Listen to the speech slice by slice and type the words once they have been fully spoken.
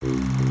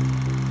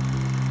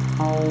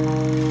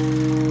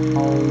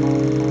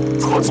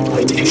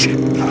Consultation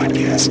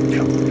Podcast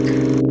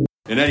Network.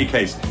 In any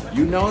case,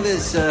 you know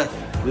this,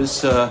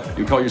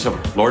 you call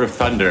yourself Lord of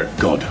Thunder,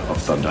 God of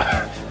Thunder.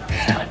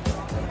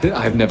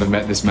 I've never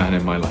met this man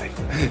in my life.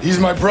 He's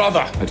my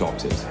brother.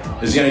 Adopted.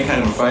 Is he any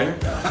kind of a fighter?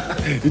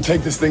 You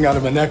take this thing out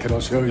of my neck and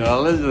I'll show you.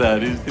 Oh, listen to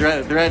that. He's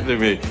threatening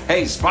me.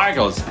 Hey,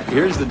 Sparkles,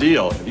 here's the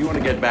deal. If you want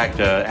to get back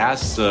to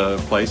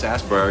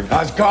Asperg,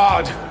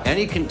 Asgard.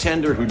 any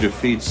contender who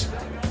defeats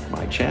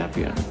my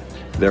champion,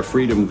 their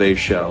freedom they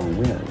shall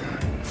win.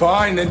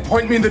 Fine, then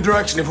point me in the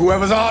direction of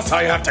whoever's ass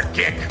I have to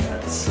kick.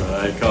 That's what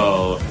I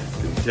call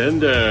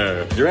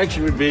contender.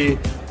 Direction would be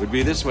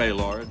this way,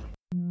 Lord.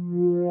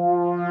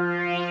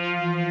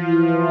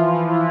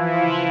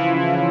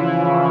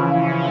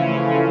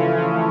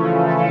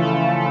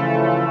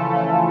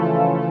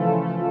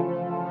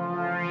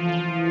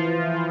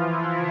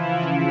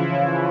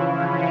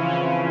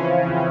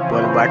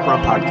 Blood and Black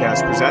Rum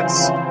Podcast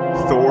presents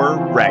Thor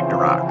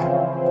Ragnarok.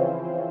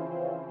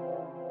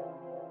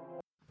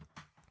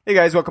 Hey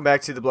guys, welcome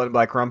back to the Blood and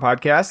Black Rum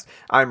Podcast.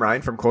 I'm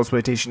Ryan from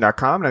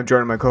ColdSploitation.com, and I'm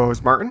joined by my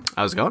co-host Martin.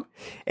 How's it going?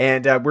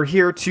 And we're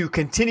here to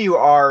continue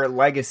our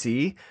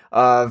legacy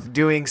of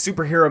doing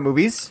superhero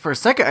movies. For a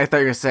second, I thought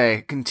you were going to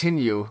say,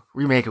 continue,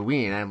 remake a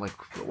Ween. I'm like,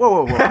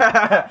 whoa.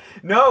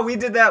 No, we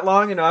did that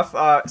long enough.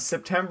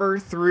 September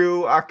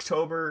through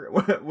October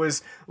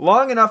was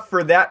long enough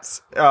for that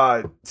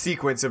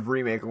sequence of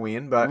remake a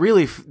Ween, but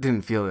really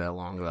didn't feel that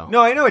long, though. No,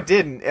 I know it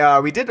didn't.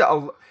 We did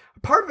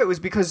part of it was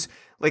because,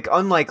 like,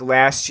 unlike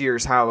last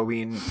year's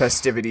Halloween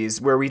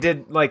festivities where we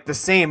did, like, the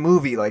same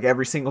movie, like,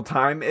 every single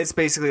time, it's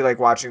basically like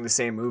watching the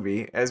same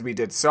movie as we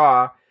did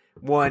Saw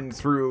 1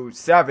 through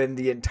 7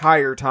 the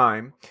entire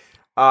time.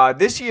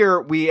 This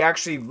year, we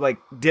actually, like,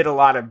 did a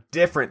lot of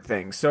different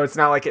things, so it's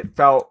not like it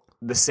felt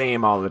the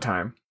same all the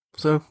time.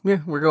 So, yeah,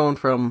 we're going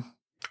from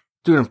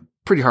doing a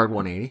pretty hard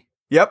 180.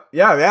 Yep,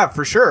 yeah,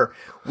 for sure.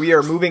 We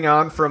are moving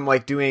on from,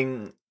 like,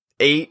 doing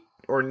 8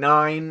 or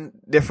 9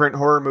 different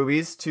horror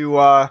movies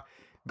to,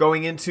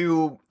 going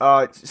into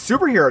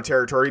superhero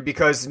territory,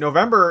 because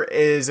November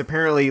is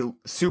apparently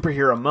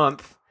superhero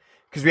month,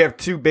 because we have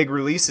 2 big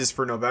releases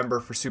for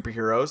November for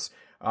superheroes.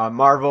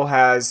 Marvel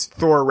has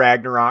Thor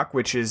Ragnarok,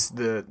 which is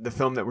the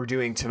film that we're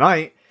doing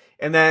tonight,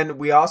 and then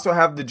we also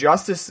have the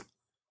Justice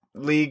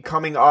League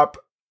coming up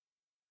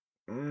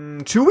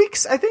 2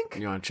 weeks, I think.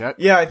 You want to check?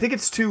 Yeah, I think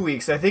it's 2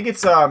 weeks. I think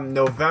it's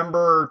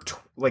November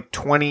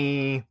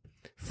 21st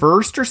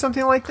or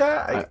something like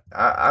that.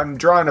 I'm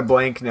drawing a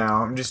blank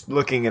now. I'm just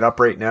looking it up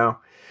right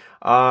now.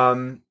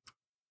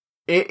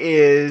 It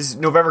is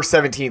November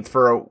 17th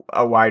for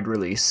a wide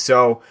release.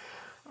 So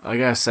I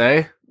gotta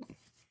say,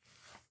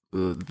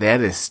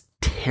 that is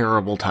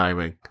terrible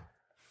timing.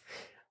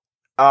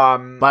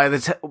 By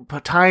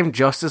the time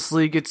Justice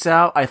League gets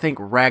out, I think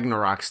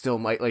Ragnarok still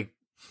might, like,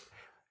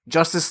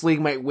 Justice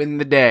League might win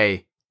the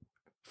day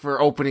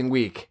for opening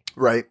week.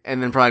 Right.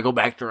 And then probably go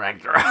back to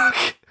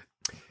Ragnarok.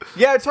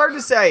 Yeah, it's hard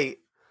to say.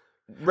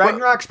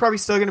 Ragnarok's probably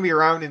still going to be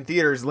around in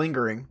theaters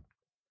lingering.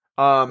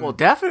 Well,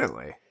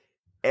 definitely.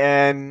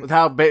 And with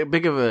how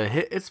big of a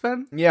hit it's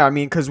been? Yeah, I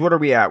mean, because what are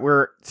we at?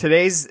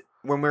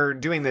 When we're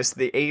doing this,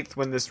 the 8th,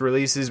 when this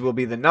releases, will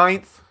be the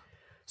 9th.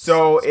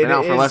 So it's been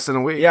out for less than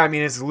a week. Yeah, I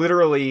mean, it's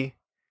literally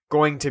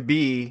going to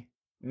be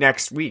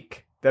next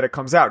week that it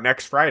comes out,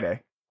 next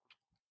Friday.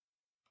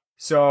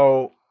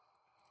 So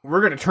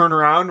we're going to turn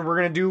around and we're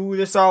going to do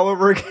this all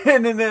over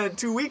again in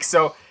 2 weeks.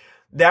 So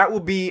that will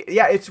be,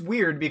 yeah, it's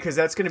weird because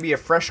that's going to be a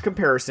fresh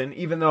comparison,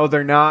 even though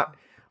they're not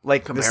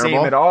like the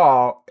same at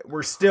all.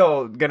 We're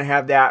still going to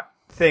have that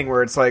thing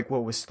where it's like,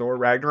 well, was Thor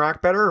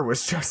Ragnarok better or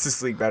was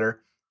Justice League better?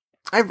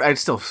 I'd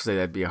still say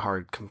that'd be a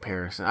hard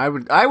comparison. I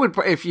would,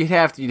 if you'd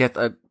have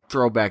to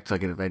throw back to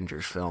like an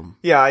Avengers film.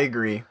 Yeah, I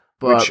agree.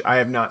 Which I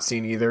have not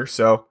seen either,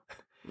 so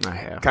I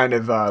have kind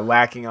of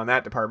lacking on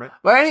that department.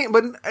 But I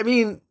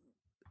mean,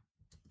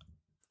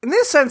 in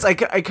this sense, I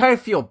kind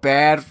of feel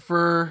bad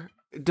for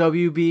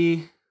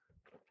WB. At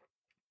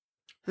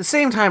the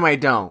same time, I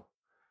don't.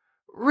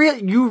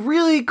 You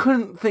really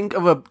couldn't think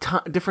of a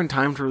different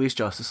time to release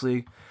Justice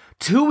League.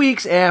 2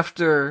 weeks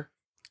after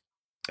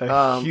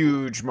a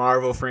huge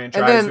Marvel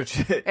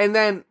franchise, and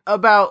then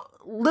about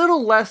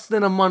little less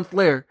than a month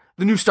later,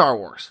 the new Star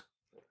Wars.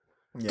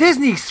 Yeah.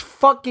 Disney's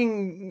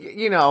fucking,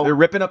 they're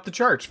ripping up the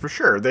charts for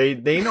sure.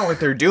 They know what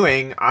they're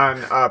doing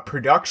on a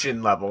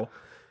production level.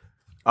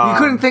 You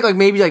couldn't think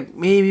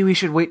maybe we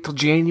should wait till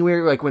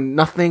January, like when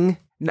nothing,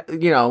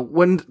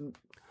 when.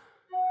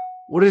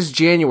 What does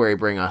January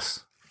bring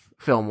us,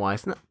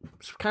 film-wise?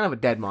 It's kind of a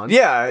dead month.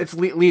 Yeah. It's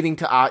leading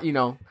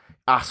to,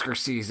 Oscar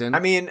season. I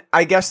mean,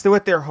 I guess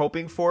what they're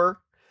hoping for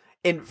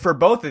for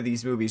both of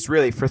these movies,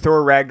 really, for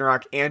Thor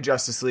Ragnarok and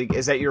Justice League,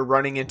 is that you're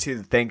running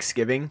into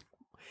Thanksgiving.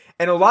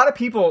 And a lot of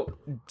people,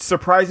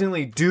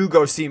 surprisingly, do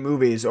go see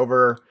movies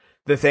over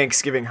the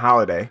Thanksgiving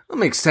holiday. That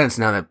makes sense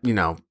now that,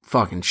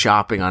 fucking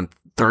shopping on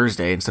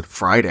Thursday instead of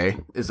Friday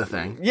is a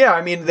thing. Yeah,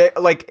 I mean,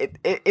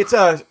 it's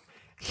a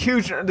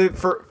huge,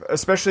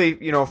 especially,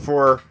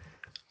 for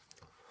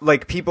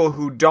like people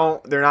who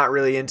they're not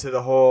really into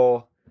the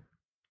whole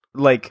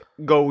like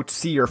go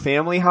see your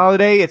family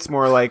holiday. It's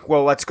more like,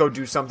 well, let's go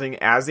do something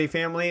as a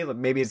family.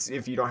 Maybe it's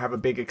if you don't have a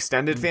big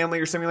extended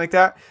family or something like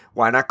that,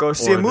 why not go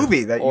see a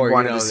movie that you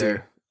wanted to see?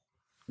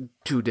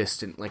 Too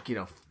distant, like,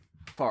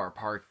 far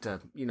apart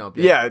to,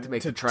 to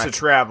make the trek. to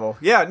travel.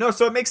 Yeah, no,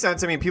 so it makes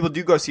sense. I mean, people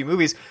do go see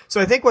movies. So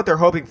I think what they're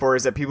hoping for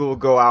is that people will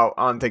go out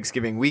on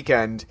Thanksgiving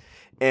weekend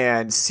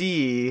and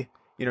see,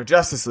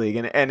 Justice League,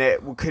 and it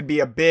could be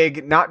a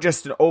big, not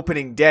just an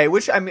opening day,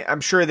 which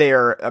I'm sure they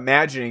are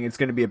imagining it's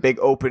going to be a big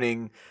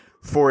opening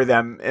for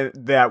them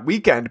that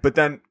weekend. But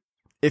then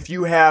if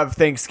you have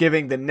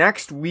Thanksgiving the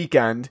next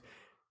weekend,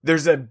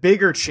 there's a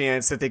bigger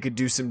chance that they could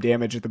do some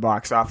damage at the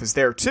box office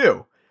there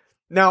too.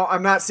 Now,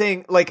 I'm not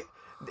saying like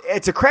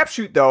it's a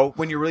crapshoot though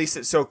when you release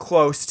it so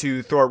close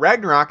to Thor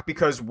Ragnarok,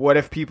 because what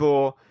if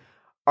people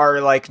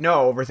are like,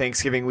 no, over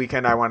Thanksgiving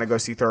weekend I want to go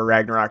see Thor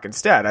Ragnarok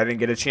instead. I didn't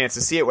get a chance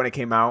to see it when it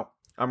came out.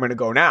 I'm going to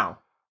go now.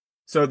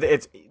 So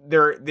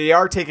they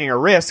are taking a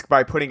risk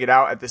by putting it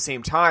out at the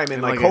same time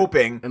and like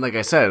hoping. And like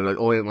I said,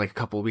 only like a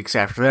couple of weeks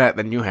after that,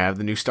 then you have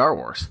the new Star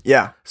Wars.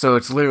 Yeah. So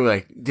it's literally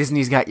like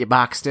Disney's got you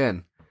boxed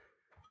in.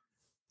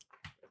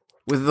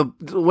 With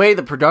the way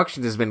the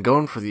production has been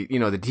going for the the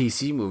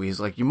DC movies,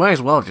 like you might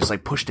as well have just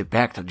like pushed it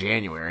back to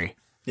January.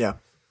 Yeah.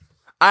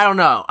 I don't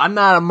know. I'm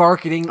not a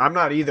marketing. I'm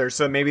not either.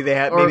 So maybe they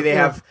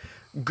have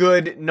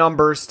good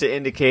numbers to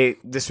indicate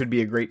this would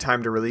be a great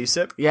time to release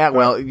it. Yeah,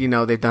 well,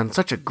 they've done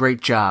such a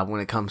great job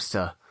when it comes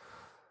to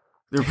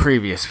their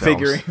previous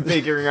films.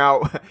 figuring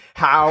out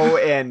how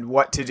and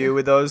what to do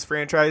with those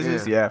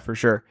franchises. Yeah, for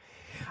sure.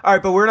 All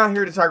right, but we're not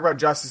here to talk about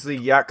Justice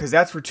League yet, because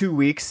that's for 2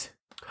 weeks.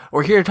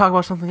 We're here to talk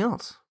about something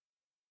else.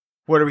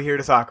 What are we here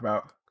to talk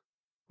about?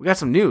 We got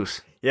some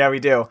news. Yeah, we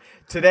do.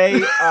 Today,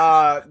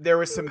 there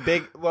was some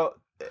big... Well,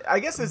 I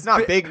guess it's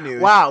not big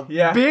news. Wow,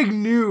 yeah. Big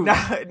news.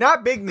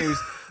 Not big news,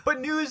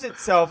 but news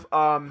itself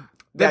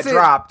that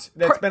dropped.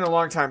 That's been a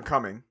long time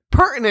coming.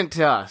 Pertinent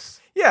to us.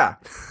 Yeah.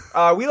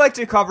 We like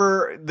to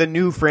cover the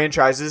new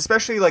franchises,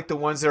 especially like the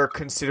ones that are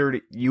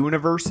considered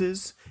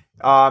universes.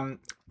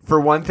 For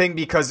one thing,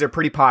 because they're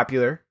pretty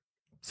popular.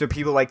 So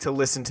people like to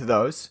listen to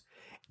those.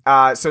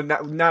 So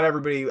not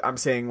everybody, I'm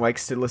saying,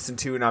 likes to listen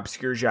to an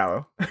obscure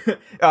Giallo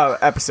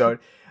episode.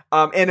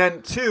 And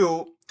then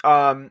two,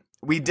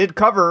 we did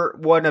cover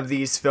one of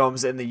these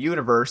films in the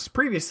universe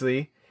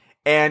previously,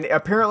 and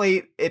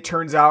apparently it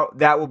turns out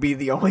that will be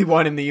the only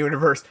one in the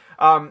universe.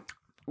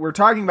 We're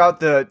talking about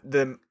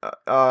the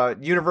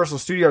Universal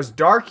Studios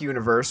Dark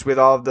Universe with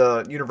all of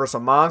the Universal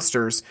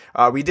monsters.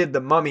 We did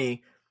The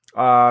Mummy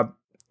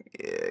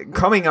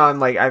coming on,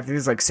 like, I think it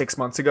was like 6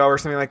 months ago or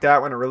something like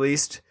that when it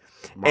released.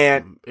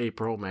 And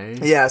April, May.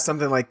 Yeah,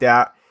 something like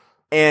that.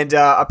 And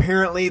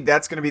apparently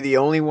that's going to be the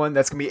only one.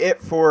 That's going to be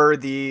it for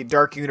the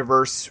Dark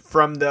Universe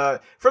from the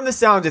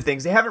sound of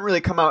things. They haven't really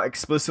come out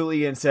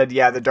explicitly and said,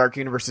 yeah, the Dark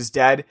Universe is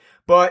dead.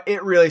 But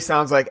it really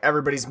sounds like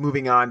everybody's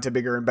moving on to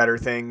bigger and better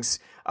things.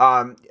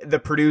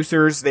 The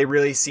producers, they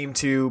really seem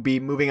to be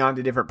moving on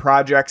to different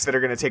projects that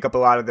are going to take up a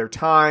lot of their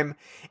time.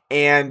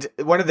 And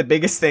one of the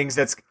biggest things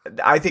that's,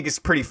 I think is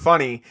pretty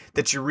funny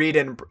that you read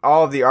in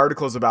all of the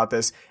articles about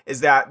this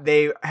is that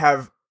they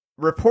have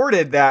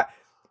reported that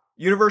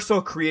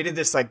Universal created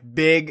this like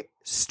big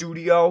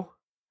studio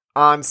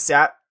on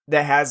set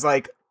that has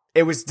like,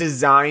 it was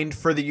designed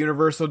for the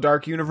Universal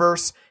Dark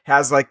Universe,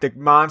 has like the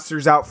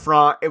monsters out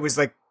front. It was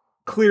like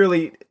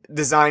clearly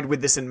designed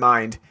with this in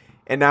mind.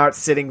 And now it's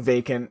sitting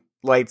vacant,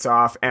 lights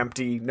off,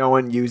 empty, no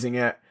one using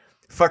it.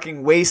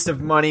 Fucking waste of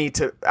money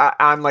to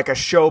on like a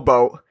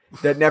showboat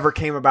that never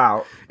came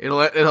about.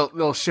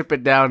 They'll ship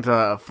it down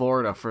to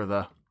Florida for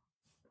the...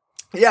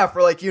 Yeah,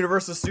 for like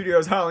Universal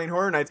Studios Halloween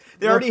Horror Nights.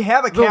 They already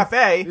have a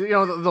cafe.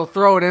 They'll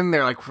throw it in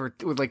there like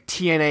with like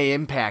TNA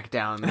Impact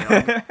down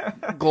there,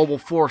 like Global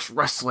Force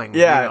Wrestling.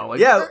 Yeah,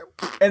 yeah,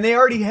 and they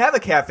already have a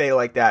cafe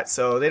like that,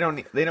 so they don't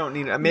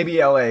need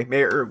maybe LA,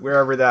 maybe, or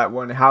wherever that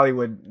one,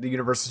 Hollywood, the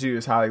Universal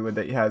Studios Hollywood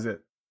that has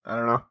it. I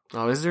don't know.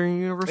 Oh, is there a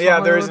Universal? Yeah,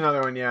 Hollywood? there is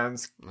another one. Yeah,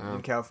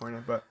 in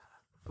California, but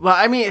well,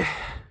 I mean,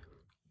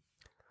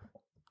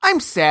 I'm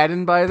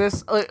saddened by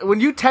this. When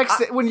you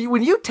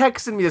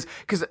texted me this,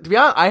 because to be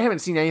honest, I haven't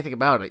seen anything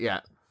about it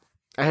yet.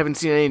 I haven't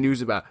seen any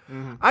news about it.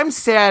 Mm-hmm. I'm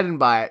saddened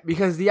by it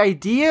because the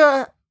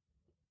idea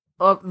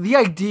of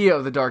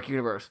the Dark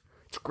Universe,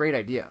 it's a great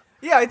idea.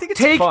 Yeah, I think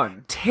it's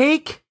fun.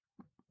 Take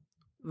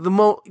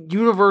the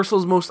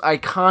Universal's most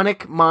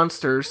iconic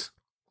monsters,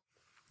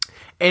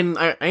 and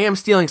I am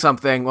stealing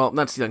something. Well,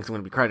 not stealing, because I'm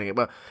going to be crediting it,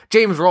 but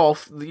James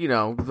Rolfe,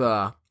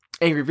 the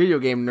Angry Video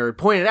Game Nerd,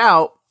 pointed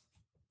out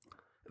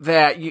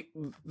that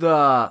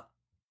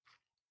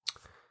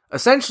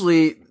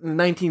essentially in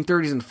the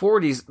 1930s and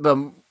 40s,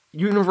 the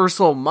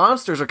Universal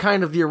monsters are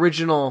kind of the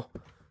original,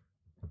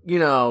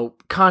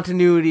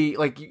 continuity,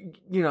 like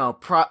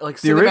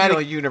the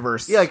original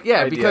universe.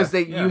 Yeah, because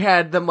you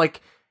had them like,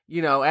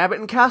 Abbott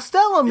and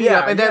Costello meet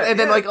up, and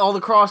then like all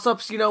the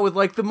cross-ups, with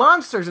like the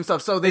monsters and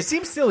stuff. So they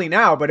seem silly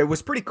now, but it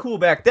was pretty cool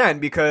back then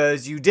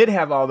because you did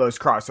have all those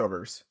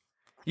crossovers.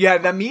 Yeah,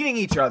 them meeting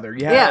each other.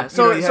 Yeah. Yeah,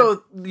 so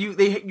you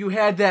had- you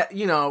had that,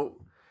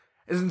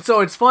 and so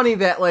it's funny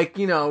that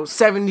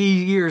 70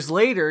 years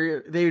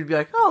later they would be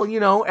like,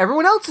 oh,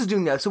 everyone else is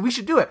doing that, so we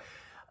should do it.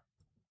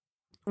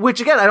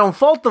 Which again, I don't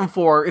fault them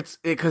for. It's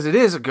because it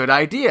is a good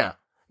idea.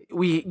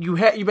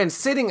 You've been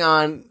sitting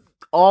on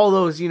all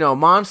those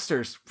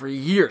monsters for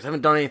years.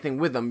 Haven't done anything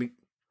with them,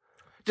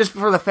 just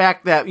for the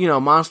fact that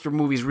monster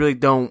movies really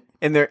don't.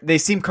 and they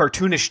seem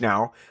cartoonish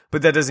now,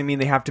 but that doesn't mean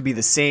they have to be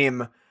the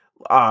same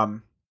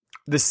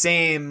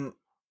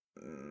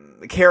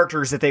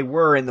characters that they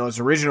were in those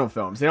original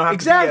films. They don't have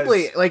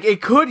Exactly. to be Like,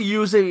 it could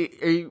use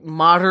a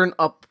modern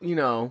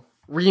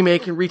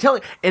remake and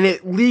retelling, and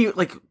it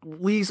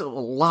leaves a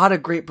lot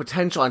of great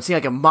potential on seeing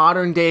like a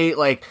modern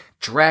day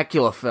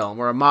Dracula film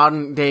or a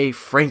modern day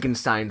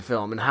Frankenstein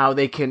film, and how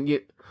they can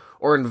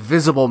or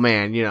Invisible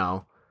Man,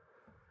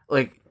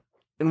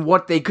 and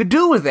what they could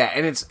do with that.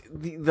 And it's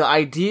the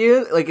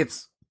idea,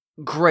 it's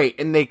great,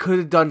 and they could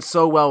have done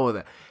so well with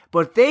it.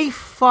 But they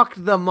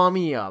fucked The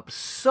Mummy up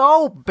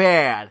so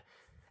bad.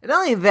 And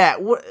not only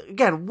that,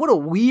 what a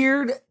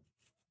weird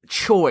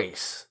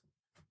choice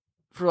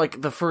for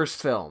the first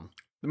film.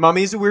 The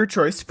Mummy's a weird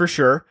choice for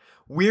sure.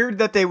 Weird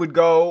that they would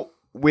go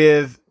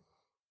with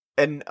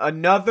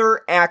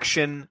another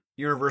action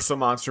Universal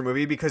monster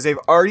movie, because they've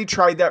already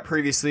tried that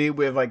previously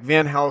with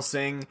Van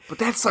Helsing. But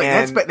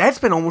that's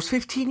been almost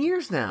 15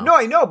 years now. No,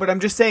 I know, but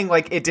I'm just saying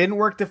it didn't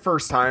work the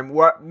first time.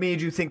 What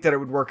made you think that it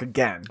would work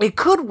again? It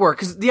could work,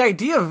 because the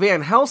idea of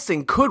Van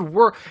Helsing could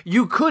work.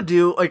 You could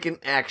do an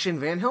action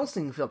Van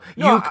Helsing film.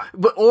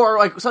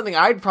 Or something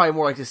I'd probably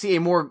more like to see,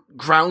 a more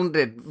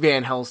grounded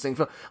Van Helsing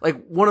film.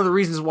 One of the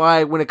reasons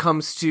why when it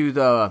comes to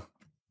the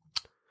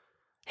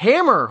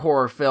Hammer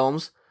horror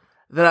films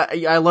that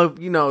I love,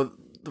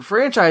 the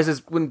franchise,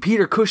 is when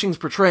Peter Cushing's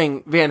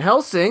portraying Van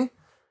Helsing,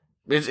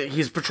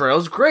 his portrayal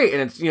is great,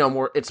 and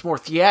it's more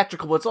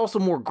theatrical, but it's also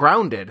more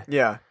grounded.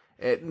 Yeah.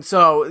 And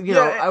so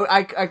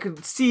I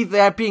could see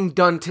that being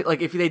done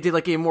if they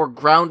did a more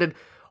grounded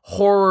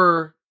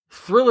horror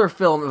thriller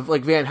film of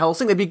Van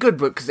Helsing, that'd be good.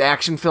 But because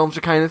action films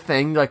are kind of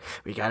thing,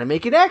 we got to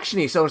make it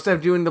actiony. So instead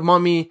of doing The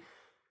Mummy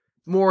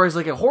more as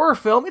a horror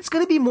film, it's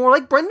going to be more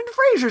like Brendan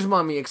Fraser's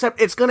Mummy,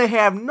 except it's going to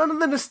have none of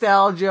the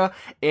nostalgia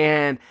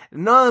and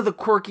none of the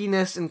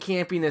quirkiness and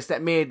campiness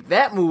that made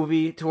that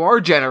movie, to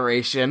our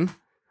generation,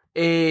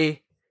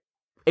 a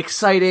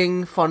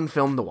exciting, fun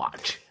film to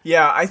watch.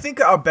 Yeah, I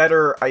think a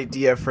better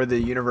idea for the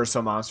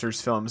Universal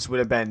Monsters films would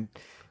have been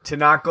to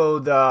not go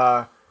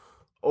the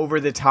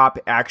over-the-top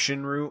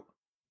action route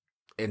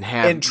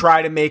and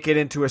try to make it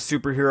into a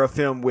superhero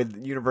film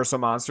with Universal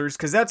Monsters,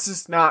 because that's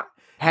just not...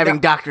 Having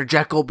Dr.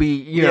 Jekyll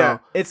be,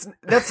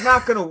 that's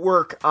not going to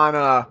work on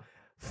a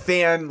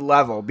fan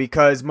level,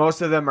 because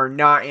most of them are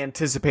not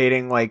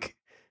anticipating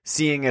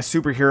seeing a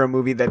superhero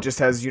movie that just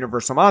has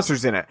Universal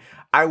Monsters in it.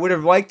 I would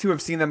have liked to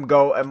have seen them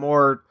go a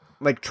more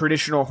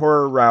traditional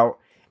horror route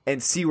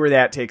and see where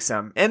that takes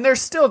them. And there's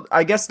still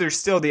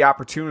the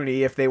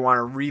opportunity, if they want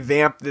to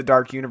revamp the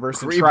Dark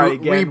Universe and try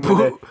again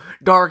with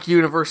Dark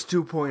Universe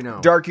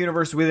 2.0. Dark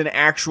Universe with an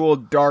actual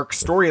dark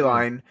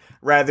storyline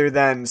rather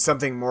than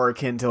something more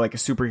akin to a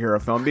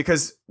superhero film.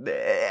 Because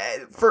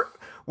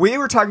we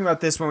were talking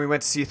about this when we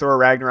went to see Thor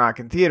Ragnarok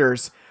in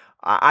theaters.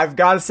 I've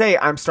got to say,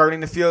 I'm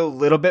starting to feel a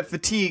little bit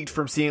fatigued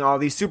from seeing all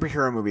these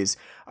superhero movies.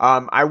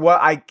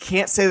 I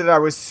can't say that I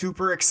was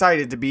super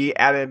excited to be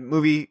at a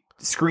movie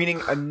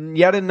screening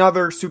yet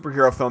another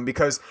superhero film,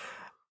 because,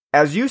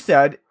 as you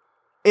said,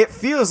 it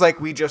feels like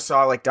we just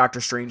saw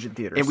Doctor Strange in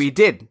theaters. And we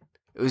did.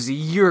 It was a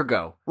year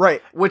ago.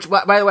 Right. Which,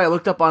 by the way, I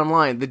looked up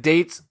online. The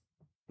dates,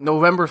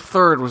 November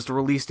 3rd was the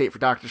release date for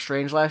Doctor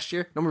Strange last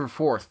year. November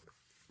 4th,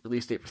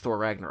 release date for Thor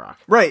Ragnarok.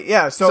 Right,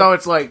 yeah. So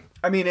it's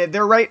I mean,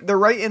 they're right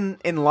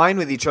in line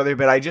with each other,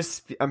 but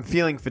I'm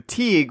feeling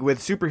fatigue with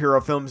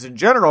superhero films in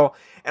general,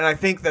 and I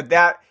think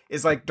that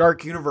is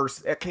Dark Universe.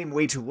 That came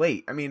way too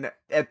late. I mean,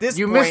 at this point,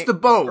 you missed the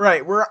boat.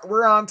 Right,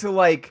 we're on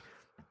to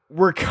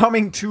we're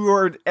coming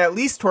toward at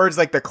least towards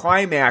the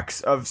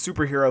climax of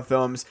superhero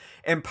films,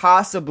 and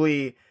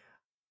possibly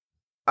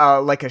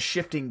a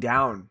shifting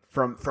down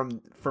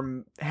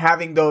from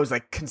having those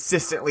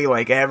consistently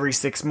every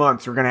 6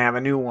 months we're gonna have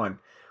a new one.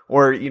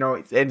 Or,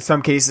 in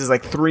some cases,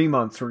 3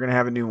 months, we're going to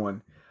have a new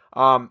one.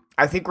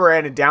 I think we're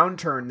at a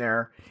downturn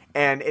there,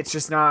 and it's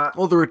just not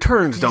Well, the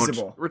returns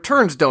feasible.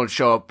 don't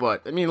show up,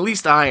 but, at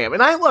least I am.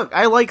 And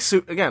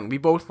again, we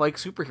both like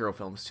superhero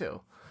films,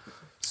 too.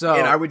 So,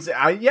 and I would say,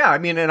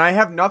 and I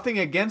have nothing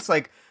against,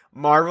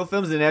 Marvel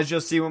films, and as you'll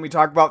see when we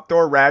talk about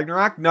Thor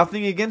Ragnarok,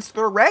 nothing against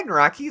Thor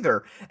Ragnarok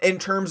either, in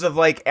terms of,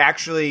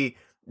 actually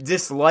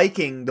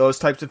disliking those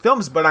types of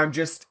films, but I'm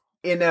just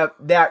in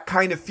that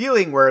kind of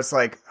feeling where it's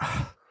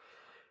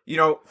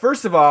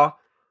first of all,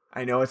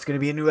 I know it's going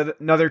to be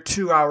another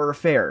 2-hour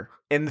affair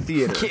in the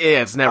theater.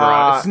 Yeah, it's never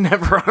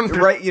on.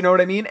 Right, you know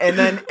what I mean? And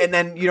then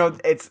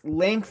it's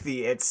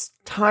lengthy, it's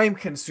time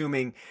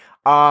consuming.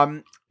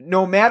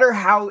 No matter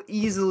how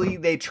easily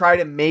they try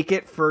to make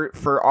it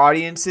for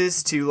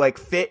audiences to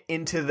fit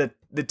into the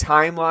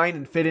timeline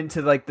and fit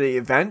into the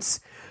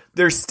events,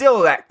 there's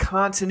still that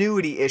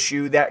continuity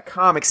issue that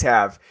comics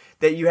have,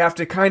 that you have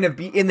to kind of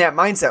be in that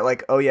mindset,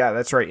 like, oh yeah,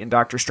 that's right, in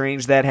Doctor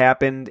Strange that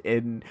happened,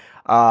 in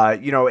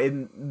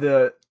in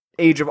the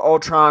Age of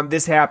Ultron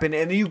this happened,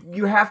 and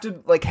you have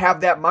to like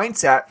have that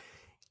mindset,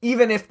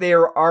 even if they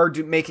are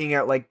making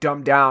it like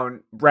dumbed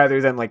down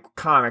rather than like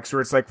comics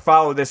where it's like,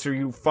 follow this or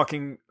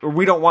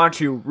we don't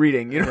want you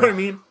reading, you know what I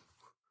mean?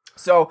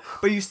 So,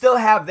 but you still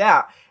have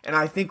that, and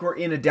I think we're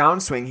in a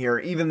downswing here,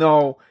 even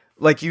though,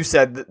 like you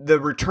said, the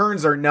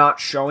returns are not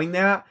showing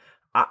that.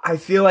 I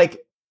feel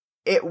like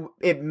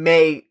it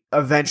may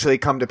eventually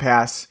come to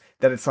pass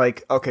that it's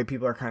like, okay,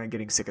 people are kind of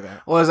getting sick of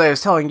that. Well, as I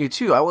was telling you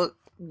too, I was,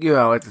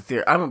 at the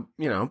theater, I'm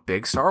a,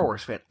 big Star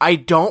Wars fan. I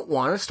don't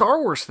want a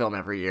Star Wars film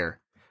every year.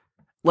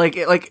 Like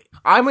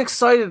I'm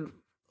excited.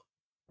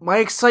 My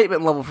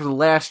excitement level for The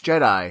Last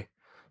Jedi,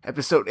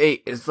 Episode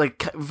 8, is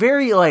like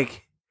very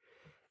like.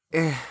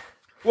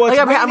 Well, it's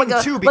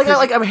I'm too,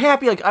 because I'm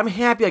happy. I'm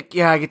happy. Like,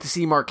 yeah, I get to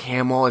see Mark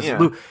Hamill as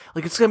Luke.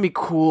 Like, it's gonna be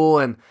cool,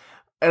 and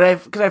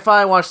because I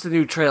finally watched the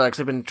new trailer,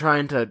 because I've been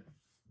trying to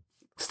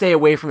stay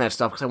away from that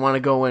stuff because I want to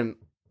go in,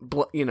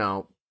 blank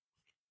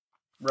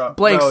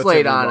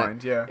slate on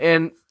it,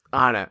 and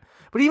on it.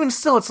 But even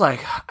still, it's like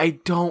I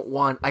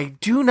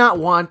do not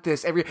want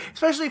this every,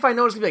 especially if I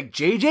know it's gonna be like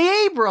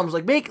J.J. Abrams,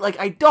 I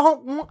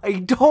don't want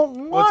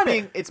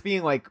it. It's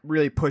being like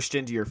really pushed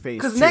into your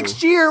face because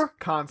next year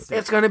constant.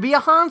 It's gonna be a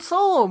Han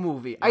Solo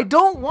movie. I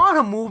don't want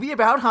a movie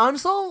about Han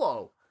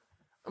Solo.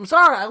 I'm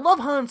sorry, I love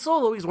Han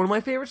Solo. He's one of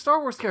my favorite Star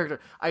Wars characters.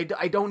 I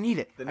don't need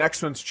it. The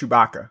next one's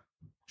Chewbacca.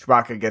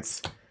 Chewbacca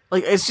gets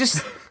like, it's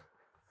just,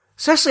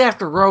 especially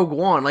after Rogue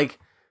One, like.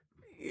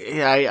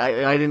 Yeah,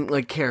 I didn't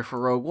like care for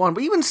Rogue One,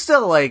 but even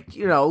still, like,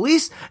 at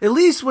least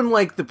when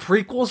like the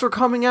prequels were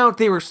coming out,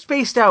 they were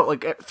spaced out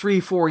like at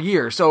 3-4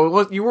 years,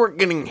 so you weren't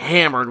getting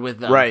hammered with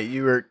them. Right,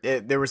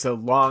 there was a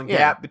long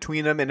gap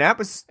between them, and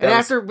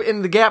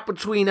in the gap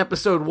between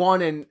Episode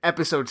 1 and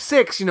Episode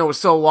 6, was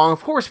so long.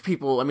 Of course,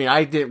 people. I mean,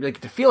 I didn't really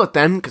get to feel it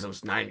then because I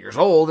was 9 years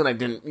old, and I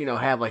didn't,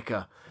 have like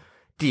a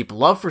deep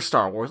love for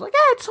Star Wars. Like,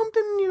 it's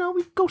something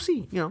we go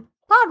see.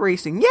 Pod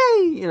racing,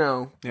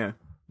 yay! Yeah.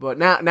 But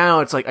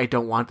now it's like, I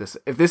don't want this.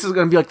 If this is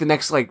going to be like the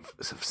next like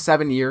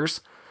 7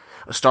 years,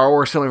 a Star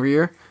Wars film every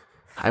year,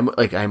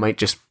 I might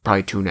just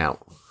probably tune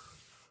out.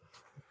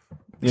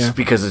 Yeah, just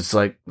because it's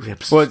like,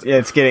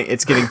 it's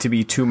getting to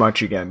be too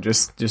much again.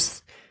 Just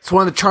it's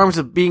one of the charms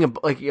of being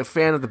a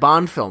fan of the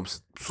Bond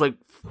films. It's like,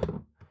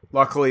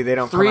 luckily they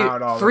don't come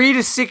out all 3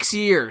 to 6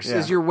 years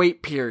is your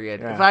wait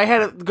period. Yeah. If I had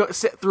to go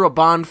sit through a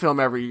Bond film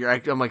every year,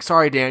 I'm like,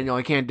 sorry, Daniel,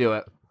 I can't do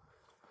it.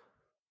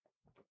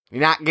 You're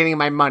not getting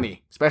my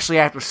money, especially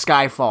after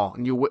Skyfall,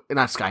 and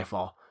not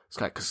Skyfall,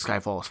 because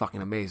Skyfall was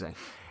fucking amazing.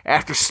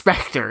 After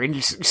Spectre, and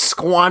you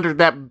squandered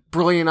that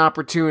brilliant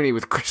opportunity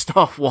with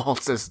Christoph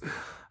Waltz as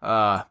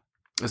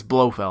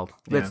Blofeld.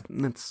 Yeah.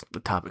 That's the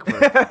topic for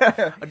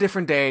a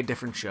different day,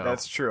 different show.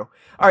 That's true.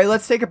 All right,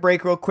 let's take a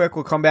break real quick.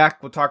 We'll come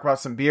back. We'll talk about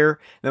some beer.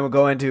 Then we'll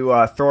go into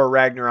Thor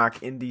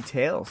Ragnarok in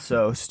detail.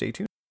 So stay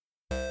tuned.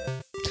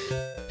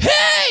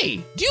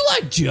 Hey, do you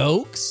like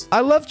jokes? I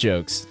love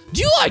jokes.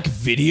 Do you like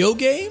video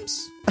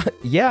games?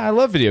 Yeah, I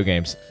love video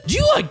games. Do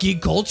you like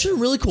geek culture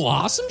and really cool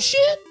awesome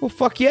shit? Well,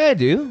 fuck yeah, I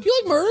do. Do you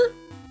like murder?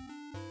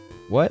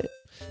 What?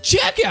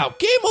 Check out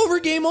Game Over,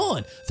 Game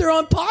On. They're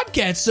on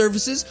podcast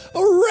services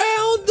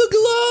around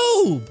the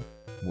globe.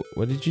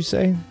 What did you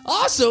say?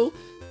 Also,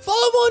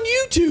 follow them on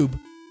YouTube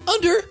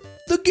under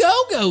The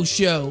Go-Go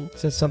Show. It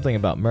says something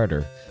about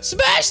murder.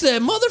 Smash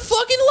that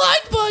motherfucking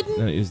like button.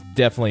 No, it was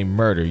definitely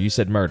murder. You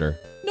said murder.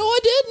 No, I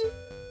didn't.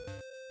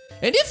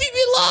 And if you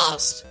get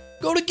lost,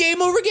 go to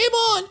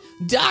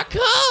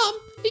GameOverGameOn.com.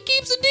 It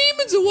keeps the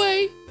demons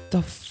away.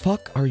 The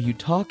fuck are you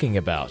talking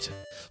about?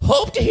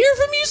 Hope to hear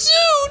from you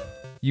soon.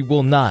 You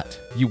will not.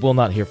 You will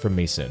not hear from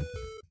me soon.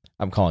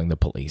 I'm calling the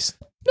police.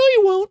 No,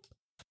 you won't.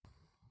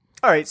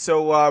 All right,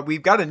 so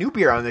we've got a new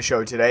beer on the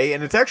show today,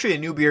 and it's actually a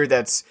new beer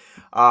that's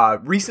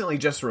recently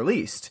just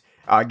released.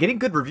 Getting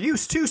good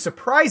reviews, too,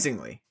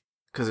 surprisingly.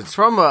 Because it's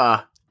from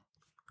a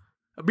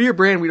beer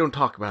brand we don't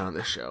talk about on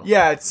this show.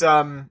 Yeah, it's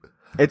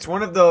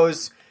one of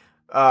those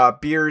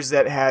beers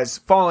that has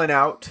fallen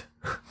out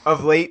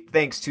of late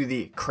thanks to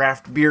the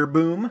craft beer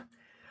boom.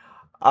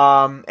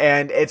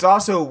 And it's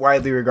also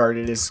widely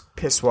regarded as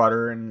piss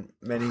water in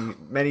many,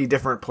 many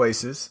different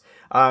places.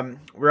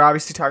 We're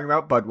obviously talking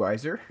about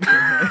Budweiser.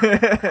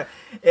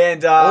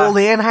 And old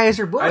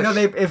Anheuser-Busch. I know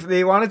if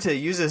they wanted to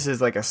use this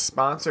as like a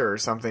sponsor or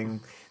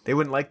something, they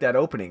wouldn't like that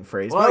opening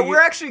phrase. Well, but we're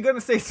actually going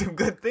to say some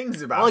good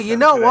things about it. Well, you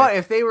know today. What?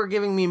 If they were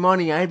giving me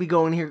money, I'd be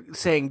going here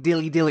saying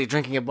dilly dilly,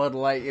 drinking a Bud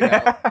Light,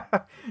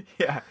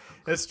 Yeah,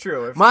 that's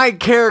true. My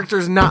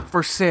character's not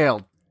for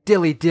sale.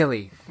 Dilly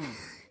dilly.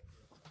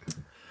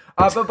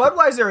 But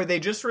Budweiser, they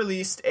just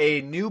released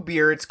a new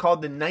beer. It's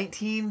called the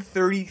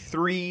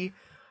 1933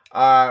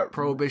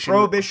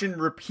 Prohibition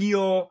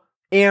Repeal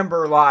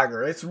Amber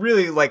Lager. It's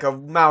really like a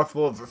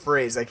mouthful of a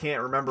phrase. I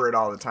can't remember it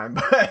all the time,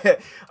 but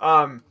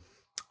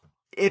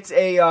it's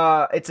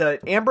an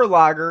amber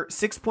lager,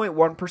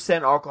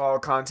 6.1% alcohol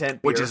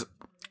content beer. Which is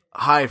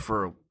high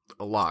for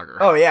a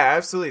lager. Oh yeah,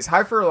 absolutely. It's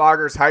high for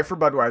lagers, high for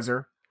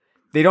Budweiser.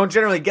 They don't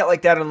generally get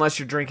like that unless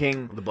you're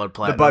drinking The Bud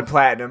Platinum. The Bud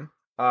Platinum,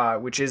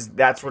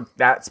 that's what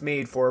that's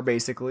made for,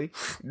 basically.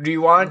 Do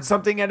you want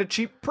something at a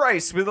cheap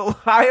price with a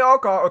high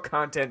alcohol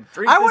content?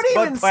 Drink I this would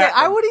Bud even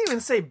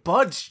say Platinum.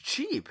 Bud's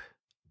cheap.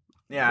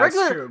 Yeah, that's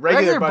true.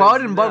 Regular Bud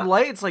Bud is and not. Bud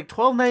Light, it's like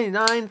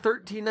 $12.99,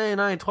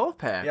 $13.99,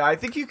 12-pack. Yeah, I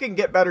think you can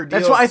get better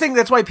deals. I think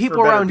that's why people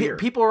for better around beer.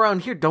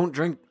 here don't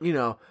drink.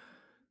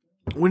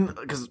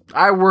 Because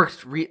I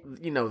worked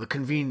the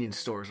convenience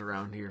stores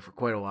around here for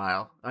quite a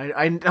while.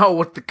 I know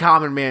what the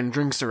common man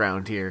drinks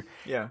around here.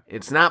 Yeah.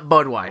 It's not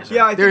Budweiser.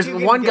 Yeah, I think there's you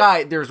can one get-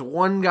 guy. There's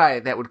one guy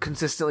that would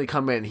consistently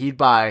come in. He'd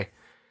buy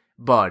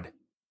Bud.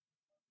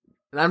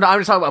 And I'm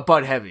just talking about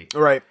Bud Heavy.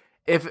 Right.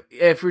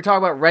 If we're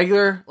talking about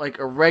regular, like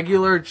a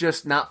regular,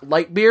 just not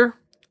light beer,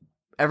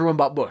 everyone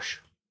bought Busch.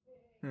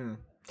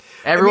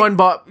 Everyone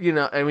bought, again,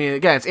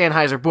 it's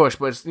Anheuser-Busch,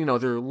 but it's,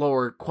 their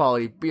lower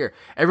quality beer.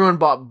 Everyone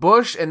bought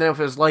Busch, and then if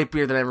it was light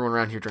beer, then everyone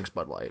around here drinks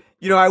Bud Light.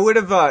 I would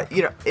have,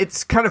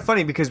 it's kind of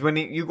funny because when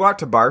you go out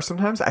to bars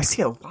sometimes, I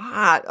see a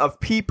lot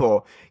of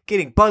people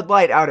getting Bud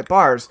Light out at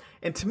bars.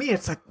 And to me,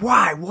 it's like,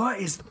 why? What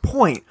is the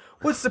point?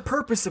 What's the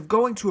purpose of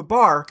going to a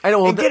bar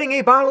and getting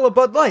a bottle of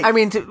Bud Light? I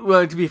mean,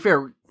 to be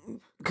fair,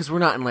 because we're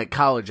not in, like,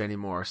 college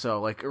anymore. So,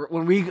 like,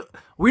 when we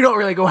don't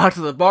really go out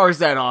to the bars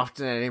that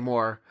often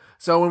anymore.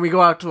 So when we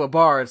go out to a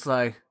bar, it's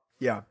like,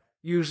 yeah.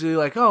 usually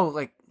like, oh,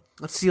 like,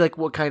 let's see, like,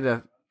 what kind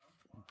of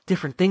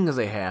different things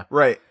they have.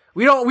 Right.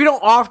 We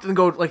don't often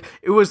go, like,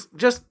 it was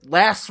just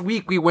last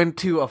week we went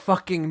to a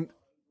fucking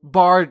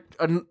bar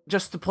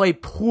just to play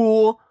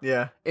pool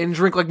Yeah. and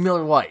drink, like,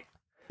 Miller Lite.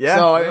 Yeah.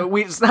 So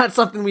it's not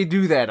something we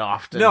do that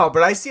often. No,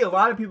 but I see a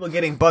lot of people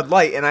getting Bud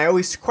Light, and I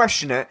always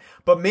question it.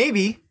 But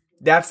maybe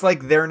that's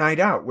like their night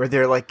out, where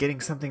they're like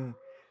getting something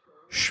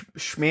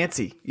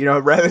schmancy,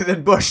 rather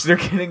than Busch, they're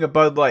getting a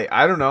Bud Light.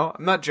 I don't know.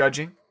 I'm not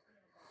judging.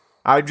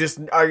 I'm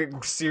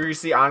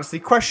seriously, honestly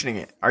questioning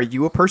it. Are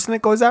you a person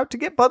that goes out to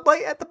get Bud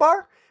Light at the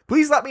bar?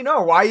 Please let me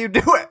know why you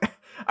do it.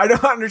 I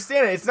don't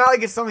understand it. It's not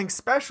like it's something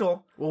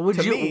special. Well,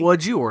 me.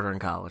 what'd you order in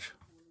college?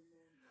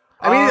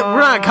 I mean, we're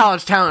not a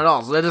college town at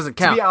all, so that doesn't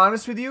count. To be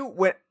honest with you,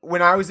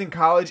 when I was in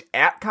college,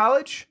 I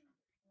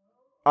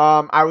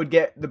would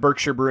get the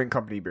Berkshire Brewing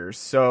Company beers,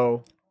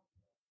 so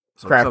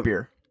craft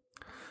beer.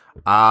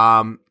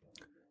 In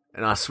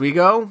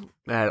Oswego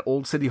at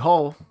Old City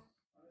Hall,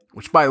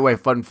 which, by the way,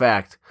 fun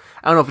fact,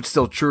 I don't know if it's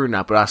still true or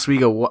not, but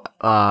Oswego,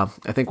 I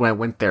think when I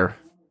went there,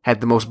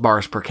 had the most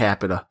bars per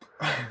capita.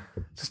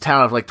 It's a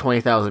town of like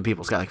 20,000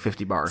 people. It's got like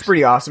 50 bars. It's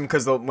pretty awesome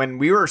because when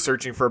we were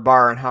searching for a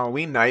bar on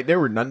Halloween night, there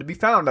were none to be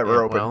found that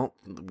were open. Well,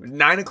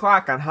 9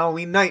 o'clock on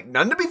Halloween night,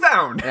 none to be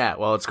found. yeah,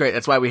 well, it's great.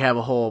 That's why we have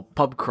a whole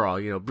pub crawl,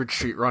 Bridge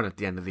Street Run at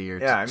the end of the year.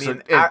 Yeah, I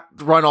mean,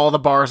 run all the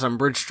bars on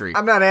Bridge Street.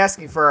 I'm not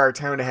asking for our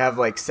town to have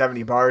like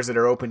 70 bars that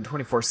are open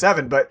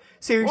 24/7, but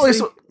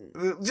seriously,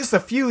 just a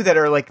few that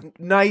are like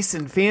nice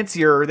and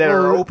fancier that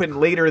are open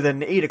later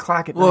than 8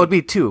 o'clock at night. Well, it'd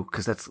be 2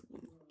 because that's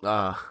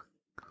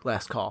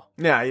last call.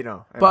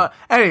 Yeah, But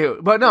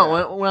anywho,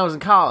 when I was in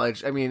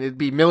college, I mean, it'd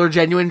be Miller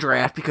Genuine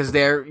Draft because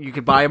there you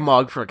could buy a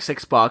mug for like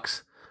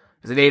 $6.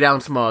 It's an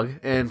 8-ounce mug,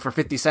 and for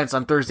 50 cents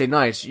on Thursday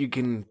nights, you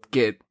can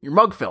get your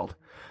mug filled.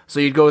 So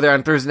you'd go there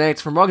on Thursday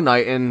nights for mug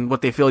night, and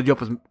what they filled you up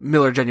with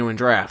Miller Genuine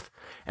Draft.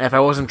 And if I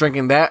wasn't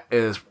drinking that,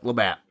 it was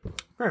Labatt.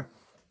 Right.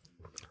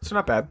 So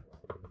not bad.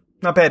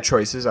 Not bad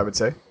choices, I would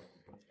say.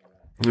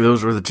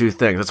 Those were the two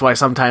things. That's why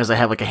sometimes I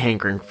have like a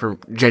hankering for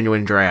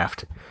Genuine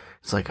Draft.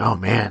 It's like, oh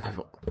man, I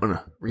want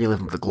to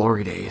relive the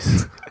glory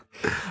days.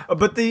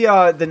 But the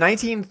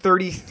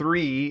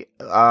 1933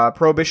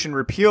 Prohibition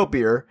repeal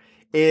beer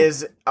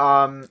is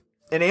an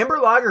amber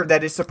lager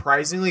that is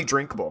surprisingly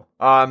drinkable.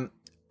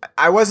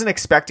 I wasn't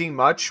expecting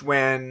much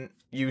when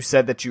you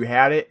said that you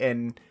had it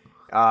and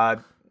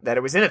that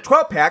it was in a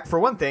 12-pack for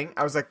one thing.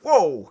 I was like,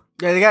 whoa.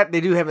 Yeah, they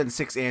do have it in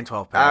 6 and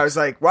 12 packs. I was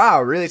like,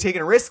 wow, really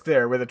taking a risk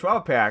there with a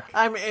 12-pack.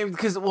 I mean,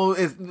 because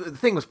the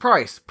thing was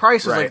price.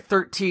 Price was like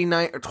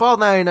 $12.99 or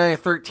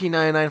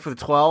 $13.99 for the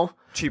 12.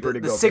 Cheaper to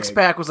the go. The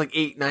 6-pack was like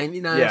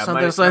 $8.99 or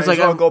something. So I was like,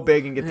 I'll go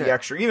big and get the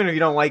extra, even if you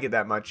don't like it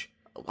that much.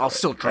 I'll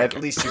still drink it.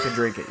 At least you can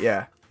drink it,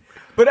 yeah.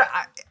 But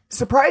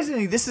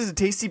surprisingly, this is a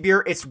tasty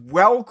beer. It's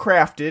well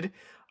crafted.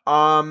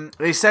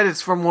 They said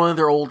it's from one of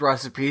their old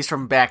recipes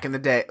from back in the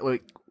day,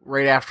 like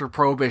right after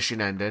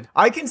Prohibition ended.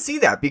 I can see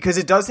that because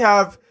it does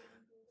have,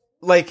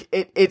 like,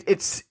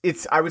 it's.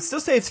 I would still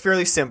say it's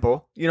fairly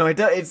simple.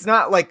 It's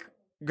not like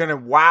gonna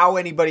wow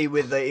anybody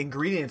with the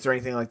ingredients or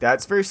anything like that.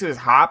 It's very simple.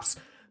 Hops,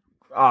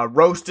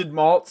 roasted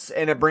malts,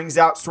 and it brings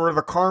out sort of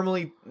a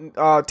caramely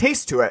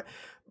taste to it.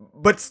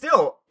 But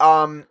still,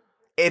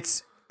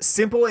 it's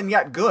simple and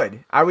yet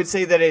good. I would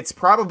say that it's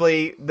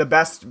probably the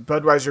best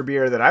Budweiser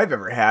beer that I've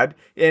ever had,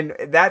 and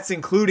that's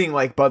including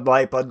like Bud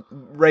Light,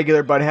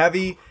 regular Bud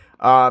Heavy,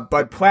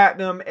 Bud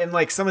Platinum, and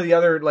like some of the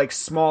other like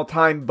small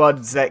time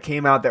Buds that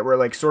came out that were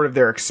like sort of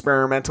their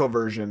experimental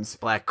versions.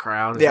 Black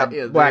Crown,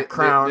 Black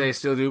Crown. They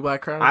still do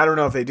Black Crown. I don't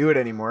know if they do it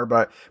anymore,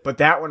 but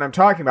that one I'm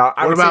talking about.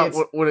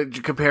 Would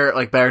you compare it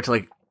like better to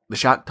like the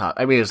Shock Top.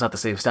 I mean, it's not the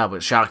same style,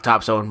 but Shock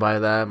Top's owned by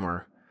them,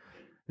 or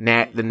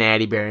the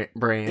Natty brand.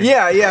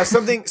 Yeah,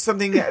 something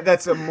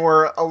that's a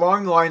more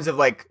along the lines of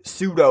like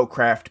pseudo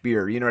craft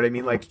beer. You know what I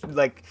mean?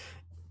 Like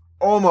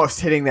almost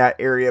hitting that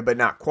area, but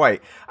not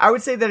quite. I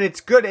would say that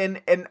it's good,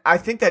 and I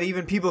think that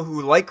even people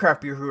who like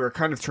craft beer, who are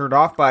kind of turned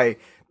off by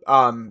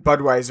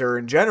Budweiser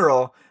in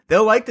general,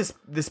 they'll like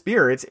this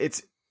beer.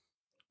 It's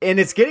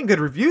getting good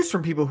reviews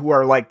from people who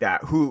are like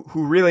that, who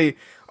really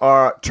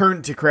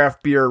turn to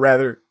craft beer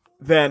rather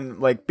than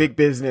like big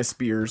business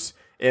beers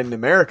in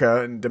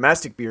America and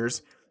domestic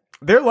beers.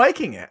 They're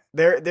liking it.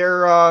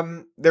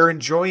 They're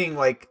enjoying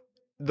like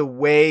the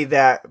way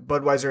that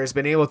Budweiser has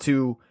been able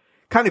to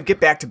kind of get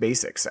back to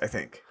basics, I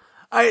think.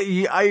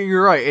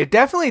 You're right. It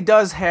definitely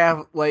does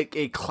have like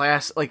a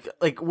class, like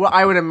what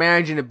I would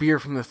imagine a beer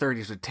from the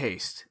 30s would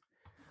taste.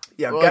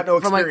 Yeah, I've Well, got no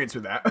from, like- experience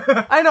with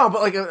that. I know,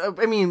 but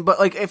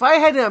like if I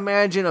had to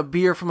imagine a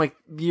beer from like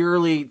the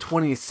early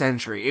 20th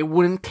century, it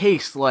wouldn't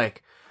taste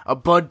like a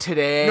Bud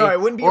Today. No,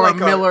 it wouldn't be or like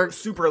a Miller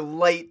super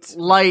light.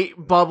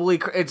 bubbly.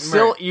 It's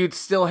still Right. you'd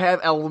still have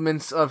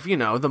elements of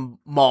the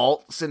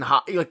malts and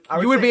hop. Like I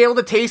would you would say- be able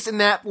to taste in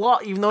that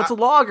even though it's a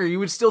lager, you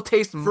would still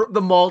taste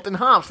the malt and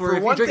hops. Where for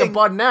if you one drink thing- a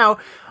Bud now,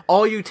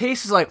 all you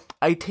taste is like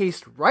I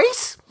taste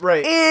rice,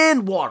 Right.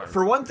 and water.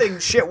 For one thing,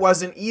 shit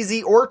wasn't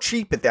easy or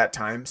cheap at that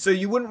time, so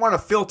you wouldn't want to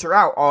filter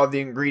out all of the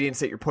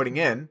ingredients that you're putting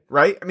in,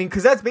 right? I mean,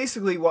 because that's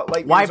basically what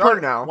light beers are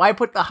now. Why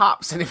put the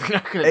hops in if you're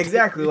not going to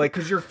Exactly, like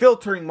because you're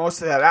filtering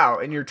most of that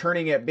out, and you're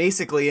turning it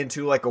basically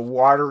into like a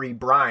watery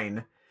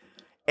brine,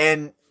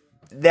 and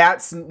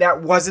that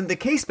wasn't the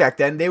case back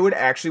then. They would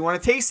actually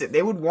want to taste it.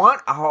 They would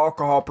want a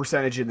alcohol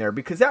percentage in there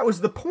because that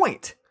was the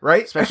point,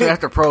 right? Especially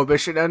after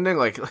Prohibition ending,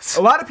 like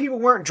A lot of people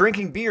weren't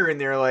drinking beer,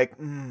 and they're like,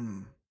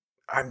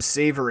 I'm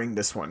savoring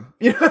this one.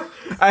 You know,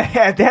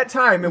 at that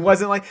time, it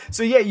wasn't like,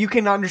 so yeah, you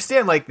can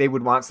understand, like, they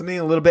would want something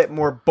a little bit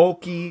more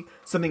bulky,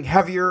 something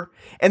heavier.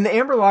 And the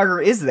Amber Lager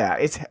is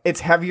that. It's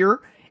heavier.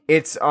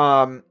 It's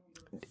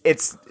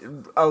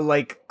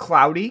like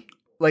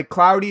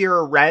cloudy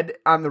or red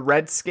on the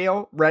red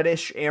scale,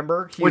 reddish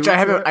amber. hue which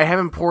I to it.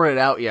 haven't poured it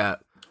out yet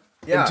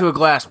into a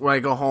glass. When I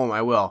go home,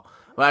 I will.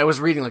 But I was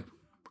reading like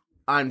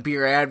on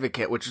Beer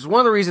Advocate, which is one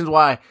of the reasons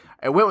why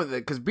I went with it,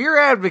 because Beer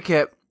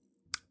Advocate,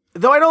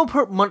 though I don't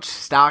put much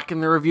stock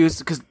in the reviews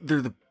because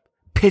they're the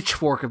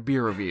pitchfork of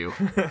beer review.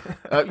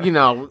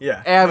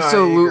 Yeah.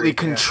 Absolutely No, I agree,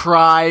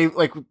 contrived.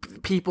 Like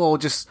people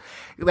just.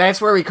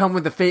 That's where we come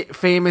with the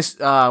famous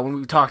when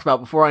we talked about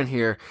before on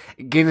here,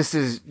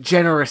 Guinness's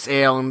Generous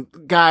Ale, and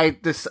guy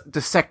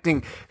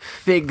dissecting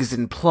figs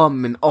and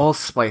plum and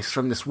allspice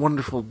from this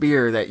wonderful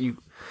beer that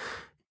you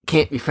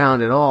can't be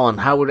found at all. And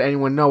how would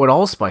anyone know what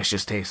allspice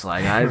just tastes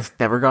like? I've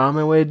never gone on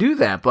my way to do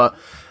that, but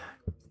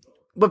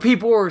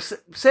people were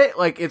saying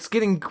like it's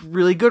getting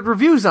really good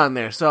reviews on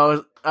there.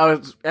 So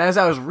as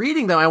I was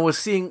reading them, I was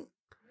seeing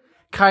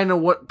kind of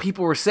what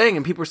people were saying,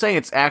 and people were saying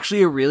it's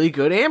actually a really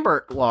good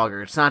amber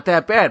lager. It's not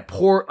that bad.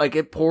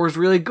 It pours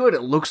really good.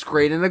 It looks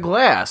great in a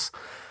glass.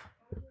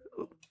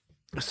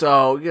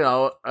 So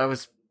I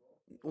was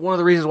one of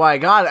the reasons why I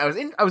got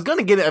it. I was going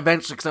to get it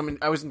eventually because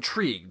I was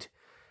intrigued.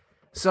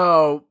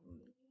 So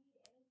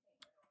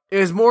it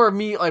was more of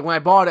me like when I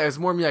bought it. It was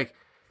more of me like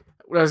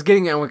when I was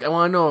getting it. I'm like, I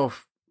want to know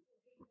if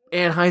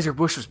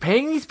Anheuser-Busch was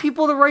paying these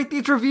people to write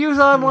these reviews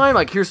online.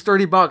 Like, here's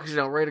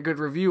 $30, write a good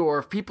review, or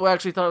if people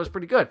actually thought it was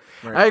pretty good.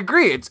 Right. I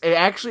agree. It's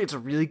a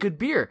really good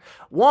beer.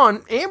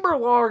 One, amber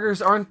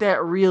lagers aren't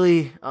that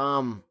really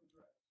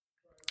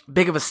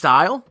big of a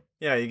style.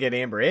 Yeah, you get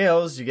amber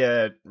ales, you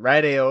get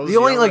red ales. The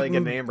only you don't really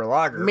get an amber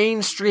lager.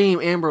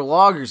 Mainstream amber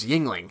lagers,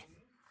 Yingling,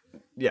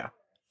 Yeah,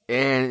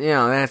 and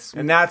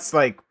that's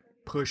like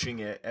pushing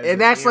it. And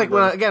that's like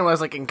when I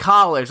was like in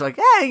college, like,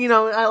 hey,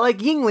 I like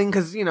Yingling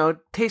because it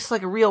tastes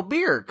like a real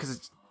beer because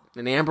it's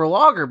an amber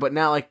lager. But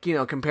now, like,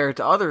 compared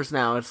to others,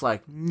 now it's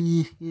like,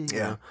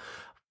 yeah.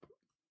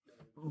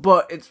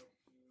 But it's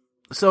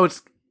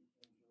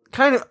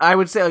kind of, I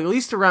would say, like, at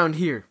least around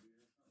here,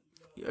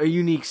 a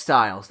unique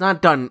style. It's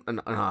not done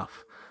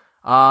enough.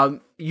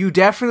 You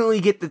definitely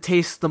get to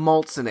taste the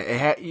malts in it.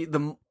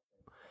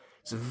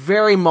 It's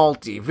very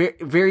malty, very,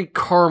 very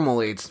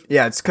caramely.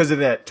 It's because of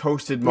that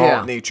toasted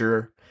malt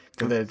nature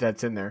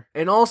that's in there.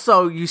 And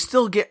also, you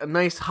still get a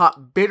nice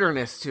hot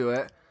bitterness to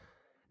it.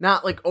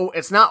 Not like,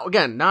 it's not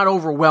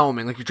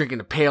overwhelming, like you're drinking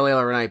a pale ale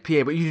or an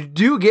IPA, but you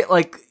do get,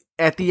 like,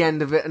 at the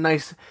end of it, a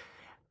nice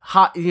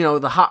hot,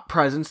 the hot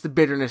presence, the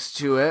bitterness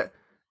to it.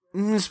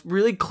 And it's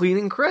really clean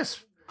and crisp.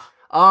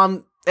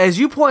 As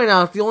you point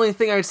out, the only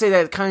thing I'd say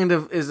that kind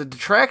of is a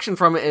detraction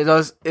from it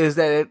is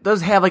that it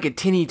does have like a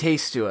tinny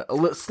taste to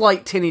it,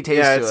 slight tinny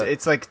taste to it.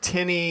 It's like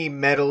tinny,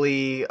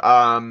 metally.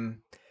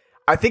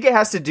 I think it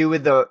has to do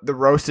with the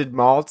roasted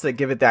malts that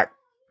give it that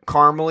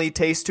caramely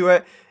taste to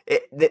it.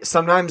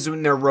 Sometimes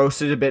when they're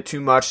roasted a bit too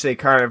much, they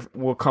kind of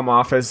will come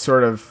off as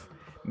sort of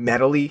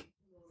metally,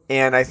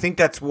 and I think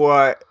that's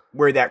where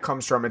that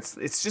comes from.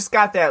 It's just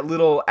got that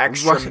little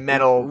extra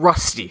metal,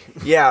 rusty.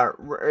 Yeah,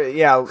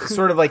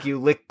 sort of like you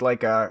licked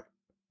like a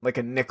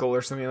nickel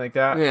or something like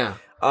that. Yeah.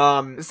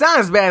 It's not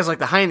as bad as like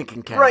the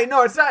Heineken can. Right?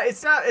 No, it's not.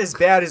 It's not as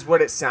bad as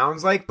what it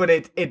sounds like,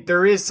 but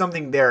there is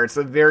something there. It's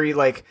a very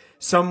like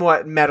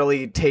somewhat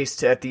metally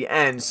taste at the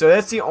end. So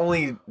that's the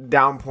only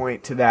down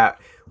point to that.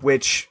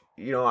 Which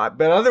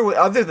but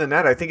other than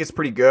that, I think it's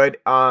pretty good.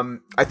 I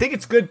think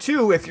it's good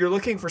too if you're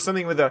looking for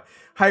something with a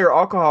higher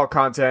alcohol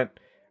content.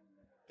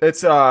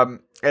 It's at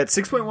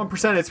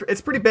 6.1%.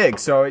 It's pretty big.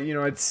 So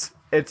it's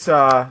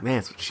Man,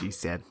 that's what she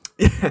said.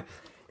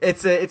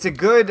 it's a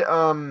good.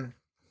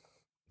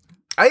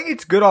 I think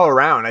it's good all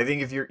around. I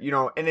think if you're,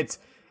 and it's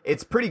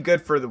pretty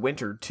good for the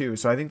winter too.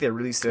 So I think they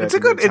released it.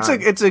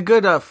 It's a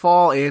good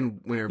fall and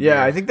winter. Yeah,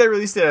 beer. I think they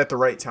released it at the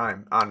right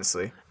time,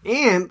 honestly.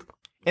 And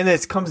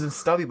it comes in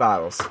stubby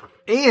bottles.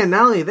 And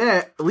not only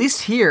that, at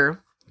least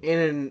here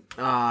in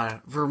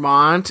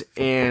Vermont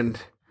and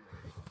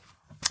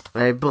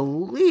I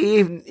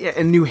believe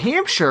in New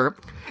Hampshire,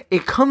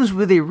 it comes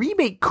with a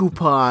rebate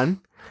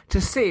coupon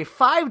to save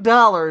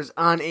 $5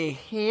 on a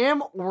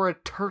ham or a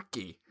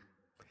turkey.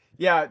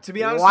 Yeah, to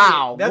be honest,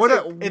 wow,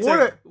 it's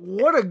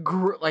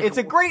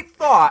a great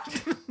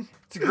thought.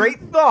 It's a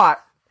great thought,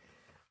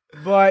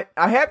 but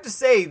I have to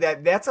say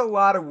that's a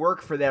lot of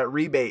work for that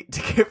rebate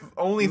to give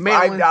only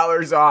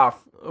 $5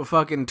 off a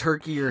fucking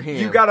turkey or ham.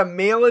 You got to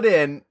mail it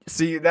in,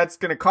 so that's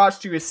going to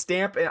cost you a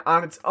stamp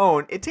on its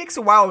own. It takes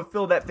a while to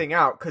fill that thing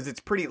out because it's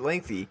pretty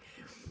lengthy.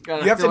 You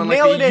have to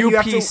mail it in. You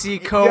have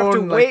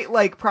to wait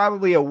like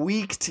probably a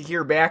week to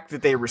hear back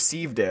that they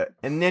received it,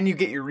 and then you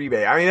get your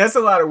rebate. I mean, that's a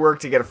lot of work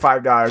to get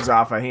 $5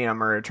 off a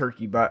ham or a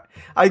turkey. But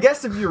I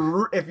guess if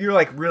you're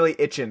like really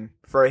itching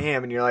for a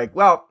ham, and you're like,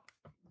 well,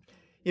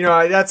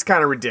 that's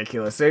kind of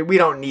ridiculous. We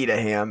don't need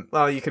a ham.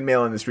 Well, you can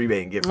mail in this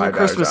rebate and get $5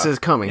 Christmas off. is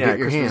coming. Yeah, get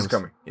your Christmas hams. is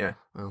coming. Yeah.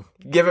 Well.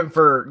 Give them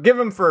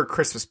for a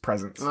Christmas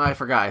presents. Oh, I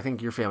forgot. I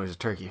think your family's a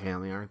turkey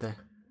family, aren't they?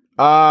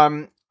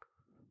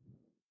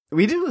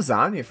 We did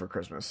lasagna for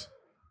Christmas.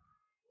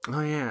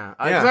 Oh, yeah.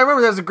 I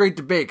remember that was a great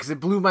debate because it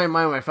blew my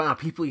mind when I found out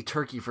people eat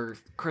turkey for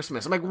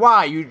Christmas. I'm like,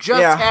 why? You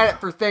just had it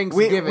for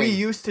Thanksgiving. We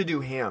used to do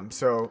ham,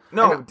 so...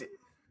 No.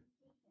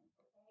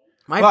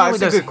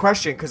 That's a good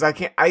question because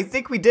I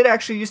think we did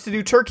actually used to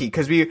do turkey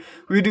because we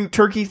do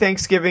turkey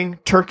Thanksgiving,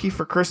 turkey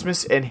for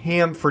Christmas, and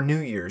ham for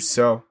New Year's,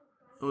 so...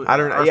 I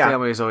don't know. Our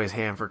family is always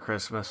ham for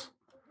Christmas.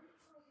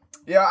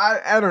 Yeah,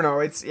 I don't know.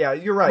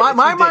 You're right.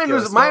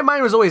 My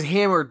mind was always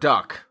ham or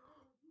duck.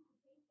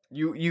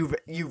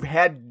 You've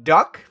had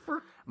duck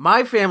for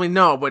my family?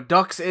 No, but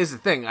ducks is a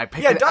thing. I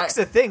pick duck's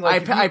a thing.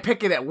 Like I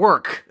pick it at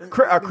work.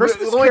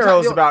 Christmas Carol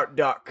is about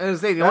duck.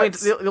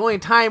 The only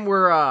time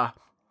we're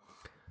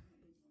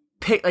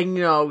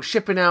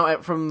shipping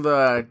out from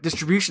the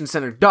distribution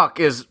center duck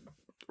is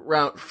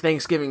around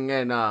Thanksgiving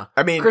and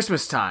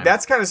Christmas time.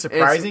 That's kind of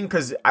surprising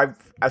because I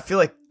feel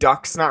like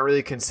duck's not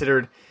really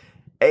considered.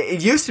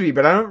 It used to be,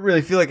 but I don't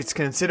really feel like it's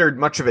considered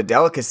much of a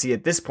delicacy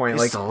at this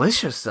point. It's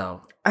delicious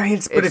though. I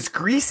mean, it's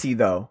greasy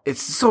though.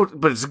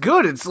 But it's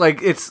good. It's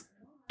like it's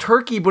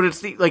turkey, but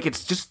it's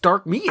it's just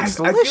dark meat. It's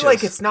delicious. I feel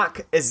like it's not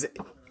as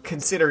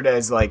considered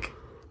as like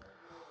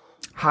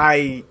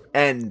high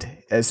end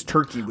as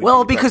turkey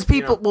would be. Because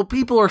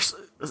people are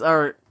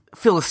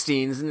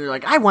Philistines and they're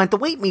like, I want the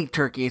white meat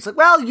turkey. It's like,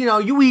 well,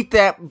 you eat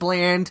that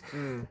bland.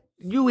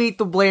 You eat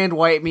the bland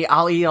white meat.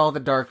 I'll eat all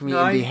the dark meat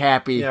and be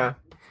happy. Yeah,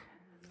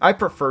 I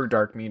prefer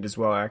dark meat as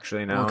well.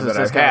 Actually, now that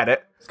I've had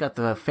it, it's got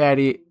the fat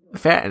in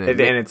it,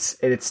 and it's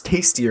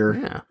tastier.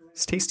 Yeah,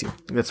 it's tastier.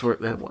 That's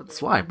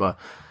why. But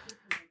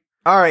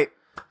all right,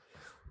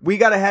 we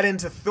got to head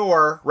into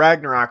Thor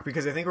Ragnarok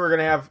because I think we're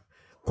gonna have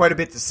quite a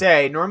bit to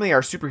say. Normally,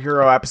 our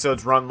superhero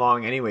episodes run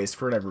long, anyways,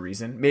 for whatever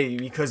reason. Maybe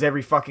because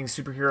every fucking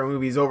superhero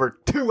movie is over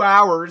 2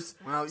 hours,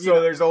 so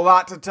there's a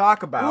lot to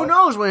talk about. Who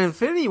knows when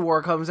Infinity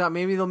War comes out?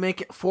 Maybe they'll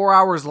make it 4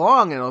 hours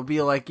long, and it'll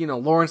be like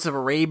Lawrence of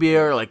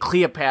Arabia or like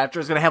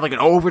Cleopatra is gonna have like an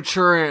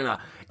overture and an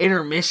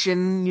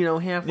intermission,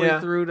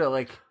 halfway through to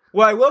like.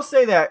 Well, I will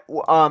say that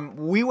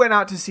we went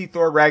out to see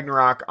Thor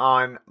Ragnarok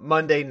on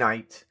Monday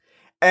night,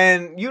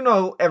 and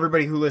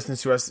everybody who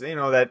listens to us,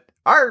 that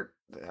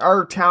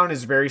our town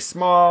is very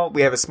small.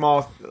 We have a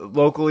small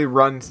locally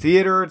run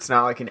theater. It's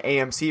not like an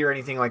AMC or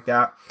anything like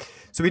that.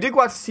 So we did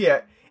go out to see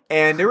it,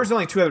 and there was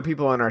only 2 other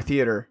people in our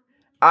theater.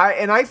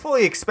 I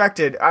fully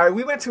expected.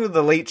 We went to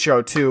the late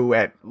show too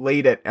at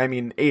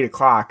 8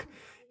 o'clock.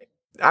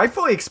 I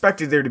fully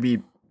expected there to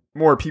be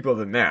more people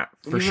than that,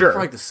 for sure. For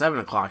like the 7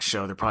 o'clock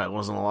show, there probably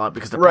wasn't a lot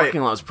because the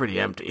parking lot was pretty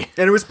empty.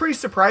 And it was pretty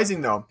surprising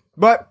though.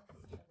 But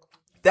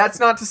that's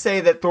not to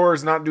say that Thor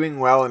is not doing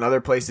well in other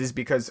places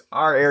because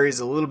our area is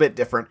a little bit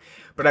different.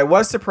 But I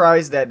was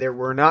surprised that there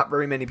were not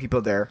very many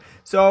people there.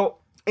 So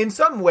in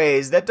some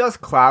ways, that does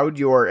cloud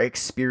your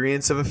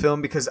experience of a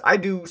film because I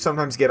do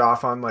sometimes get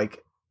off on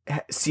like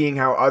seeing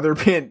how other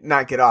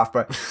not get off,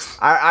 but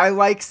I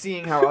like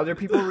seeing how other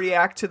people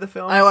react to the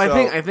film.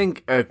 I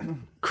think a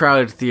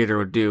crowded theater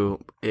would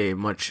do a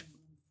much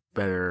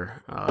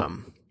better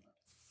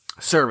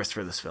service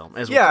for this film,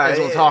 as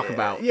we'll talk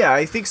about. Yeah,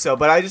 I think so.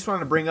 But I just wanted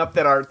to bring up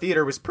that our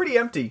theater was pretty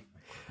empty,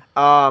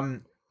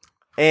 and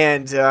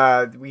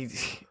I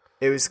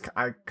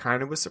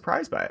kind of was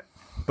surprised by it.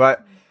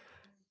 But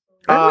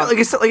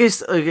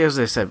As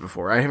I said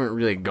before, I haven't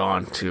really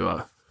gone to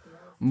a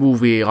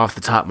movie off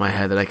the top of my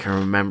head that I can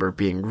remember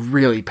being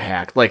really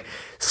packed. Like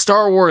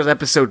Star Wars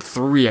Episode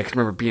 3, I can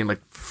remember being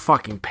like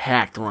fucking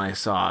packed when I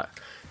saw it.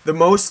 The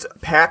most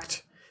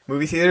packed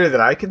movie theater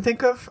that I can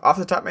think of off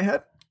the top of my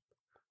head,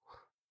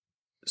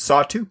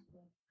 Saw 2.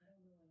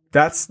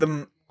 That's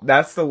the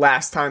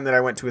last time that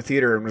I went to a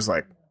theater and was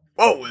like,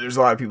 "Oh, there's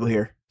a lot of people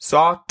here."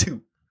 Saw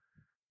 2.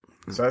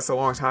 So that's a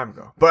long time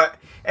ago. But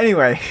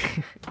anyway,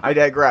 I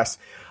digress.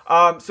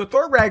 So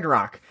Thor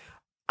Ragnarok.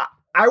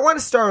 I want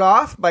to start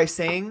off by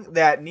saying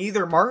that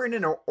neither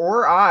Martin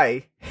or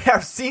I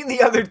have seen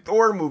the other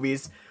Thor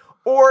movies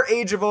or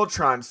Age of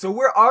Ultron, so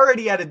we're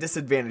already at a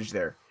disadvantage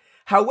there.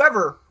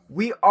 However,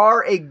 we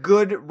are a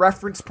good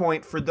reference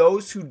point for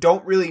those who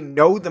don't really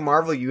know the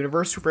Marvel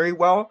Universe very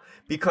well,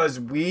 because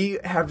we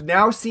have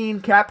now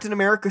seen Captain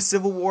America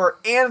Civil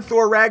War and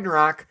Thor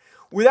Ragnarok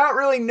without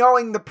really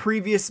knowing the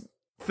previous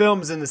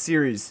films in the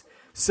series.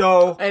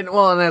 So, at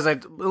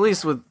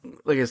least with,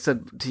 like I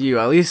said to you,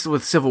 at least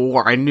with Civil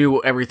War, I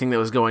knew everything that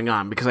was going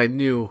on because I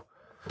knew,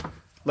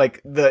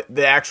 like,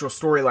 the actual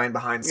storyline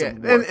behind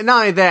Civil War. And not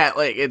only that,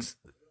 like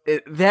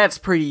that's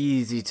pretty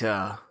easy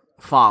to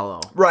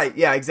follow. Right?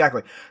 Yeah,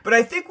 exactly. But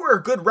I think we're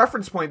a good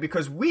reference point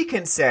because we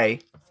can say,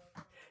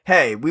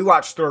 "Hey, we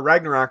watched Thor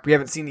Ragnarok. We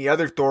haven't seen the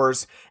other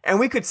Thors, and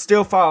we could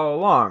still follow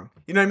along."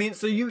 You know what I mean?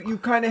 So you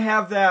kind of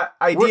have that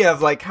idea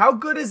of like, how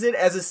good is it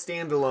as a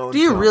standalone? Do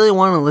you film? really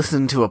want to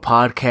listen to a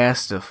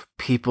podcast of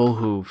people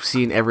who've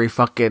seen every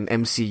fucking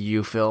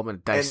MCU film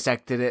and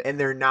dissected it? And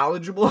they're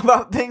knowledgeable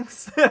about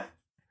things? I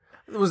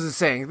wasn't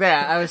saying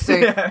that. I was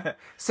saying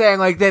saying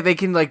like that they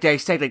can like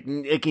dissect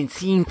like in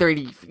scene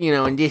 30,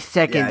 in this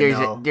second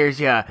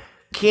there's a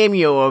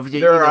cameo of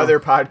the, there are other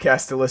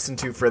podcasts to listen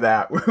to for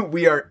that.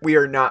 We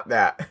are not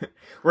that.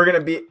 We're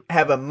gonna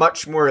have a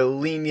much more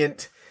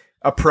lenient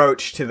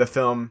approach to the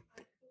film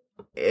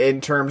in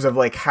terms of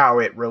like how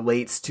it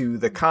relates to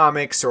the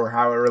comics or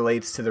how it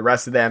relates to the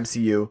rest of the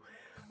MCU.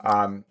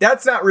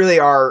 That's not really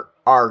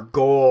our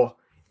goal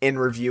in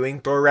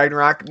reviewing Thor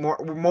Ragnarok.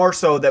 More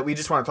so that we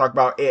just want to talk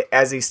about it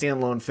as a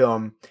standalone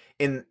film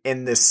in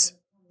this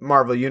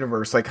Marvel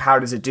universe. Like, how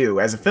does it do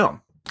as a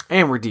film?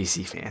 And we're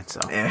DC fans, so.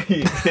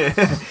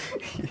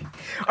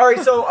 All right,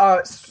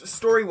 so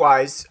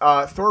story-wise,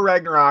 Thor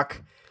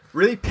Ragnarok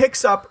really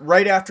picks up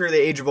right after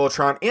the Age of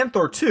Ultron and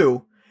Thor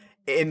 2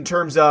 in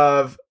terms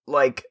of,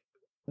 like,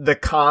 the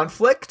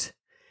conflict.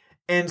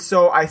 And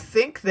so I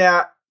think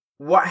that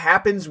what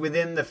happens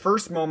within the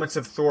first moments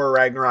of Thor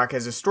Ragnarok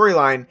as a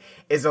storyline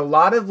is a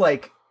lot of,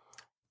 like,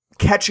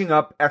 catching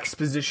up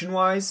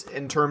exposition-wise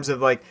in terms of,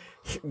 like,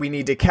 we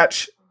need to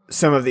catch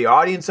some of the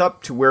audience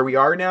up to where we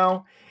are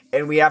now,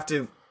 and we have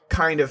to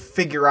kind of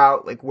figure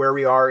out, like, where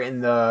we are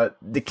in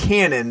the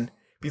canon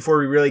before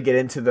we really get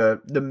into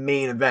the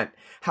main event.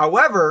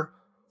 However,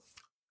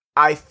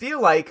 I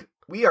feel like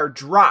we are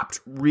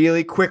dropped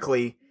really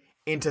quickly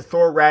into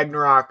Thor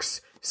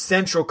Ragnarok's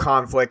central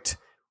conflict.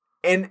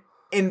 And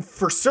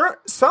for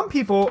some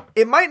people,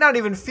 it might not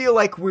even feel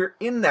like we're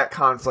in that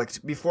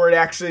conflict before it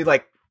actually,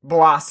 like,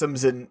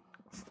 blossoms and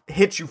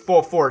hits you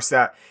full force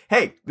that,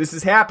 hey, this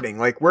is happening.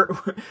 Like, we're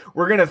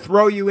going to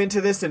throw you into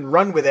this and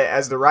run with it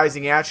as the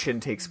rising action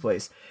takes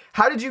place.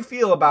 How did you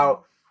feel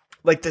about,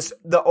 like,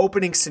 the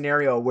opening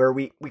scenario where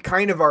we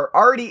kind of are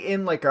already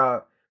in, like,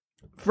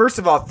 first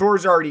of all,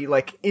 Thor's already,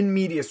 like, in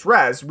medias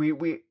res.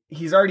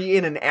 He's already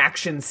in an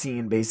action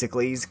scene,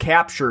 basically. He's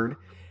captured.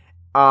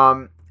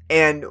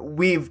 And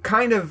we've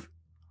kind of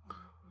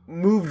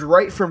moved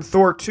right from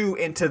Thor 2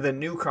 into the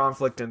new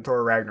conflict in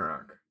Thor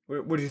Ragnarok.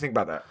 What do you think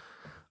about that?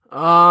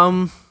 I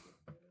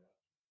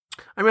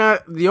mean,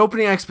 the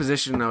opening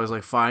exposition I was,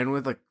 like, fine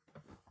with, like,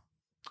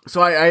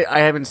 so I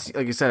haven't,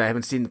 like you said, I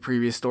haven't seen the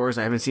previous Thors.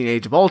 I haven't seen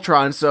Age of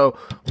Ultron. So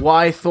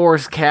why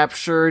Thor's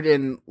captured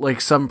in,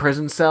 like, some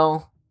prison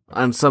cell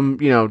on some,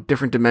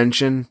 different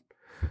dimension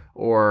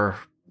or,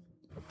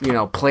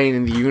 plane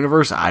in the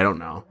universe, I don't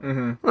know.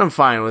 Mm-hmm. I'm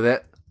fine with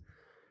it.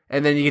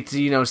 And then you get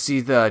to,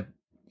 see the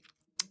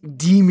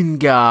demon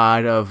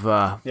god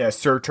of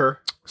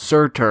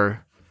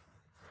Surtur,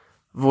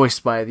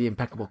 voiced by the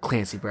impeccable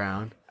Clancy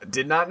Brown. I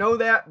did not know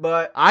that,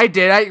 but I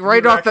did. I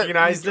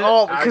recognized it.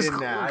 Oh,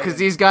 because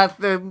he's got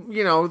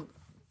the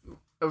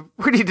a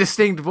pretty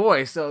distinct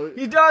voice. So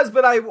he does,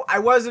 but I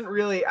wasn't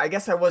really. I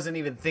guess I wasn't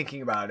even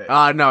thinking about it.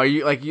 No,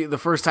 the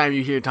first time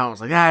you hear Tom,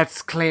 it's like,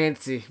 that's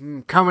Clancy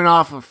coming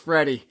off of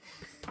Freddy.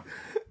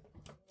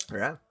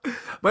 Yeah.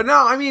 But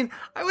no, I mean,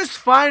 I was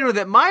fine with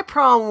it. My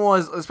problem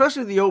was,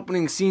 especially the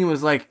opening scene,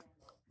 was like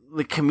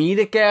the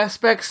comedic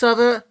aspects of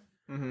it.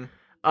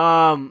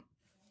 Mm-hmm.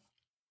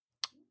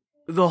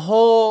 The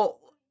whole,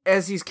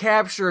 as he's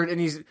captured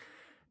and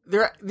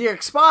they're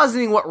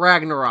expositing what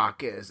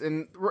Ragnarok is,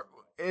 and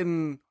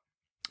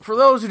for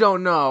those who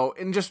don't know,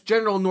 in just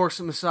general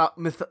Norse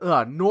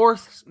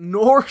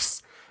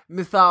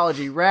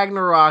mythology,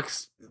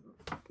 Ragnarok's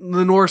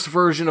the Norse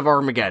version of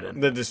Armageddon,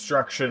 the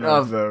destruction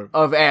of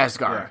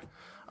Asgard.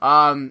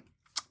 Yeah.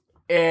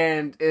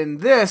 And in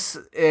this,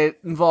 it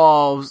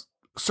involves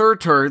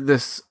Surtur,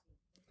 this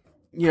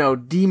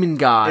demon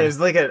god. It's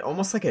like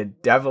almost like a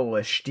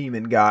devilish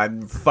demon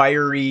god,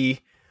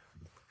 fiery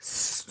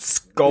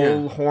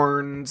skull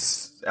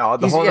horns,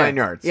 the whole 9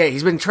 yards. Yeah,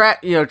 he's been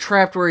trapped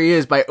where he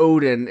is by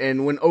Odin,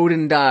 and when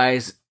Odin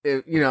dies,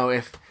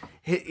 if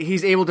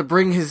he's able to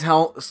bring his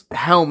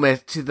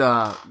helmet to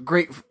the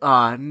great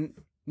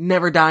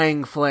never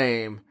dying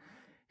flame,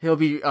 he'll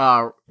be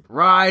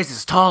rise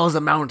as tall as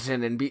a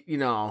mountain and be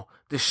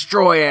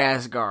destroy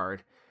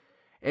Asgard.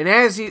 And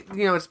as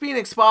it's being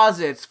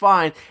exposited, it's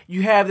fine.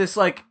 You have this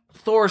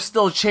Thor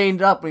still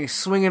chained up and he's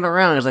swinging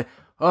around. He's like,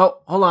 oh,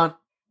 hold on.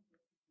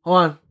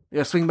 You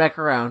gotta swing back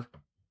around.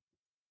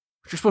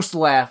 You're supposed to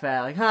laugh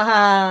at,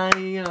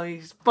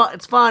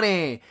 it's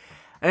funny.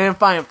 I didn't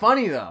find it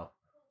funny though.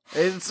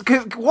 It's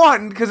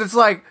because it's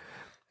like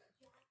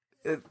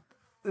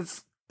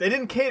it's. They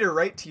didn't cater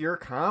right to your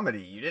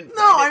comedy. You didn't.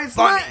 No, find it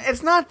funny.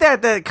 It's not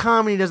that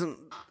comedy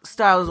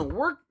style doesn't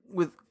work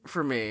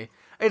for me.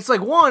 It's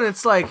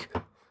it's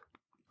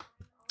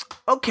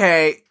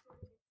okay,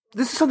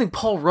 this is something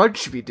Paul Rudd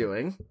should be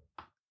doing.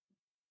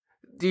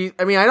 I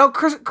know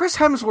Chris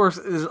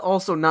Hemsworth is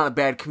also not a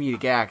bad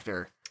comedic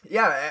actor.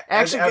 Yeah,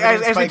 actually,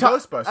 as we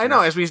Ghostbusters. I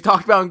know, as we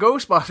talked about in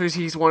Ghostbusters,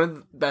 he's one of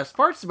the best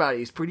parts about it.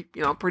 He's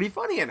pretty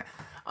funny in it.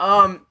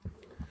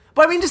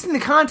 But just in the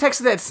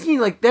context of that scene,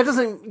 that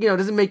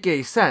doesn't make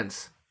any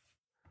sense.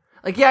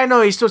 I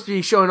know he's supposed to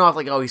be showing off,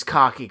 he's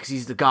cocky because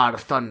he's the god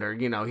of thunder.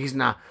 He's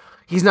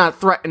not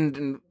threatened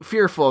and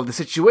fearful of the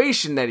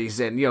situation that he's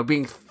in.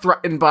 Being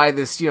threatened by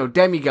this,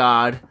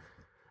 demigod.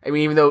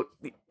 Even though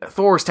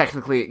Thor's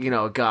technically,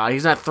 a god,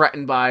 he's not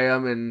threatened by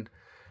him and,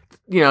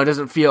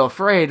 doesn't feel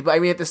afraid.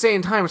 But at the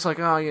same time, it's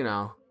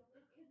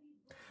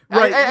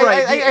Right.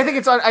 I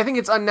think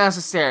it's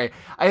unnecessary.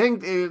 I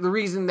think the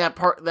reason that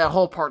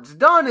whole part's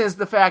done is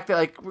the fact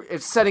that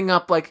it's setting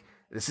up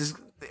this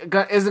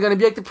isn't going to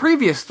be like the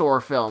previous Thor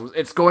films.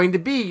 It's going to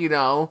be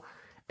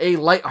a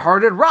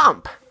lighthearted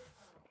romp,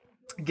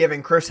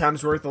 giving Chris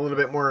Hemsworth a little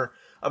bit more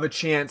of a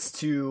chance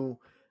to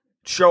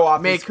show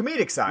off his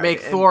comedic side, make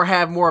Thor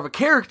have more of a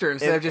character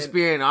instead of just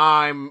being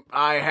I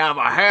have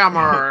a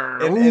hammer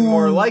and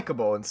more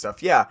likable and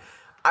stuff. Yeah.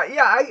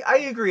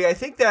 I agree. I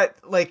think that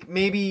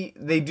maybe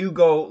they do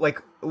go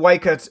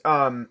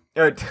Taika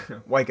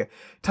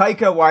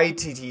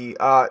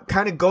Waititi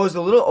kind of goes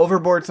a little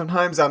overboard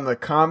sometimes on the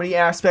comedy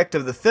aspect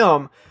of the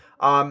film.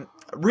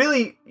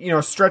 Really,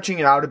 stretching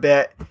it out a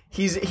bit.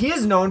 He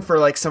is known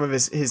for some of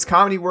his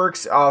comedy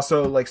works,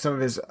 also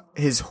some of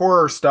his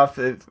horror stuff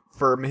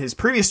from his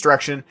previous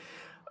direction.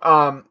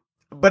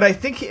 But I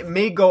think it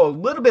may go a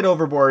little bit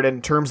overboard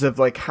in terms of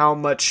how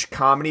much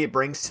comedy it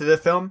brings to the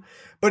film.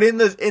 But in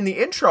the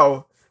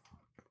intro,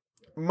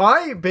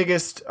 my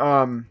biggest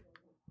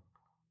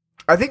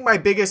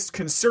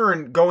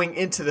concern going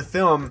into the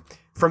film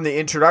from the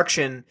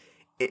introduction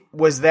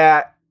was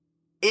that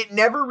it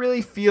never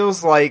really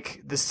feels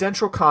like the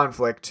central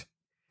conflict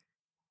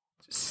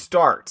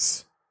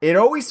starts. It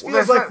always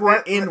feels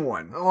we're in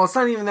one. Well, it's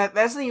not even that.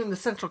 That's not even the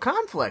central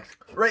conflict,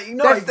 right?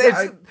 No,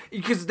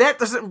 because that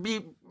doesn't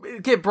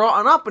get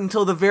brought up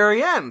until the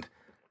very end.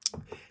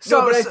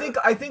 So, but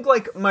I think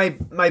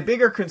my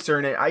bigger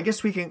concern, I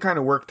guess we can kind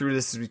of work through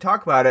this as we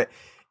talk about it,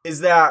 is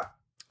that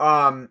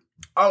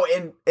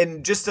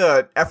and just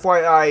a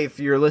FYI, if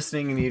you're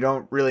listening and you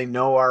don't really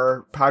know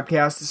our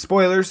podcast,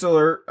 spoilers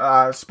alert,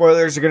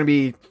 spoilers are going to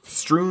be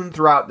strewn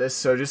throughout this,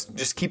 so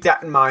just keep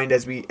that in mind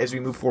as we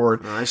move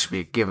forward. That should be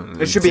a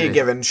given. It should be a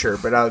given, sure,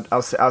 but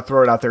I'll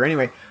throw it out there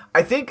anyway.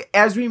 I think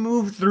as we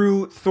move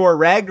through Thor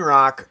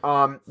Ragnarok,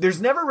 there's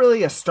never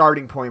really a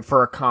starting point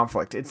for a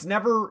conflict. It's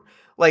never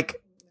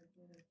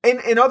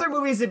in other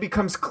movies it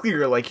becomes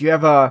clear. You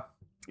have an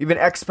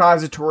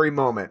expository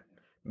moment,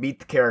 meet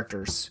the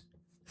characters,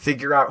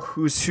 figure out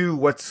who's who,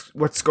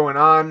 what's going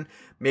on,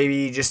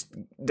 maybe just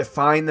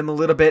define them a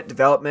little bit,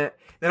 development.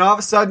 Then all of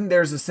a sudden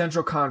there's a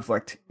central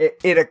conflict.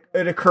 It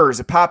occurs,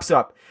 it pops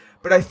up.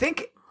 But I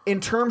think in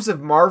terms of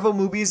Marvel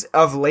movies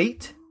of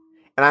late,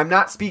 and I'm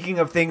not speaking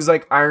of things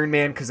like Iron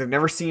Man because I've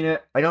never seen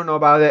it. I don't know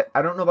about it.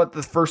 I don't know about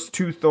the first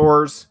two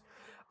Thors.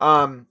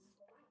 But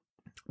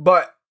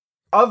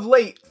of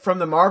late, from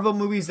the Marvel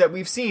movies that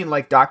we've seen,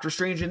 like Doctor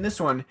Strange and this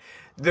one,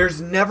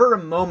 there's never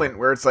a moment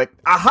where it's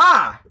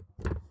aha!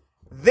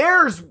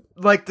 There's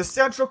the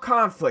central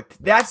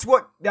conflict. That's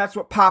what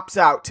pops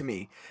out to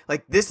me.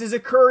 This is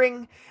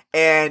occurring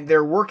and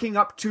they're working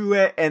up to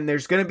it and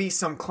there's going to be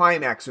some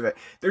climax with it.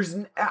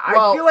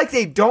 I feel like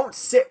they don't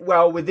sit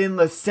well within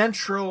the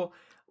central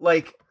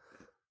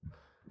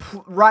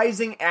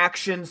rising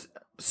actions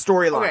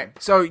storyline. Okay,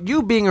 so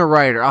you being a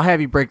writer, I'll have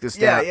you break this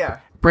down. Yeah.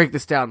 Break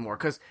this down more,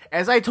 because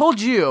as I told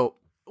you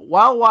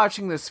while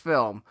watching this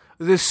film,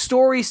 the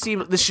story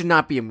seemed this should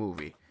not be a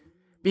movie,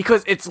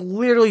 because it's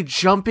literally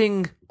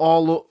jumping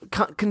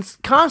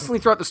constantly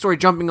throughout the story,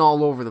 jumping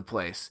all over the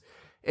place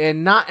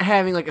and not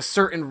having a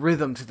certain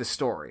rhythm to the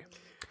story.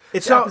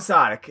 It's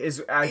episodic,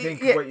 is I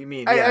think what you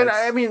mean.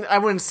 I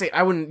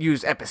wouldn't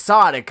use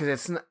episodic because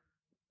it's not.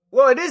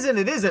 Well, it isn't.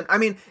 It isn't.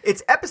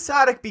 It's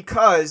episodic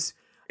because,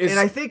 and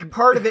I think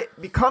part of it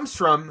comes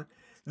from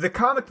the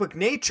comic book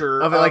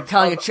nature of it, like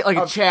telling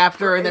a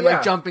chapter and then like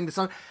yeah. jumping to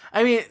something.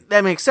 I mean,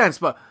 that makes sense,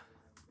 but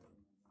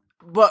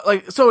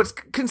like, so it's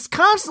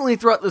constantly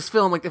throughout this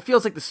film, like, it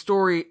feels like the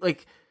story,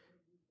 like,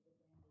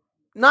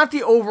 not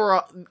the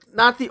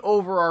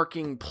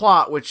overarching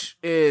plot, which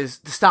is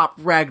to stop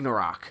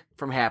Ragnarok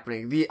from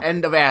happening, the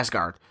end of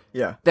Asgard.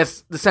 Yeah.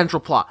 That's the central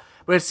plot.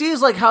 But it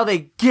seems like how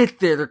they get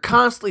there, they're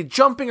constantly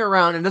jumping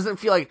around, and it doesn't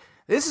feel like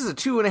this is a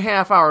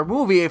 2.5 hour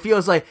movie. It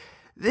feels like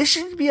this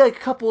should be like a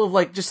couple of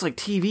like just like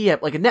TV,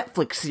 like a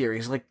Netflix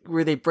series, like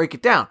where they break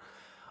it down.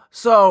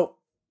 So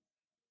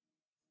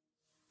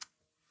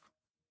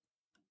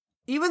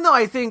even though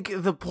I think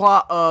the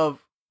plot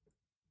of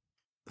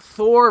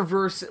Thor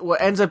versus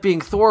what ends up being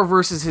Thor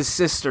versus his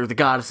sister, the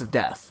goddess of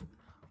death,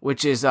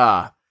 which is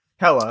Hela,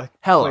 Hela,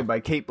 played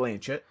by Kate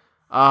Blanchett.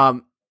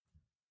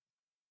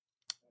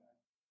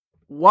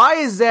 Why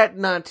is that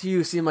not to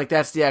you seem like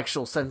that's the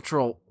actual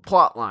central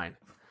plot line?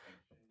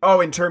 Oh,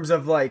 in terms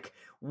of like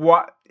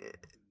what?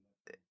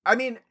 I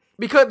mean,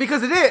 because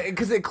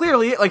it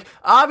clearly, like,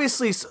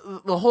 obviously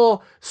the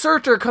whole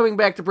Surtur coming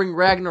back to bring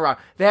Ragnarok,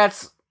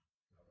 that's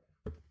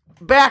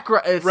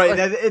background, right?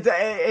 Like,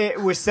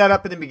 it was set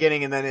up in the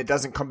beginning and then it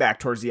doesn't come back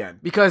towards the end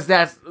because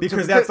that's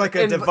like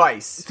a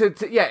device.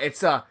 Yeah,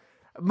 it's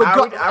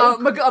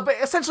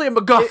essentially a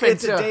MacGuffin.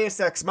 It's a Deus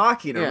Ex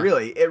Machina,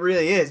 really. It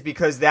really is,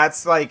 because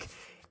that's like,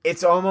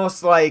 it's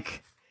almost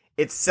like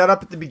it's set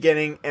up at the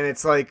beginning and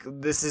it's like,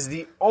 this is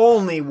the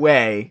only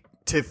way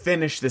to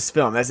finish this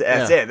film. That's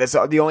it. That's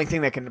the only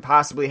thing that can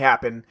possibly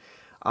happen.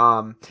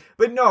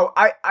 But no,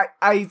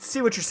 I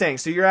see what you're saying.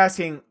 So you're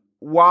asking,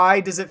 why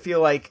does it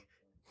feel like,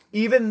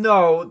 even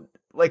though,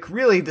 like,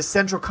 really the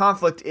central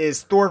conflict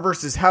is Thor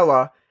versus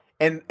Hela,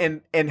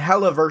 and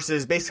Hela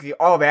versus basically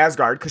all of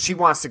Asgard, because she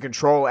wants to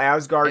control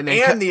Asgard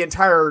and the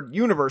entire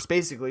universe,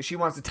 basically. She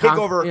wants to take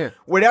over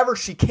whatever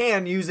she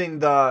can using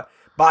the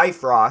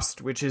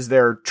Bifrost, which is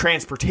their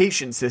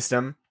transportation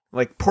system,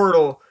 like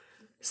portal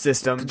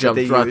system that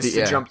they use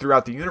to jump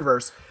throughout the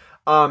universe.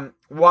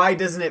 Why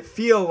doesn't it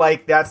feel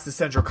like that's the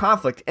central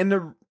conflict?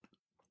 And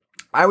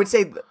I would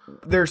say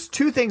there's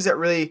two things that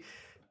really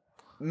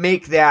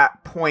make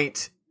that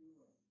point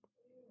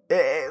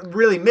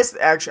really miss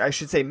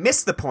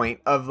the point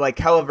of like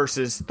Hela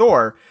versus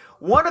Thor.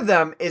 One of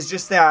them is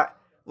just that,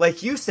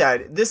 like you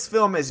said, this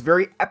film is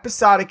very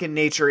episodic in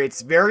nature.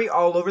 It's very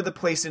all over the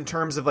place in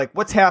terms of like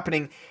what's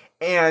happening,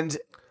 and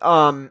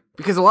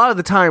because a lot of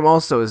the time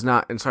also is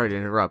not, and sorry to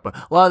interrupt, but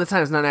a lot of the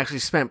time is not actually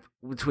spent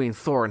between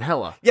Thor and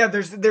Hela. Yeah,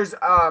 there's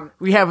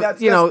we have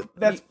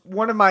that's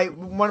one of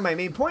my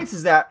main points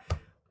is that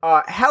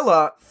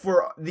Hela,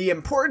 for the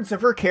importance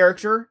of her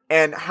character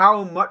and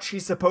how much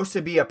she's supposed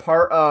to be a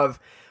part of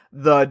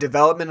the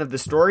development of the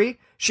story,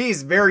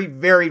 she's very,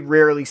 very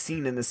rarely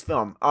seen in this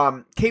film.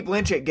 Kate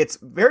Blanchett gets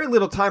very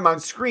little time on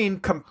screen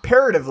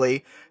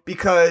comparatively,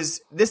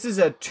 because this is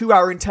a 2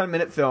 hour and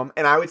 10-minute film,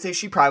 and I would say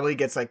she probably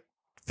gets like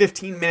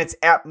 15 minutes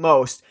at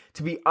most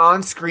to be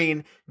on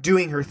screen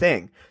doing her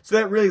thing. So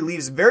that really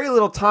leaves very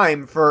little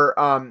time for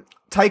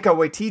Taika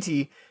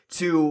Waititi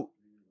to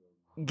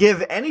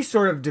give any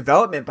sort of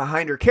development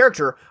behind her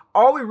character.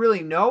 All we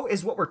really know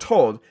is what we're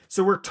told.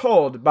 So we're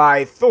told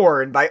by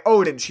Thor and by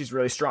Odin she's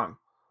really strong,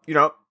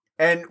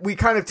 and we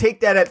kind of take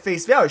that at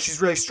face value.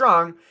 She's really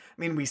strong.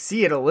 I mean, we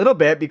see it a little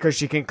bit because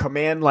she can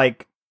command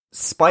like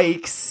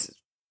spikes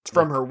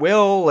from her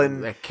will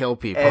and that kill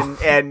people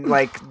and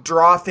like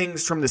draw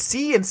things from the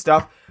sea and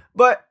stuff.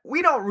 But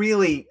we don't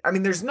really, I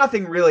mean, there's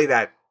nothing really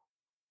that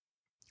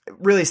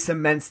really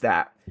cements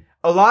that.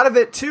 A lot of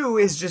it too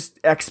is just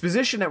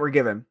exposition that we're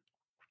given.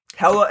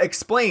 Hela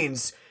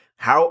explains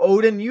how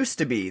Odin used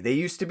to be. They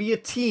used to be a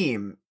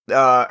team.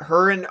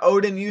 Her and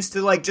Odin used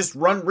to like just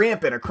run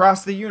rampant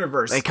across the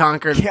universe. They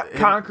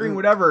conquering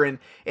whatever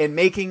and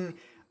making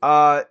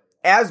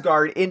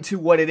Asgard into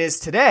what it is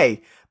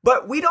today.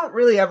 But we don't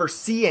really ever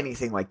see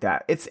anything like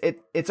that.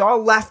 It's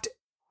all left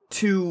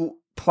to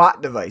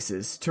plot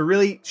devices to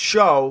really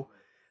show,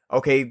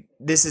 okay,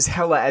 this is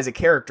Hela as a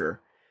character.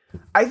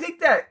 I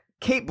think that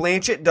Kate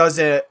Blanchett does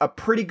a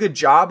pretty good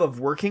job of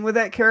working with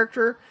that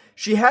character.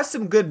 She has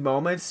some good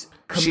moments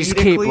comedically. She's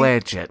Kate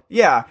Blanchett.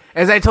 Yeah.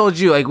 As I told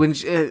you, like when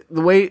the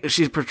way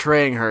she's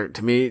portraying her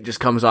to me just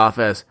comes off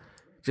as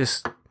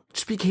just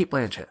be Kate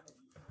Blanchett.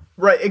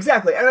 Right,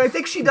 exactly. And I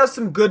think she does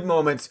some good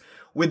moments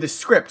with the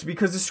script,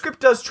 because the script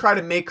does try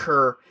to make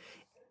her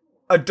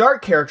a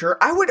dark character.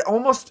 I would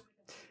almost,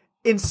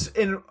 in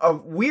a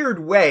weird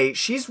way,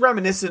 she's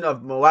reminiscent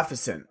of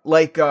Maleficent.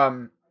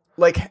 Maleficent.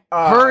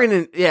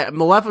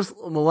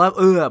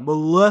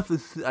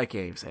 Maleficent. I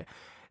can't even say it.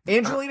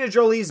 Angelina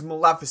Jolie's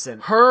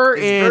Maleficent. Her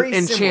is and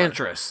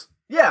Enchantress.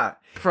 Yeah.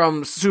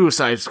 From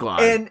Suicide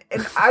Squad. And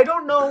I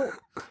don't know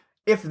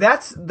if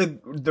that's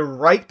the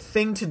right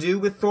thing to do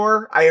with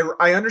Thor.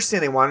 I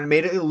understand they wanted to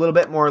make it a little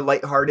bit more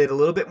lighthearted, a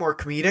little bit more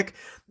comedic,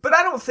 but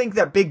I don't think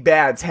that big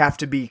bads have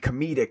to be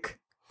comedic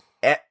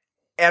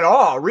at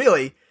all,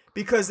 really,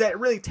 because that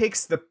really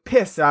takes the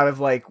piss out of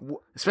like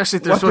especially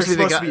if they're supposed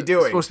to be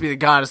doing. Supposed to be the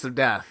goddess of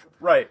death.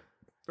 Right.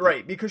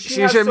 Right, because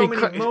she has so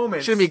many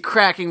moments. Shouldn't be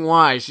cracking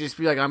wise. She just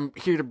be like, I'm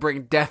here to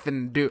bring death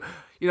and doom.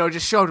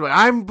 Just show to it.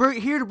 I'm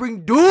here to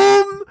bring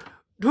doom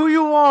to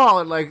you all.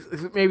 And like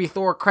maybe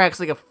Thor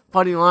cracks like a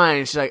funny line.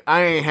 And she's like,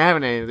 I ain't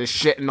having any of this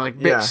shit. And like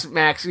bitch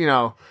smacks,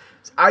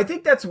 I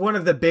think that's one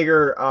of the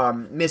bigger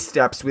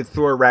missteps with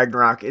Thor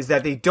Ragnarok is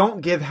that they don't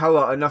give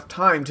Hela enough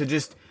time to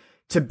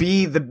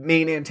be the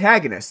main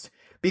antagonist.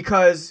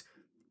 Because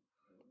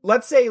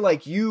let's say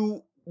like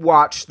you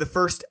watch the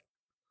first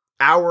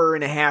hour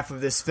and a half of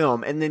this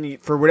film, and then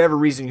for whatever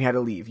reason you had to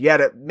leave. You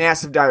had a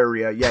massive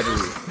diarrhea. You had to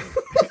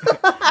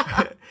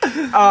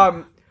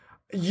leave.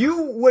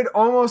 You would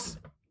almost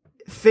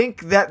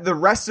think that the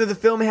rest of the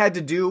film had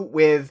to do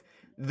with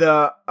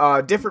the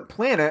different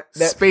planet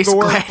that Space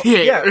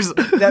gladiators.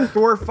 that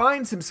Thor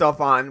finds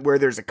himself on, where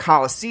there's a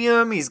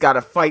Colosseum. He's got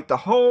to fight the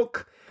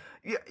Hulk.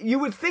 You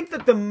would think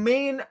that the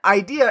main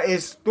idea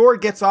is Thor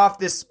gets off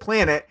this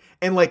planet,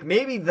 and like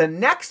maybe the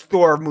next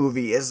Thor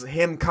movie is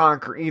him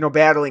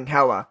battling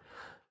Hela.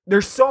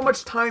 There's so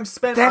much time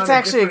spent. That's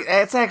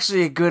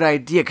actually a good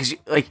idea because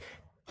like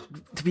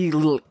to be a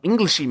little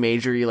Englishy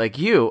majory like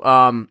you.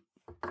 One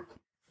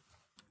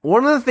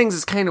of the things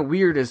that's kind of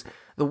weird is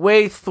the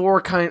way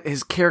Thor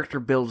his character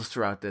builds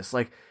throughout this.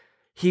 Like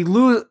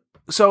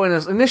so in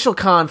his initial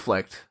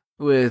conflict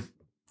with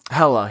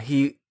Hela,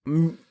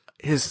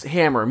 his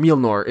hammer,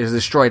 Mjolnir, is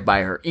destroyed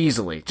by her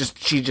easily.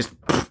 She just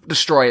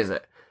destroys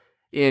it.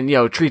 And,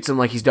 treats him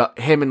like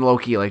him and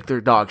Loki, like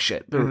they're dog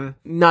shit. They're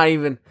not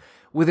even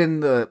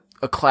within a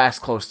class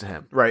close to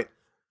him. Right.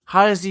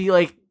 How does he,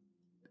 grow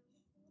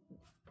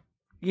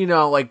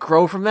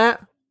from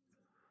that?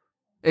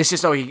 It's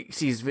just, he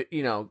sees,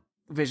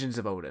 visions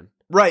of Odin.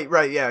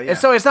 Right, yeah. And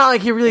so it's not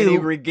like he really... And he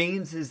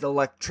regains his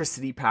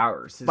electricity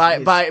powers, his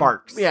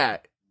sparks. Yeah.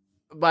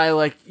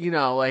 By,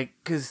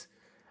 because...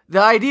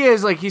 The idea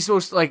is, he's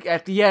supposed to,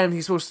 at the end,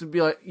 he's supposed to be,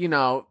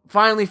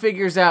 finally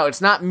figures out it's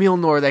not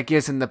Mjolnir that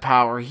gives him the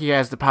power. He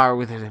has the power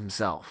within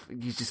himself.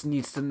 He just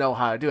needs to know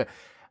how to do it.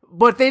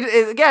 But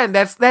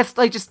that's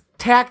just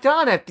tacked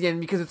on at the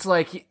end because it's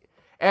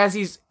as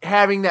he's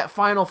having that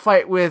final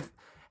fight with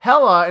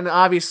Hela, and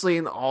obviously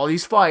in all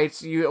these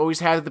fights, you always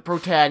have the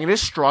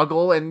protagonist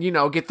struggle and,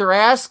 get their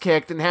ass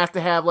kicked and have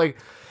to have,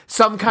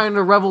 some kind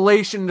of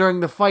revelation during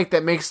the fight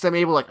that makes them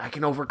able, I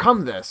can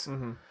overcome this.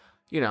 Mm-hmm.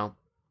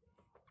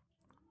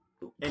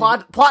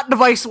 Plot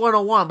device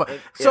 101, but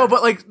still,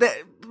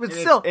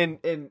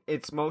 and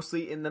it's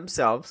mostly in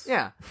themselves.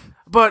 Yeah,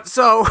 but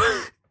so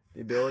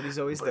the ability's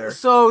always there.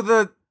 So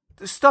the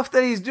stuff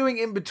that he's doing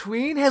in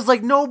between has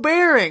no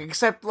bearing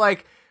except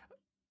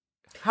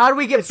how do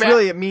we get? It's back?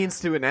 Really a means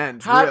to an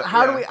end.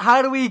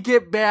 How do we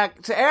get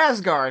back to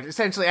Asgard?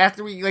 Essentially,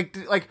 after we they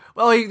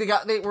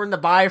were in the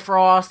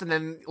Bifrost, and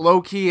then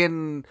Loki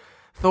and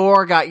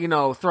Thor got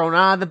thrown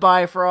on the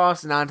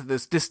Bifrost and onto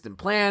this distant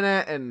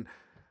planet and.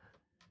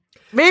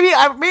 Maybe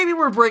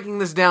we're breaking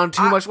this down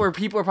too much, where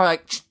people are probably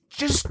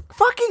just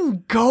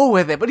fucking go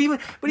with it.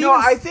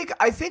 I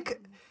think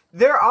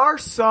there are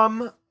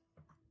some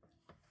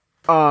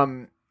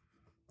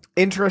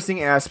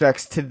interesting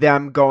aspects to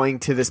them going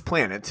to this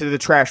planet, to the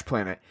trash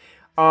planet,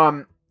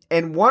 and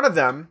one of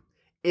them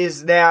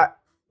is that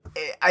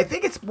I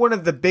think it's one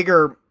of the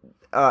bigger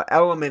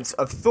elements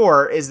of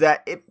Thor is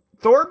that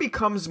Thor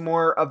becomes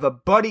more of a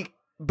buddy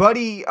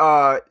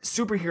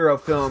superhero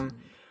film.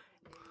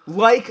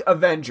 Like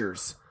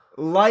Avengers,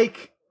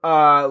 like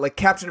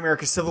Captain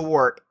America: Civil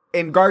War,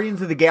 and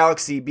Guardians of the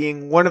Galaxy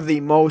being one of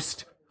the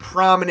most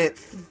prominent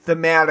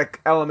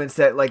thematic elements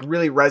that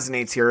really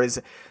resonates here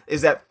is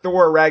that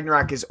Thor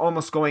Ragnarok is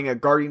almost going a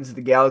Guardians of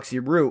the Galaxy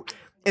route,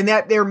 and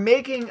that they're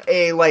making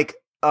a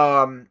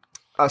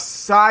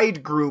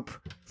side group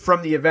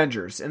from the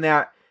Avengers, and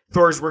that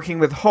Thor's working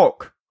with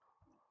Hulk,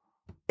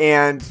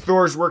 and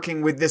Thor's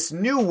working with this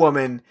new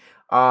woman.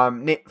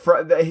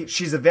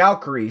 She's a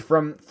Valkyrie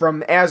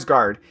from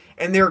Asgard,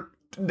 and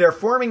they're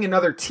forming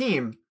another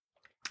team,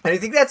 and I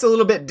think that's a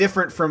little bit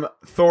different from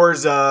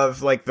Thor's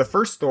of the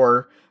first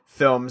Thor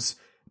films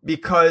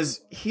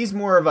because he's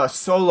more of a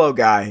solo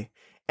guy,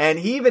 and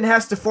he even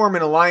has to form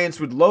an alliance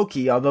with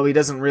Loki, although he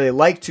doesn't really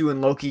like to,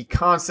 and Loki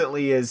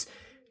constantly is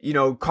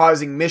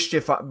causing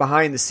mischief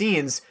behind the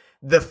scenes.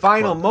 The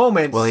final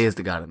moments. Well, he is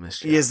the god of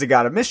mischief. He is the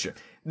god of mischief.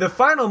 The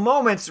final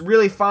moments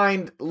really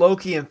find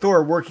Loki and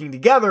Thor working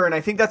together, and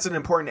I think that's an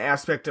important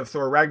aspect of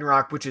Thor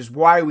Ragnarok, which is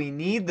why we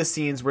need the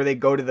scenes where they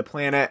go to the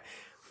planet,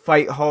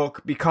 fight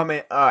Hulk, become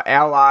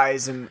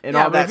allies, and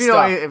all that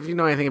stuff. If you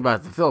know anything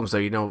about the film,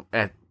 so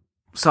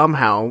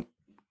somehow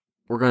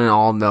we're going to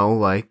all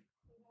know,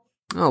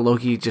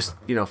 Loki just,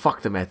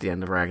 fucked them at the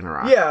end of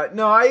Ragnarok. Yeah,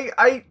 no,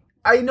 I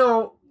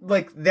know,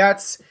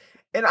 that's...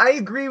 And I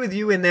agree with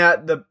you in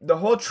that the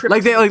whole trip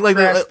to the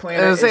trash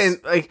planet I was saying,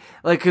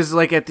 because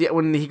at the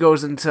when he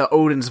goes into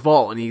Odin's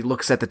vault and he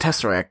looks at the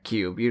Tesseract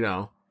cube,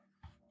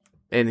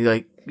 and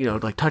he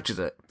touches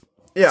it.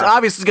 Yeah, it's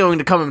obviously going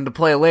to come into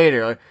play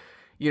later,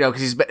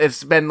 because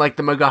it's been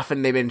the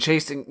MacGuffin they've been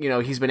chasing.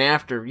 He's been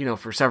after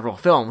for several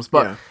films,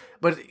 but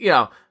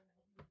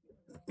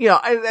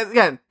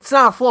again, it's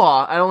not a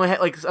flaw. I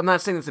don't I'm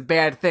not saying it's a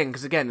bad thing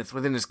because again, it's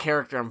within his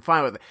character. I'm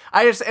fine with it.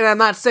 And I'm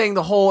not saying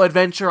the whole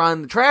adventure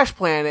on the trash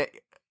planet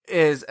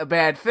is a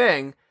bad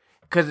thing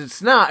because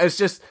it's not. It's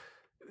just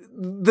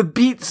the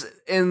beats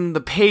and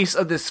the pace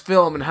of this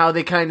film and how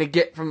they kind of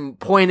get from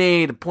point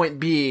A to point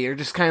B are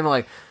just kind of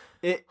like,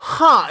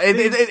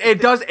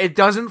 it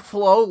doesn't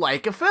flow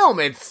like a film.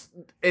 It's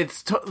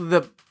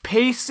the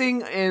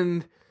pacing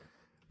and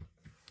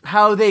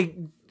how they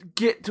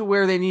get to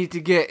where they need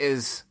to get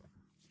is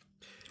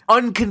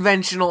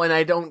unconventional, and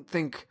I don't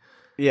think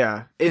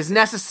is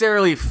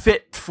necessarily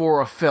fit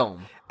for a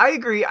film. I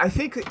agree. I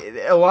think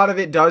a lot of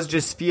it does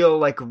just feel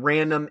like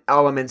random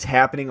elements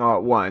happening all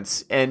at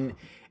once, and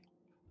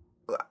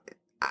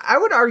I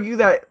would argue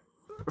that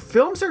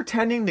films are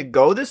tending to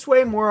go this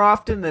way more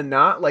often than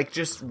not, like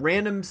just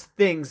random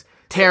things.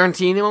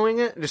 Tarantinoing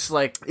it, just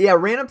like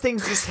random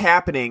things just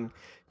happening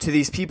to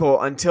these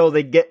people until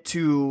they get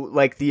to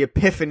like the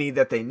epiphany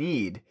that they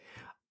need.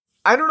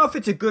 I don't know if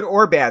it's a good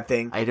or bad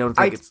thing. I don't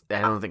think it's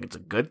a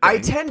good thing. I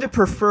tend to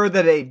prefer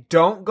that they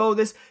don't go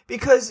this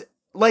because,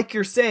 like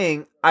you're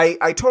saying,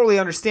 I totally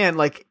understand.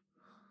 Like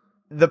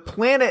the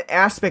planet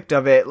aspect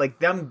of it, like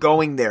them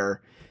going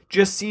there,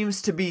 just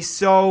seems to be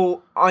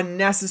so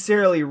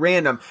unnecessarily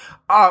random.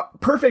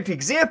 Perfect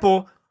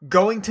example: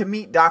 going to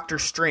meet Doctor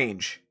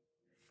Strange.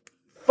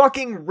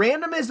 Fucking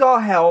random as all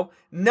hell,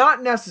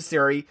 not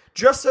necessary,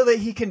 just so that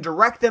he can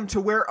direct them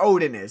to where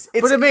Odin is.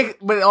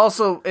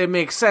 It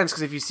makes sense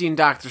because if you've seen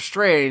Doctor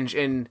Strange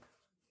and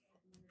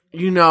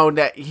you know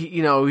that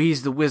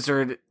he's the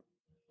wizard,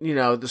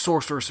 the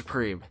Sorcerer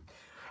Supreme,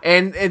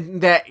 and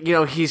that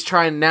he's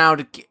trying now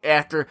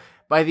to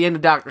by the end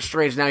of Doctor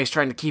Strange, now he's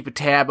trying to keep a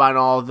tab on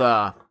all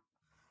the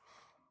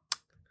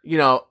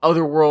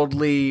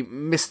otherworldly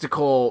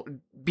mystical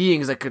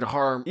beings that could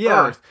harm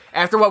Earth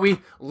after what we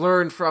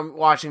learned from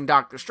watching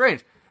Doctor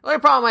Strange. The only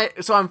problem,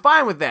 so I'm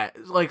fine with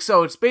that. Like,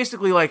 so it's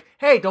basically like,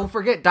 hey, don't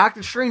forget,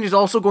 Doctor Strange is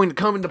also going to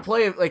come into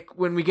play, like,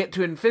 when we get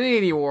to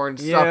Infinity War and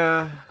stuff.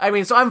 Yeah. I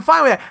mean, so I'm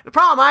fine with that. The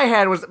problem I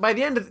had was, by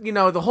the end of,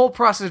 the whole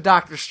process of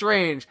Doctor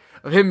Strange,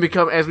 of him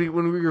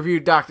when we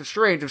reviewed Doctor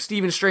Strange, of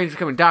Stephen Strange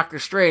becoming Doctor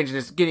Strange and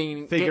just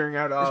figuring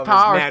out all his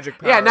magic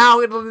powers. Yeah,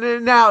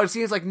 now it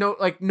seems like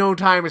no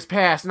time has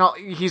passed, and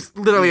he's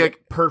literally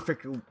like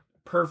perfectly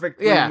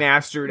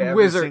mastered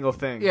every single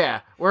thing.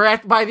 Yeah,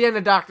 by the end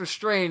of Doctor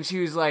Strange, he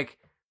was like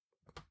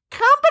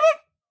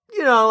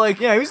competent,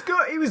 he was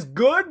good. He was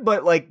good,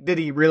 but like, did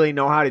he really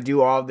know how to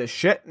do all this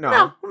shit?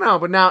 No.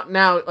 But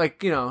now,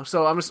 like,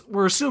 so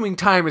we're assuming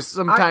time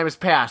has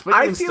passed. But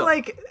I feel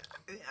like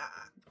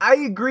I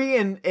agree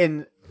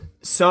in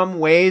some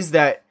ways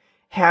that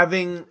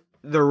having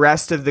the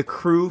rest of the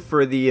crew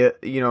for the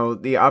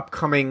the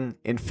upcoming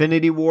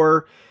Infinity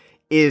War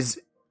is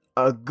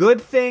a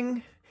good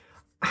thing.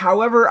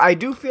 However, I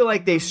do feel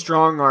like they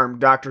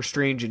strong-armed Doctor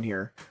Strange in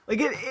here. Like,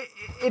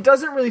 it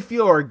doesn't really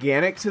feel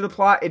organic to the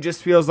plot. It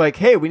just feels like,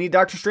 hey, we need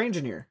Doctor Strange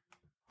in here.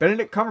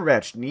 Benedict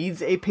Cumberbatch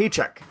needs a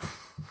paycheck.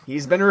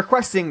 He's been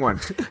requesting one.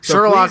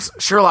 So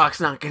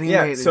Sherlock's not getting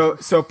paid.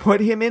 So put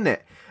him in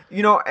it.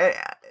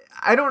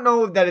 I don't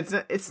know that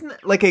it's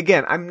like,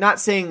 again, I'm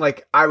not saying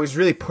like I was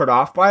really put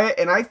off by it,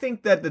 and I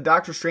think that the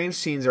Doctor Strange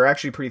scenes are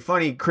actually pretty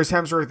funny. Chris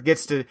Hemsworth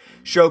gets to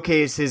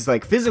showcase his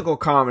like physical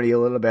comedy a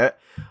little bit.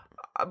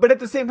 But at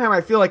the same time,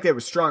 I feel like they were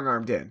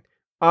strong-armed in.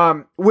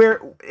 And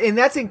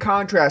that's in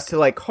contrast to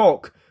like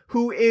Hulk,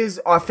 who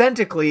is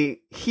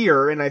authentically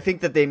here, and I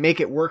think that they make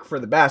it work for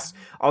the best.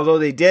 Although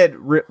they did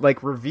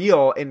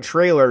reveal in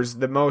trailers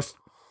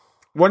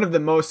one of the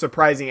most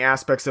surprising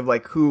aspects of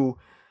like who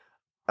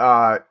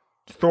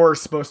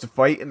Thor's supposed to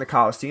fight in the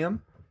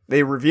Colosseum.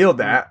 They revealed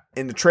that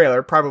in the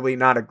trailer. Probably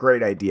not a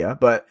great idea,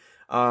 but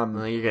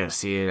well, you're gonna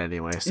see it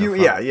anyway.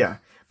 Yeah.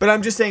 But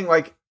I'm just saying,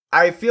 like,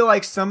 I feel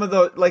like some of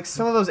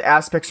those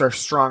aspects are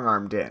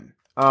strong-armed in.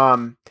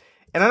 And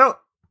I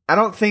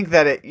don't think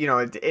that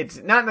it's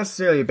not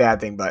necessarily a bad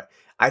thing, but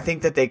I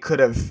think that they could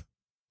have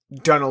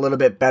done a little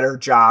bit better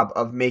job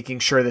of making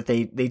sure that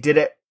they did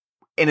it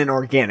in an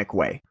organic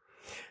way.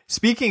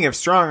 Speaking of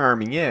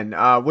strong-arming in,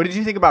 what did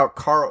you think about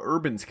Karl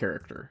Urban's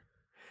character?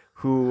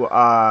 Who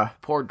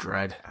poor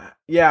Dredd.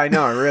 Yeah, I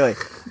know, really.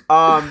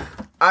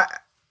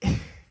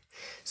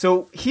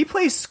 So he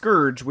plays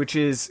Scourge, which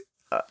is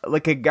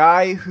like a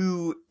guy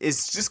who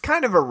is just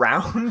kind of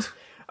around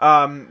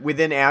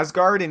within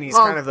Asgard, and he's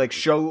kind of like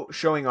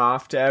showing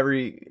off to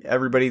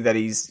everybody that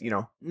he's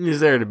he's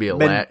there to be a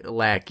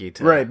lackey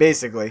to right,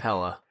 basically.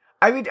 Hela.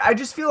 I mean, I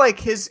just feel like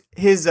his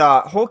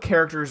whole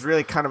character is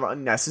really kind of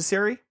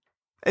unnecessary.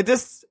 It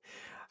just,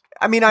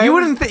 I mean, you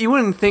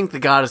wouldn't think the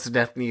Goddess of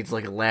Death needs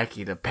like a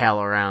lackey to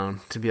pal around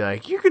to be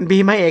like, you can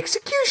be my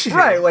executioner,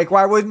 right? Like,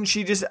 why wouldn't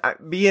she just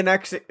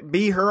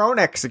be her own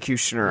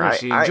executioner? Yeah,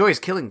 she enjoys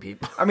killing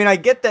people. I mean, I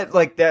get that,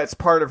 like, that's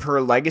part of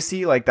her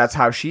legacy, like that's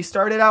how she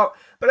started out.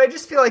 But I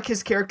just feel like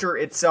his character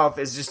itself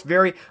is just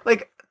very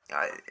like,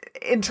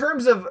 in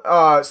terms of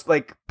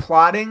like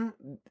plotting,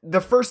 the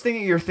first thing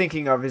that you're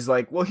thinking of is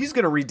like, well, he's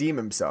gonna redeem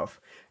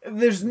himself.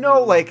 There's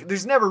no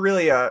there's never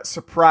really a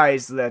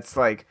surprise that's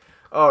like,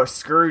 oh,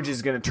 Scourge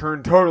is going to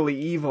turn totally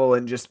evil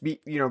and just be,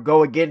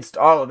 go against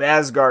all of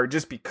Asgard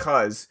just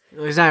because.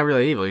 He's not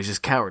really evil. He's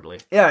just cowardly.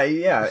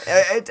 Yeah.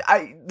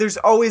 There's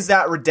always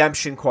that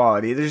redemption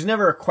quality. There's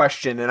never a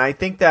question, and I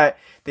think that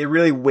they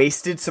really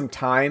wasted some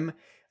time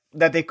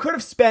that they could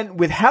have spent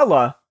with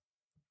Hela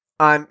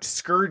on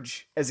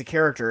Scourge as a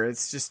character.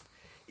 It's just,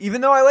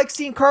 even though I like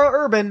seeing Carl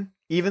Urban,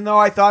 even though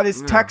I thought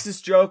his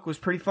Texas joke was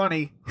pretty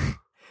funny,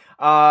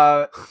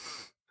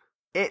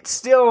 it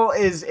still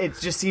is. It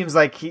just seems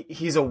like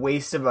he's a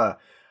waste of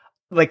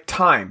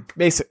time.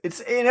 Basically,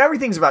 and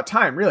everything's about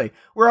time. Really,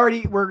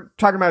 we're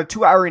talking about a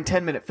 2 hour and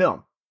 10-minute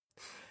film.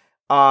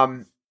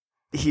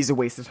 He's a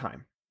waste of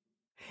time.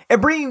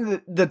 And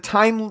bringing the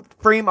time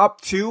frame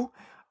up too,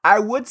 I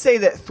would say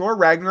that Thor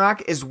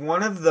Ragnarok is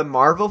one of the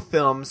Marvel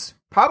films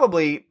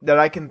probably that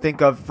I can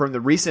think of from the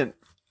recent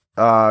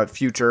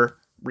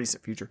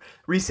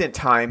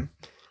time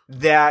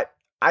that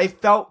I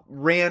felt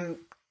ran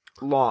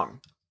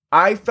long.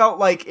 I felt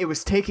like it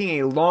was taking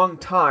a long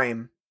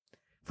time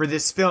for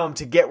this film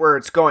to get where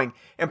it's going.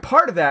 And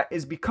part of that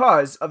is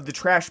because of the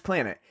Trash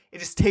Planet. It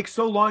just takes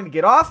so long to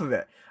get off of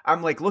it.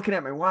 I'm like looking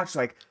at my watch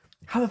like,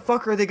 how the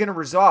fuck are they going to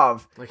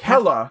resolve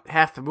Hela?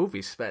 Half the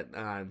movie spent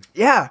on.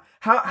 Yeah.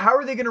 How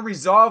are they going to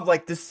resolve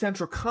like this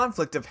central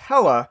conflict of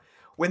Hela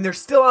when they're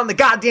still on the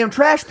goddamn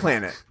Trash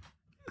Planet?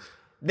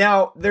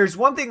 Now, there's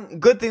one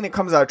good thing that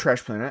comes out of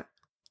Trash Planet,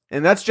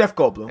 and that's Jeff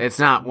Goldblum. It's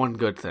not one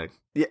good thing.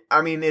 Yeah,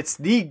 I mean, it's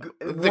the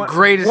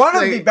greatest one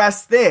thing. of the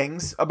best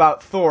things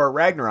about Thor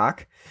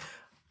Ragnarok.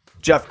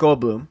 Jeff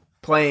Goldblum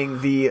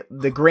playing the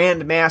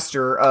Grand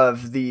Master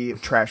of the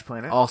Trash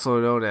Planet,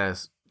 also known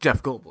as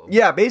Jeff Goldblum.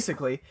 Yeah,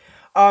 basically.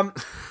 I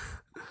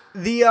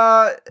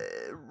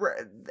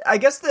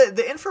guess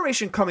the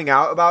information coming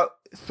out about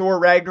Thor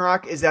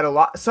Ragnarok is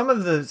that some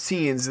of the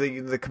scenes,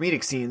 the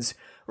comedic scenes,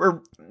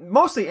 were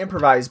mostly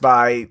improvised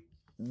by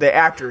the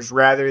actors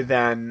rather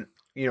than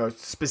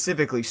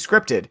specifically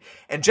scripted.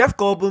 And Jeff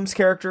Goldblum's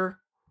character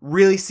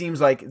really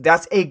seems like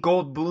that's a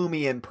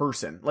Goldblumian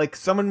person. Like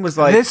someone was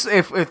like,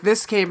 if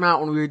this came out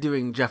when we were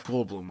doing Jeff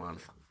Goldblum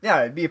month,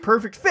 yeah, it'd be a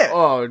perfect fit.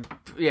 Oh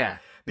yeah.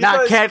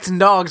 Not cats and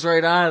dogs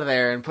right out of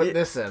there and put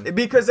this in.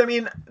 Because, I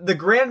mean, the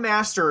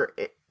Grandmaster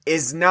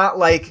is not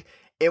like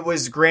it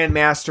was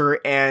Grandmaster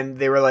and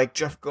they were like,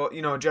 Jeff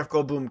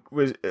Goldblum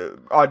was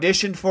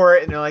auditioned for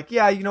it and they're like,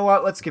 yeah, you know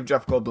what, let's give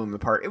Jeff Goldblum the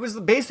part. It was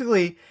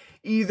basically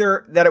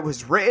either that it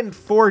was written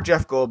for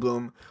Jeff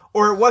Goldblum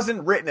or it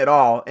wasn't written at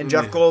all and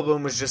Jeff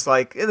Goldblum was just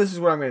like, this is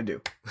what I'm going to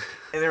do.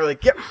 And they were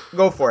like, yep,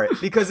 go for it.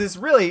 Because this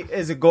really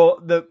is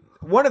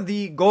one of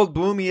the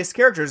Goldblumiest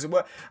characters.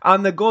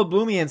 On the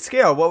Goldblumian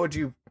scale,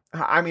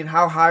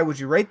 how high would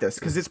you rate this?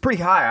 Because it's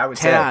pretty high, I would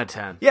say. 10 out of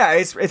 10. Yeah,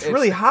 it's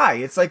really high.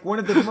 It's like one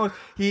of the most...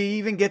 He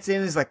even gets in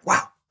and is like,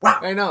 wow.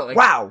 I know.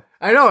 Wow.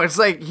 I know. It's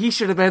like he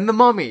should have been the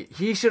Mummy.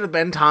 He should have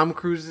been Tom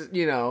Cruise's,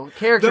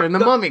 character in the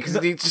Mummy. Because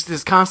he just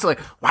is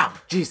constantly, wow,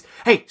 jeez.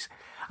 Hey,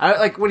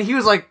 like when he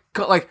was like,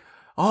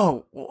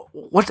 oh,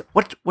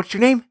 what's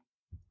your name?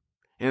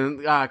 And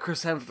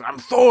Chris Hemsworth, I'm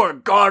Thor,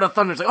 God of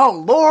Thunder. It's like,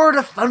 oh, Lord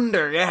of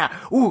Thunder, yeah.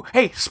 Ooh,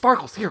 hey,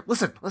 Sparkles, here,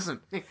 listen.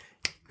 Hey.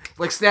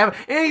 Like snap,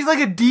 and he's like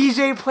a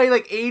DJ playing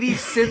like 80s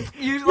synth.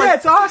 Yeah,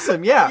 it's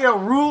awesome. Yeah,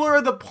 ruler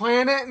of the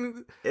planet,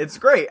 and it's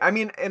great. I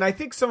mean, and I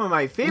think some of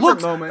my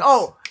favorite moments.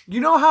 Oh,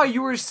 you know how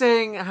you were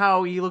saying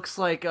how he looks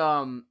like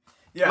a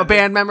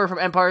band member from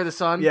Empire of the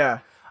Sun? Yeah.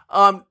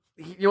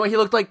 You know what he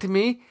looked like to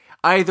me?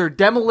 Either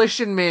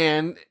Demolition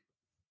Man,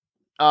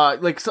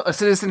 like a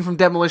citizen from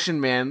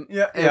Demolition Man.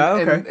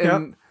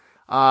 And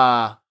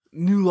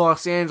New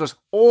Los Angeles,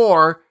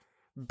 or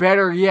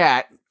better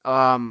yet,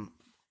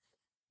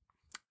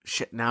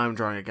 shit, now I'm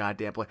drawing a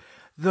goddamn blank.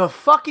 The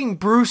fucking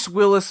Bruce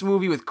Willis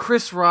movie with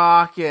Chris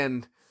Rock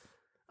and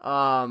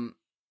The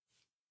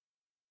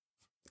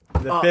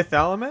Fifth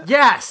Element?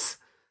 Yes.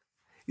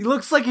 He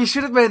looks like he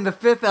should have been The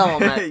Fifth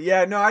Element.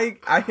 Yeah, no, I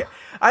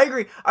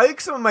agree. I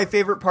think some of my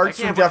favorite parts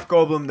from Jeff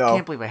Goldblum, though. I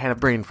can't believe I had a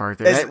brain fart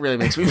there. That really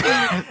makes me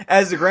mad.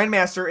 As the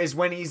Grandmaster is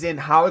when he's in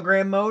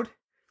hologram mode.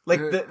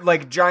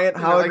 Like giant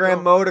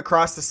hologram mode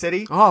across the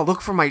city. Oh,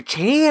 look for my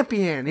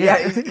champion!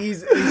 Yeah,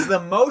 he's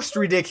the most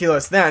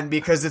ridiculous then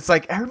because it's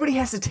like everybody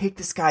has to take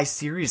this guy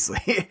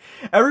seriously.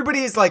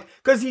 Everybody is like,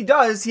 because he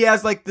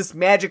has like this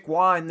magic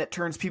wand that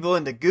turns people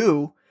into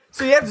goo,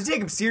 so you have to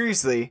take him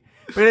seriously.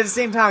 But at the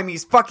same time,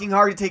 he's fucking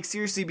hard to take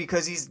seriously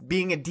because he's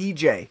being a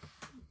DJ,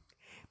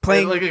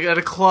 playing like at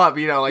a club,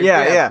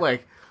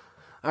 like.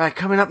 All right,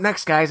 coming up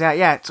next, guys.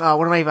 It's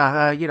one of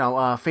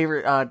my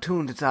favorite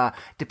tunes. It's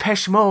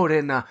Depeche Mode,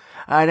 and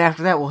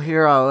after that we'll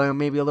hear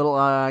maybe a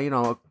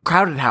little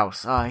Crowded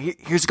House.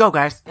 Here's go,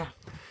 guys.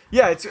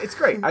 Yeah, it's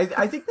great.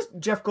 I think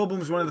Jeff Goldblum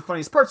is one of the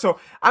funniest parts. So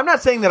I'm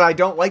not saying that I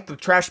don't like the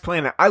Trash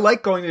Planet. I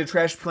like going to the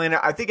Trash Planet.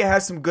 I think it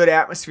has some good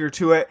atmosphere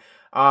to it.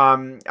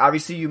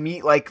 Obviously you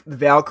meet like the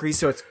Valkyrie,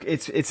 so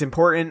it's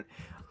important.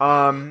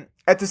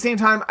 At the same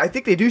time, I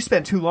think they do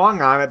spend too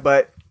long on it,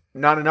 but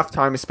not enough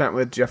time is spent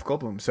with Jeff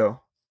Goldblum. So.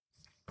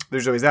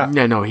 There's always that.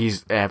 Yeah, no,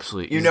 he's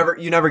absolutely... You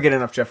never get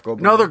enough Jeff Goldblum.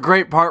 Another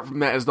great part from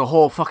that is the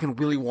whole fucking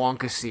Willy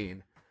Wonka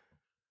scene.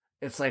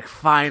 It's like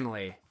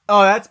finally.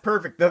 Oh, that's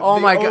perfect. The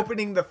my God.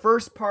 opening, the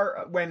first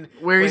part when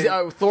Where when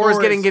Thor's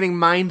Thor getting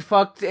mind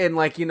fucked and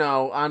like, you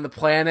know, on the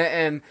planet,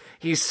 and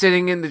he's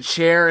sitting in the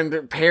chair and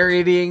they're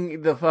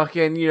parodying the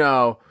fucking, you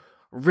know,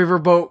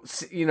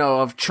 riverboat, you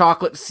know, of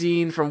chocolate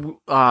scene from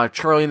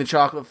Charlie and the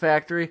Chocolate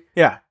Factory.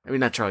 Yeah. I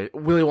mean, not Charlie,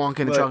 Willy Wonka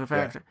and the Chocolate yeah.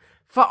 Factory.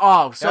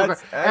 Oh, so That's-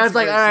 great. that's And I was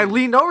like, a and great I scene.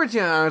 leaned over to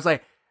him and I was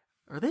like,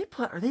 are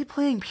they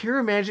playing Pure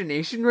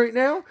Imagination right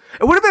now?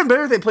 It would have been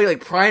better if they played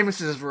like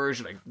Primus's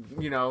version, like,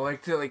 you know,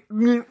 like to like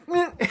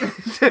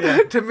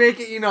to make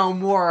it, you know,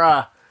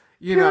 more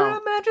you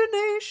know,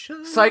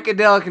 imagination.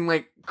 psychedelic and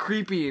like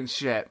creepy and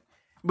shit.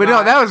 But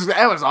no, that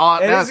was all.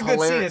 It That is was a good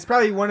hilarious. scene. It's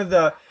probably one of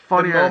the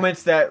Funnier.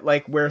 moments that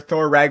like where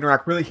Thor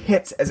Ragnarok really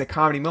hits as a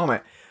comedy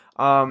moment.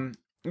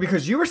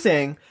 Because you were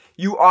saying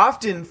you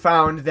often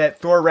found that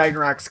Thor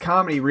Ragnarok's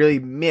comedy really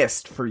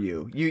missed for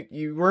you.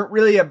 You weren't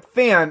really a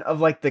fan of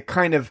like the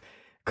kind of,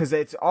 because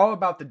it's all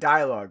about the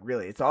dialogue.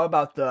 Really, it's all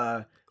about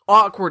the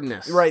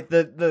Awkwardness, right.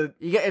 The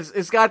You get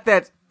it's got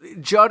that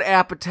Judd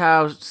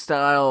Apatow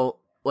style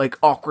like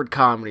awkward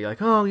comedy, like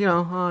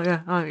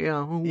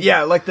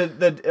yeah, like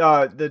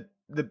the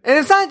And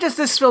it's not just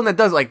this film that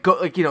does like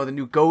you know, the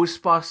new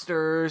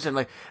Ghostbusters and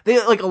like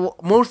they like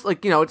most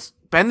like, you know, it's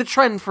been the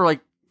trend for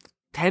like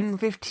 10,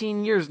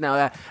 15 years now.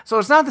 That so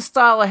it's not the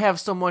style I have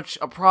so much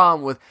a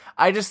problem with.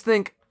 I just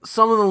think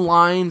some of the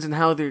lines and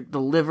how they're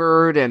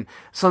delivered and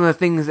some of the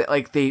things that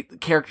like the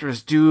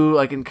characters do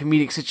like in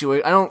comedic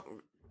situations, I don't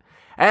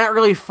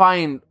really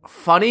find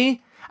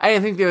funny. I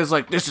didn't think there was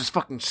like, this is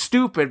fucking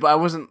stupid, but I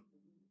wasn't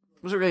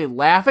really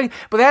laughing.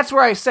 But that's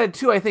where I said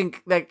too, I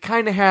think that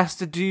kind of has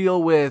to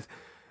deal with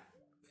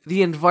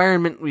the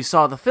environment we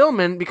saw the film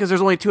in, because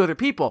there's only two other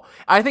people.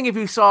 I think if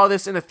you saw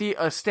this in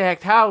a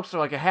stacked house or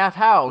like a half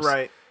house,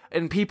 right,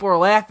 and people are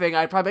laughing,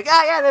 I'd probably be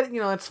like, that, you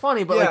know, that's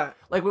funny. But Yeah.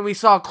 like when we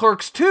saw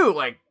Clerks 2,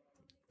 like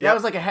that Yep.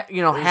 was like a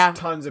you know, there's half.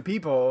 tons of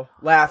people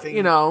laughing,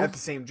 You know. at the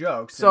same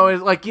jokes. So and-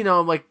 it's like, you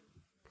know, like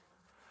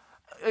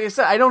I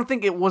said, I don't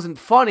think it wasn't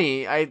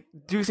funny. I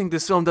do think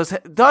this film does.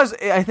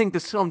 I think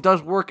this film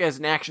does work as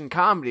an action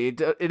comedy.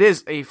 It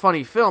is a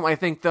funny film. I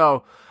think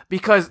though,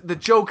 because the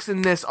jokes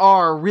in this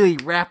are really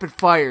rapid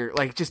fire,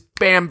 like just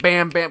bam,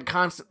 bam, bam,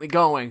 constantly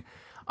going.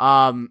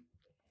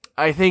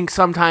 I think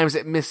sometimes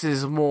it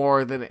misses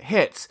more than it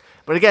hits.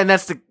 But again,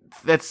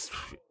 that's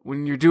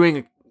when you're doing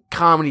a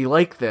comedy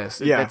like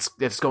this. Yeah.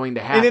 that's going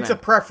to happen. and it's a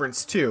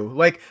preference too.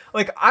 Like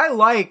I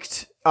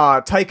liked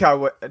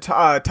Taika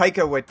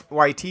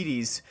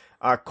Waititi's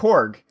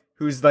Korg,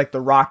 who's like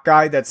the rock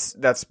guy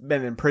that's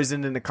been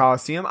imprisoned in the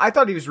Coliseum. I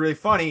thought he was really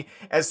funny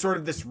as sort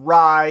of this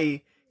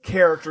wry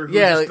character who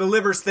just like-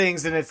 delivers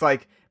things, and it's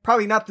like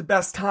probably not the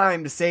best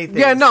time to say things.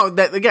 Yeah, no,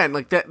 that again,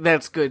 like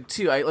that's good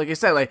too. Like I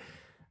said,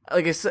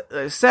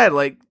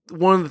 like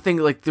one of the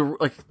things, like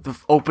the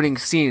opening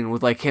scene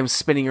with like him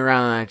spinning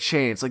around on a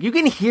chain. It's like you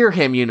can hear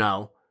him, you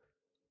know.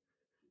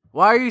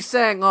 Why are you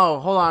saying,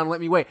 "Oh, hold on,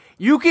 let me wait"?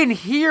 You can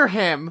hear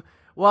him.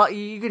 Well,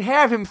 you can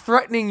have him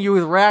threatening you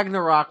with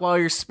Ragnarok while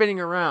you're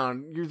spinning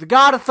around. You're the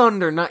god of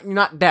thunder. You're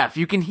not deaf.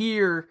 You can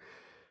hear,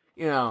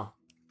 you know.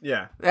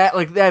 Yeah.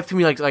 That to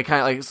me, like kind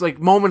of like it's like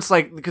moments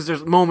like, because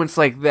there's moments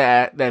like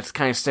that's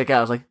kind of stick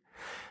out. It's like,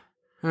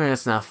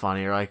 that's not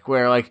funny. Or like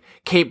where like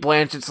Kate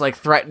Blanchett's like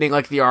threatening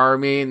like the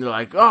army, and they're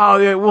like, oh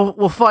yeah,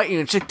 we'll fight you.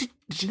 And she's like,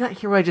 did you not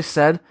hear what I just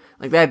said?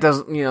 Like that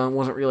doesn't, you know, it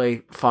wasn't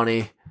really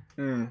funny.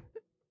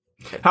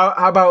 How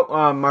about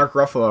Mark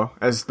Ruffalo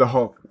as the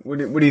Hulk? What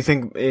do you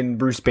think in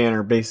Bruce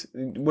Banner?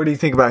 What do you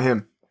think about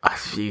him?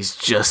 He's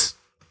just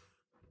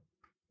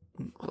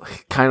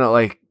kind of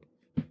like,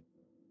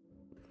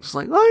 just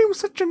like, I'm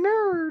such a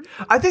nerd.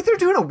 I think they're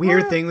doing a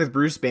weird thing with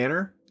Bruce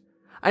Banner.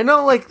 I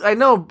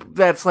know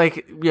that's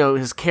like, you know,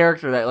 his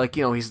character, that like,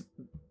 you know, he's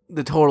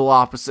the total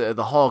opposite of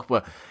the Hulk,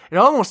 but it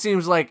almost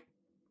seems like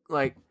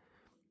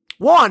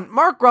one,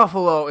 Mark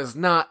Ruffalo is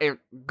not a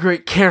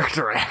great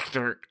character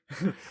actor.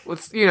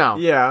 Let's, you know,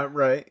 Yeah,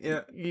 right.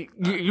 Yeah.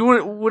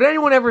 you would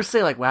anyone ever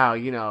say like, wow,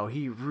 you know,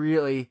 he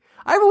really?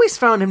 I've always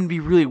found him to be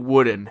really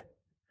wooden.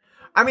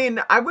 I mean,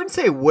 I wouldn't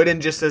say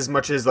wooden just as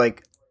much as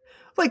like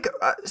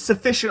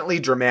sufficiently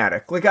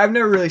dramatic. Like I've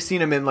never really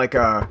seen him in like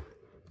a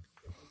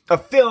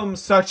film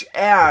such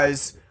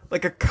as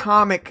like a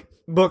comic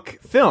book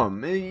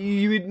film.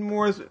 You would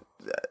more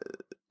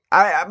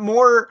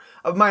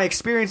of my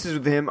experiences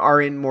with him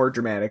are in more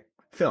dramatic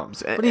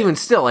films. But even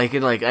still, like,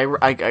 in like I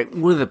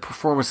one of the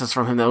performances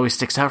from him that always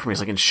sticks out for me is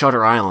like in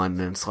Shutter Island,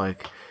 and it's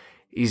like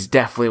he's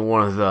definitely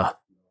one of the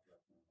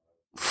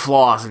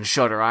flaws in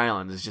Shutter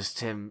Island is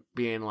just him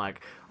being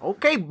like,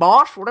 okay,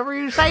 boss, whatever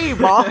you say,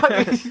 boss.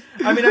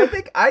 I mean, I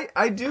think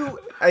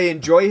I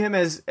enjoy him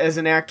as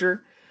an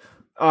actor.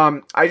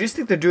 I just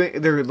think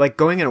they're like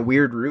going in a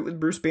weird route with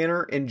Bruce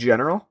Banner in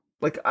general.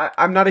 Like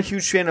I'm not a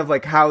huge fan of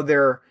like how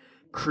they're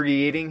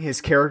creating his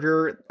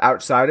character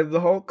outside of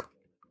the Hulk.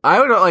 I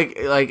would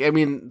like I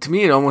mean, to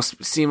me it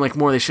almost seemed like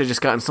more they should have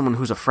just gotten someone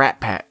who's a frat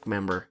pack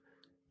member.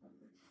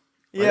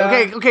 Yeah.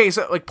 Like, okay,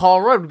 so like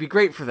Paul Rudd would be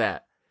great for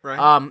that.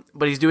 Right.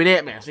 But he's doing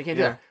Ant-Man, so you can't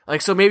do Yeah. that.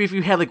 Like, so maybe if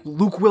you had like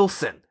Luke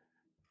Wilson.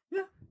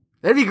 Yeah.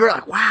 That'd be great.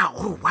 Like, wow,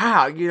 ooh,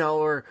 wow,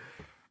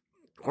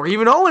 or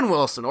even Owen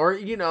Wilson, or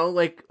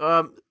like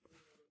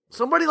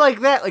somebody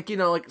like that, like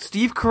like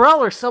Steve Carell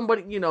or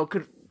somebody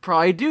could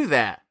probably do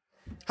that.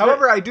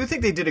 However, I do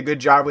think they did a good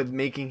job with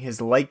making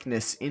his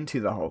likeness into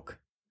the Hulk,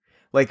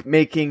 like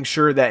making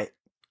sure that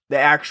the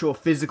actual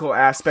physical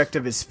aspect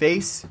of his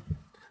face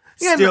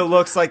still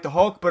looks like the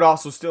Hulk, but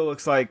also still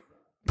looks like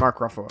Mark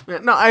Ruffalo. Yeah,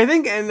 no, I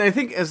think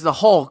as the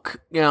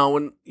Hulk,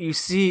 when you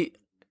see,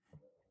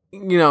 they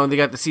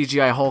got the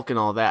CGI Hulk and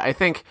all that, I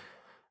think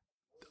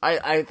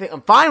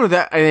I'm fine with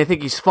that, and I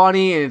think he's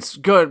funny and it's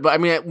good. But I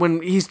mean,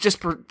 when he's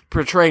just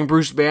portraying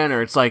Bruce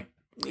Banner, it's like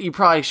you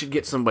probably should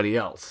get somebody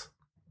else.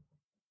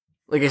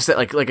 Like I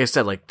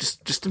said,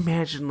 just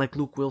imagine like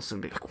Luke Wilson,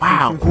 be like,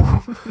 wow,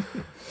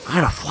 I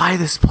gotta fly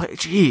this plane.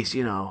 Jeez,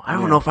 I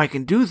don't know if I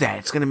can do that.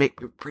 It's gonna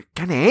make me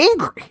kind of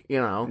angry,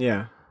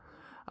 Yeah.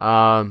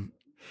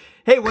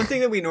 Hey, one thing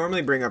that we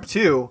normally bring up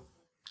too,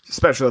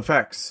 special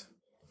effects.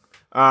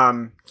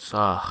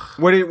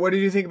 What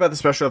did you think about the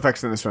special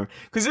effects in this one?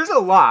 Because there's a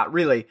lot,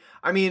 really.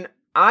 I mean,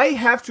 I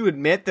have to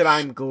admit that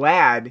I'm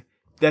glad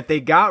that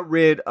they got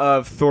rid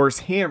of Thor's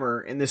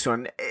hammer in this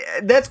one.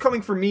 That's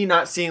coming from me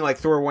not seeing like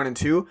Thor 1 and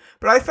 2,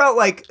 but I felt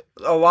like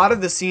a lot of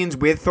the scenes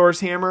with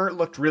Thor's hammer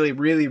looked really,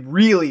 really,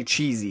 really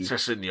cheesy.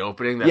 Especially in the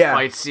opening, that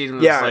fight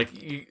scene.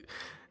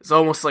 It's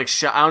almost like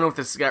shot. I don't know if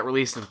this got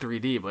released in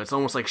 3D, but it's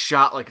almost like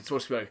shot like it's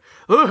supposed to be like,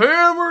 the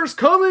hammer's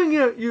coming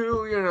at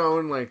you,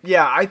 and like.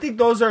 Yeah, I think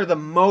those are the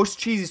most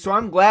cheesy, so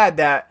I'm glad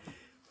that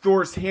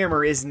Thor's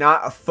hammer is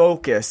not a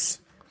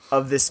focus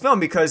of this film,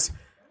 because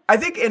I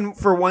think, and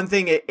for one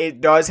thing, it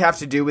does have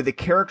to do with the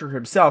character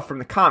himself from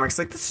the comics.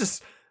 Like, this is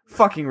just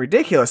fucking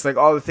ridiculous, like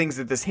all the things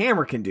that this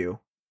hammer can do.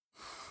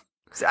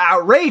 It's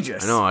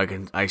outrageous. I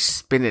know, I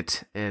spin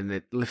it and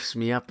it lifts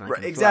me up.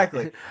 And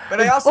exactly. But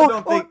I also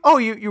don't think...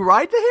 you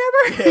ride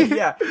the hammer?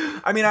 Yeah.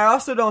 I mean, I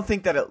also don't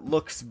think that it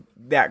looks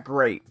that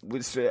great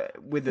with the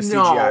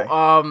CGI.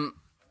 No,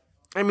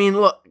 I mean,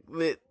 look,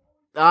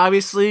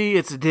 obviously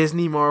it's a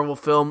Disney Marvel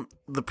film.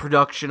 The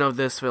production of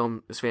this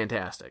film is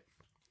fantastic.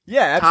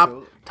 Yeah,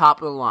 absolutely.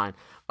 Top of the line.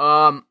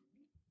 The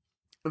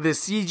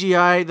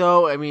CGI,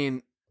 though, I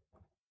mean,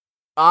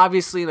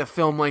 obviously in a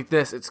film like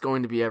this, it's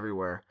going to be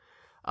everywhere.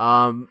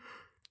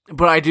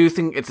 But I do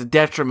think it's a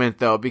detriment,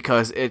 though,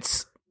 because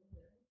it's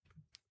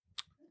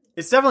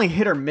definitely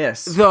hit or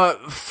miss. The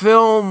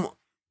film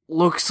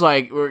looks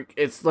like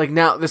it's like,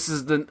 now this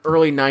is the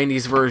early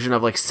 90s version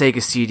of like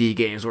Sega CD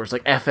games, where it's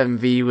like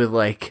FMV with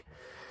like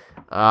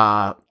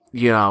the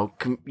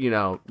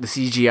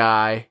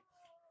CGI.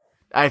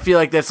 I feel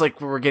like that's like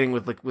what we're getting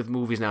with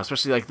movies now,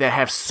 especially like that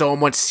have so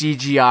much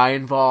CGI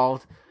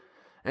involved.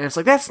 And it's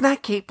like, that's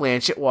not Cate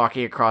Blanchett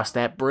walking across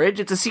that bridge.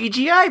 It's a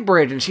CGI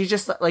bridge, and she's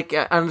just like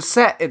on the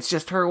set. It's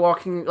just her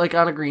walking like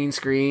on a green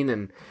screen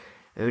and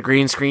a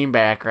green screen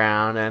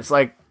background, and it's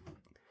like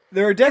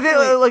there are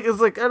definitely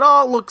it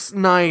all looks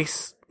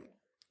nice.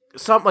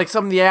 Some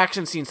of the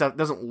action scene stuff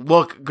doesn't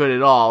look good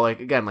at all. Like,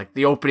 again, like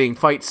the opening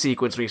fight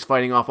sequence when he's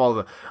fighting off all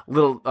the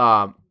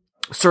little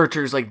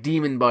searchers, like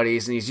demon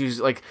buddies, and he's used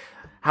like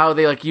how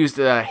they like use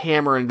the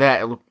hammer and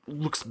that. It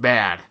looks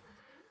bad.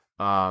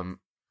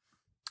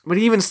 But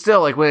even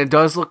still, like when it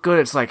does look good,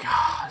 it's like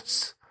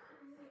it's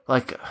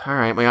like, all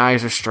right, my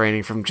eyes are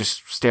straining from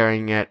just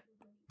staring at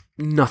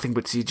nothing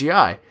but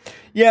CGI.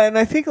 Yeah, and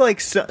I think like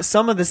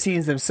some of the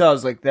scenes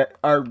themselves, like that,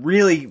 are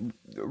really,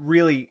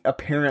 really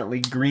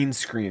apparently green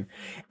screen.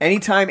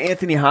 Anytime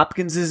Anthony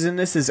Hopkins is in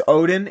this as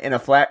Odin in a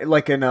flat,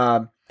 like in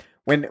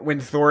when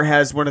Thor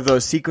has one of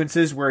those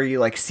sequences where he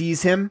like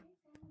sees him,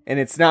 and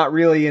it's not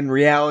really in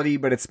reality,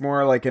 but it's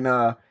more like in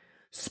a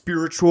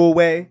spiritual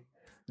way.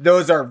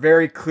 Those are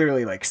very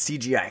clearly like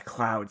CGI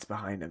clouds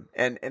behind him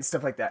and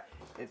stuff like that.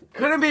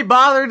 Couldn't be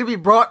bothered to be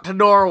brought to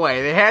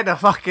Norway. They had to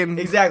fucking...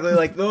 Exactly.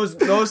 Like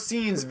those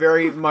scenes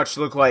very much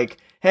look like,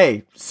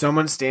 hey,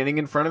 someone's standing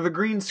in front of a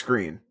green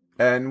screen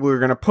and we're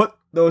going to put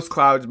those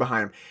clouds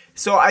behind him.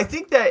 So I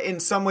think that in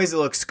some ways it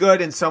looks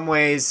good. In some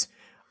ways,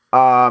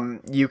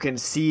 you can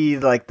see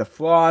like the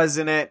flaws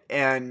in it.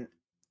 And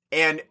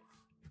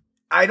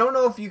I don't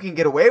know if you can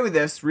get away with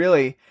this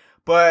really,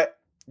 but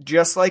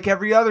just like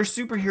every other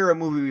superhero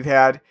movie we've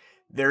had,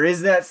 there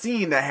is that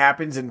scene that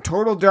happens in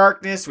total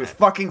darkness with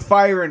fucking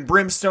fire and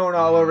brimstone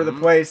all over the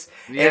place.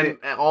 Yeah,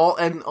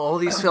 and all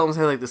these films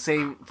have like the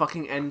same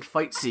fucking end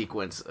fight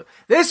sequence.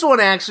 This one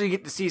actually you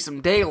get to see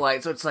some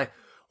daylight, so it's like,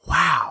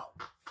 wow.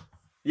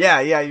 Yeah,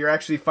 you're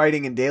actually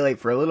fighting in daylight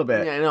for a little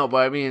bit. Yeah, I know,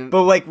 but I mean...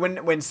 But like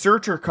when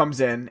Surtur comes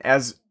in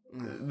as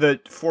the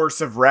force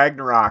of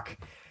Ragnarok,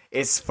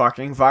 it's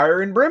fucking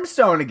fire and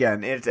brimstone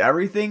again.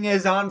 Everything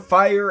is on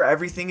fire.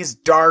 Everything is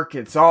dark.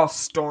 It's all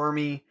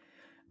stormy.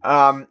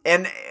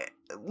 And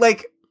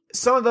like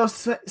some of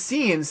those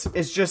scenes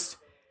is just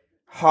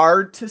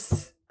hard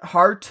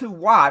to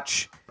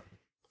watch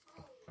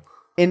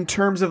in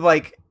terms of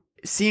like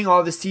seeing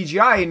all the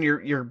CGI and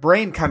your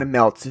brain kind of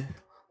melts.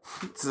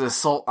 It's an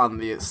assault on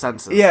the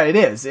senses. Yeah, it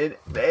is. It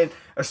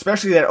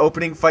especially that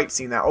opening fight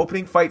scene. That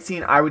opening fight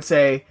scene, I would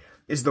say,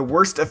 is the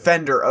worst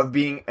offender of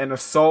being an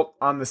assault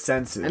on the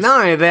senses. And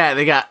not only that,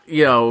 they got,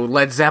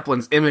 Led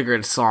Zeppelin's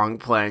Immigrant Song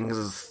playing,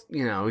 because,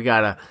 we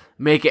gotta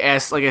make it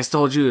as, like I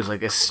told you, as,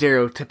 like, as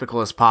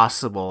stereotypical as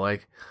possible,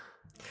 like.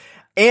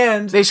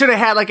 And they should have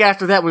had, like,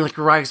 after that, when, like,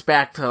 rise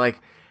back to,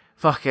 like,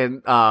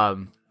 fucking,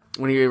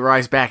 when he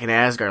rise back in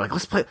Asgard, like,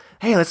 let's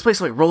play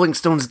some, like, Rolling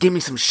Stones, Give Me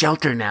Some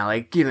Shelter now,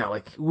 like,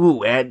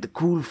 woo, add the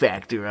cool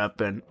factor up,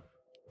 and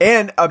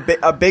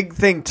a big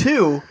thing,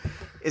 too,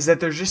 is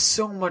that there's just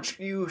so much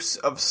use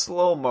of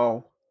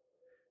slow-mo.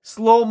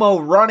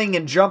 Slow-mo running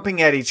and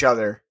jumping at each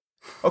other.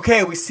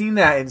 Okay, we've seen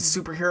that in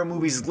superhero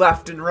movies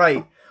left and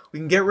right. We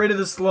can get rid of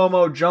the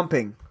slow-mo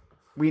jumping.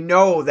 We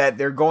know that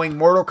they're going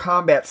Mortal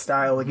Kombat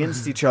style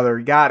against each other.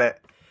 We got it.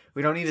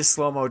 We don't need a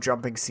slow-mo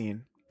jumping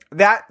scene.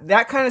 That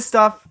kind of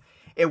stuff,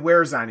 it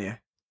wears on you.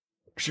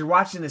 Because you're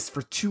watching this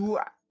for 2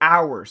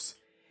 hours.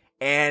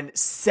 And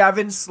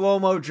 7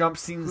 slow-mo jump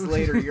scenes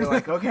later, you're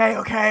like,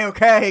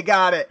 okay,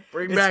 got it.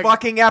 It's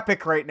fucking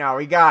epic right now.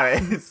 We got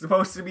it. It's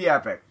supposed to be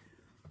epic.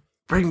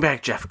 Bring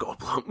back Jeff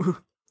Goldblum.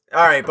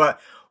 All right,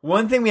 but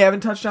one thing we haven't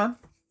touched on,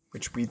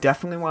 which we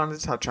definitely wanted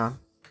to touch on,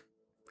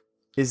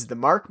 is the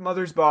Mark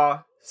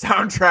Mothersbaugh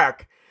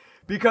soundtrack.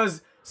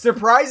 Because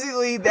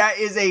surprisingly, that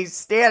is a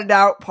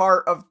standout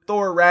part of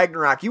Thor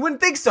Ragnarok. You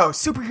wouldn't think so.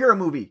 Superhero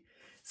movie.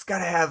 It's got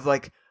to have,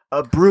 like,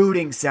 a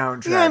brooding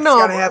soundtrack. Yeah,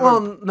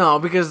 no,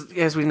 because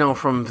as we know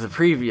from the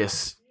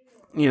previous,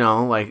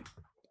 like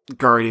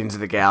Guardians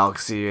of the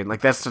Galaxy, and like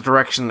that's the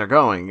direction they're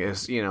going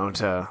is,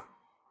 to.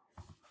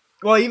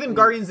 Well, even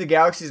Guardians of the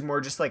Galaxy is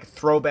more just like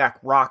throwback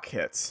rock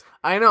hits.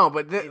 I know,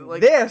 but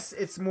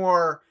it's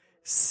more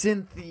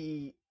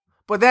synthy.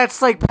 But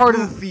that's like part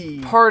of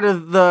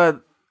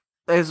the.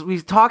 As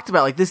we've talked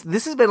about, like this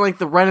has been like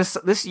the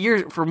renaissance this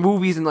year for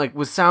movies and like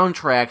with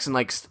soundtracks and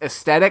like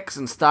aesthetics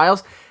and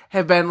styles.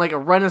 Have been like a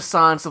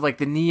renaissance of like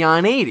the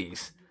neon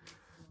 80s.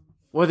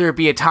 Whether it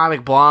be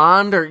Atomic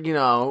Blonde or,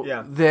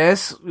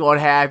 this, what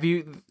have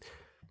you.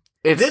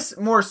 This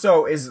more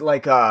so is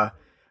like a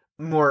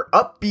more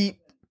upbeat,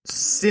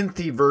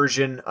 synthy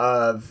version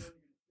of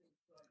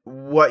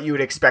what you would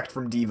expect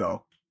from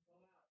Devo.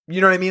 You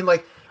know what I mean?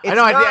 Like, I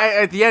know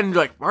at the end,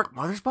 you're like, Mark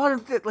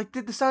Mothersbaugh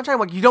did the soundtrack. I'm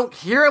like, you don't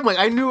hear him? Like,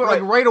 I knew it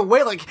like right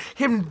away, like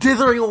him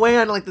dithering away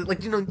on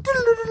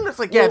it's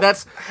like, yeah,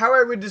 that's how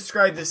I would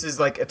describe this is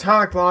like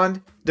Atomic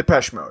Blonde,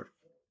 Depeche Mode.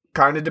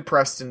 Kind of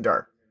depressed and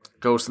dark.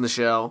 Ghost in the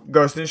Shell,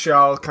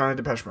 kind of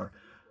Depeche Mode.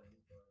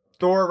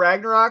 Thor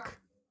Ragnarok,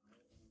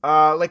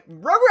 like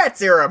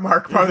Rugrats era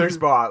Mark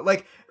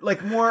Mothersbaugh.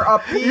 Like more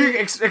upbeat. You're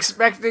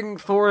expecting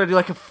Thor to do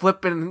like a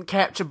flip and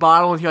catch a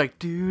bottle, and you're like,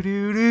 do.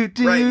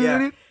 Right,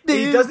 yeah.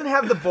 He doesn't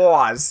have the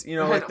boas,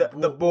 like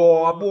the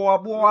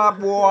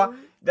boa.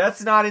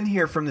 That's not in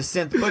here from the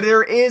synth, but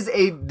there is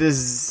a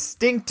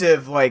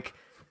distinctive like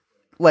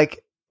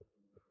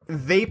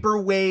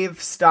vaporwave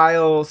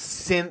style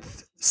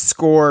synth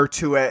score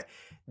to it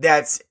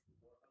that's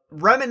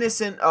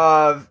reminiscent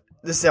of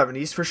the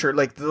 70s for sure,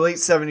 like the late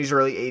 70s,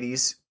 early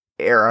 80s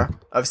era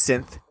of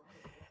synth.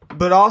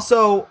 But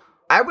also,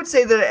 I would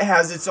say that it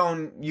has its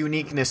own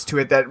uniqueness to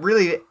it that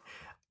really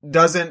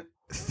doesn't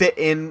fit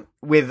in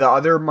with the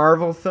other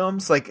Marvel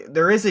films. Like,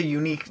 there is a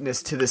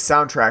uniqueness to the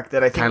soundtrack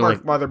that I think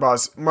Mark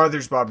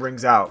Mothersbaugh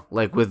brings out.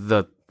 Like with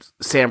the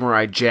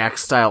Samurai Jack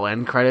style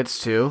end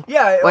credits too.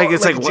 Yeah,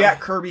 it's like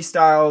Jack Kirby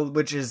style,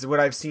 which is what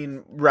I've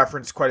seen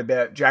referenced quite a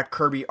bit. Jack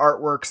Kirby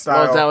artwork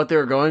style. Oh, is that what they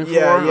were going for?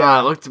 Yeah.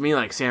 It looked to me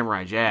like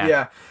Samurai Jack.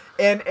 Yeah,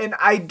 and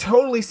I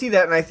totally see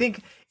that, and I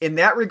think in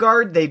that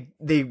regard they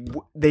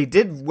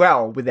did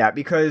well with that,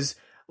 because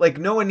like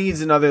no one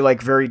needs another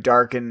like very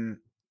dark and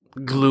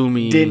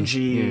gloomy,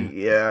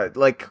 dingy,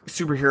 like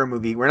superhero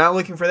movie. We're not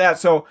looking for that.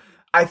 So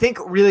I think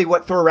really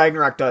what Thor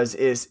Ragnarok does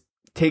is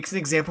takes an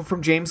example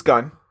from James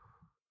Gunn,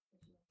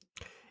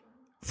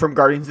 from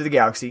Guardians of the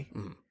Galaxy.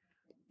 Mm.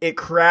 It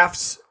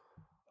crafts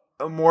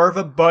more of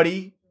a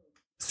buddy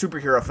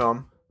superhero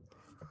film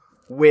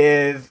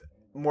with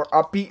more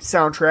upbeat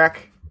soundtrack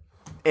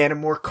and a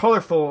more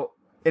colorful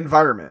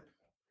environment,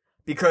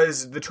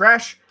 because the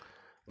trash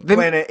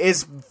planet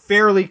is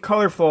fairly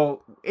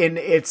colorful in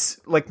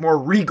its like more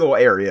regal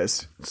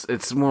areas.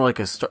 It's more like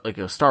a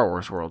Star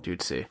Wars world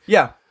you'd see.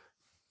 Yeah.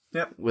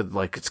 Yep. With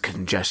like its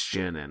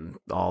congestion and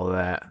all of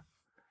that.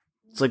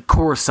 It's like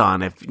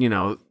Coruscant if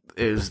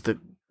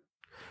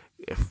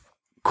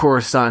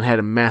Coruscant had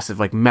a massive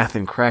like meth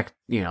and crack,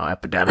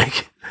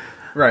 epidemic.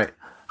 Right.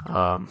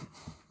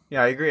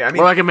 Yeah, I agree. I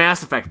mean, or like a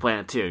Mass Effect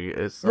planet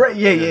too. Right.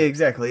 Yeah,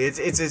 exactly.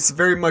 It's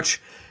very much,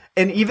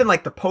 and even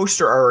like the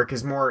poster artwork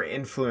is more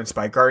influenced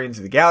by Guardians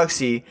of the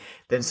Galaxy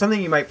than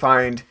something you might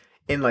find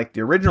in like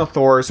the original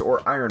Thors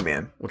or Iron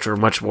Man, which are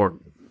much more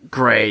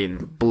gray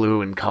and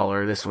blue in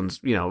color. This one's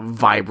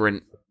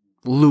vibrant,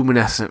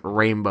 luminescent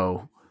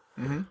rainbow,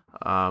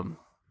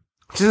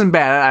 which isn't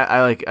bad.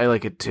 I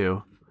like it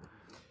too.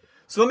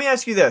 So let me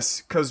ask you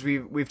this, because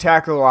we've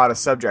tackled a lot of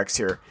subjects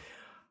here.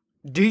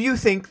 Do you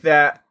think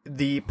that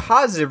the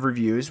positive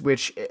reviews,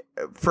 which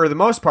for the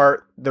most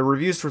part, the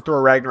reviews for Thor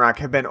Ragnarok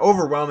have been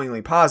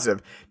overwhelmingly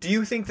positive, do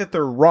you think that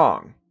they're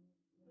wrong?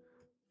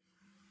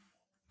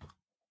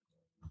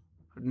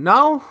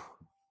 No.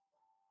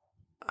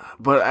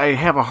 But I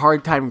have a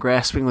hard time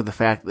grasping with the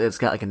fact that it's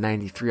got like a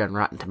 93 on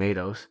Rotten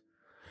Tomatoes.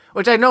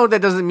 Which I know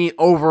that doesn't mean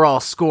overall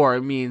score.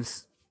 It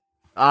means,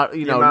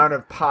 the amount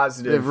of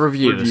positive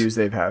reviews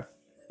they've had.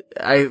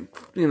 I,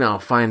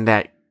 find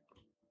that...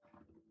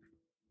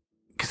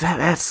 Because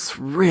that's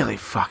really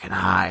fucking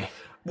high.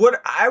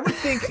 What I would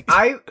think...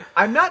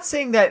 I'm not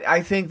saying that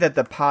I think that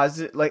the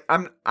positive...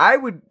 I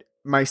would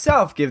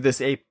myself give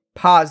this a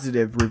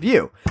positive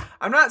review.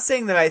 I'm not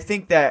saying that I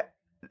think that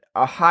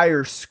a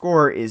higher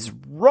score is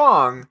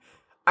wrong.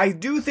 I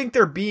do think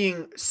they're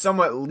being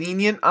somewhat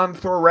lenient on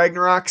Thor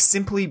Ragnarok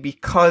simply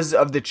because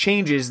of the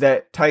changes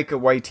that Taika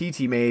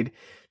Waititi made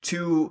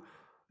to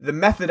the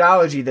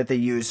methodology that they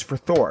use for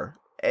Thor.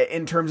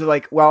 In terms of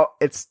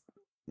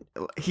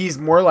he's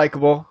more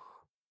likable,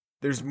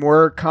 there's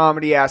more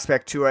comedy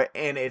aspect to it,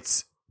 and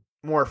it's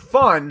more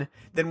fun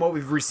than what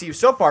we've received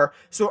so far.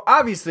 So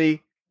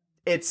obviously,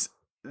 it's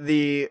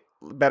the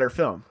better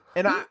film.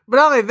 But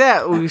not like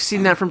that. We've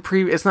seen that from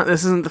previous.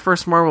 This isn't the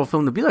first Marvel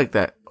film to be like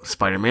that.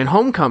 Spider-Man: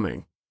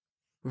 Homecoming,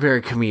 very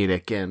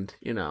comedic, and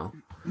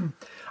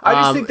I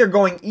just think they're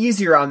going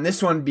easier on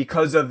this one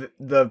because of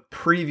the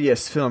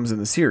previous films in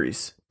the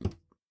series.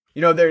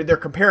 They're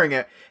comparing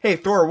it. Hey,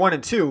 Thor 1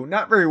 and 2,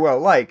 not very well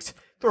liked.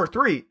 Thor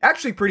 3,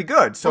 actually pretty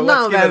good. So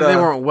they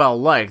weren't well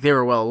liked. They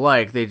were well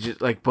liked. They just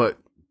but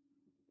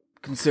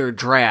considered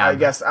drab. I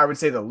guess I would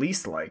say the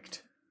least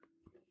liked.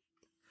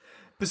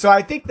 So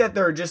I think that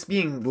they're just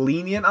being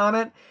lenient on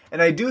it,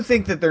 and I do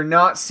think that they're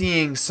not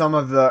seeing some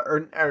of the,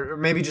 or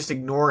maybe just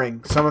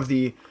ignoring some of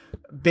the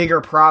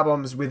bigger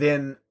problems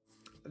within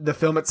the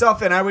film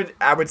itself. And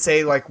I would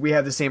say we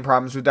have the same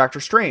problems with Doctor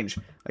Strange.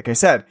 Like I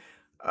said,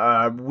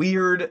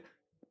 weird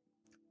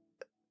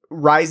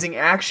rising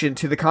action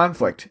to the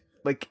conflict.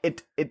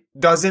 It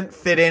doesn't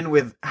fit in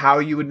with how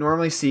you would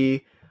normally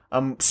see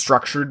a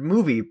structured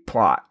movie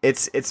plot.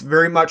 It's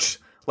very much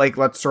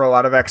let's throw a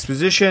lot of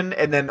exposition,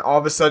 and then all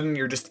of a sudden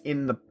you're just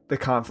in the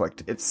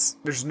conflict.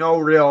 There's no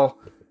real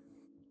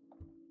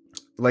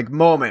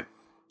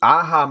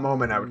aha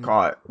moment, I would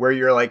call it, where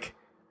you're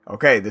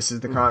okay, this is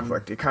the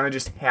conflict. It kind of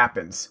just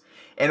happens.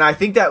 And I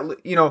think that,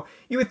 you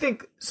would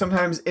think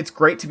sometimes it's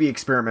great to be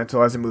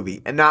experimental as a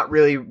movie and not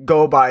really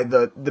go by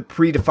the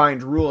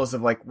predefined rules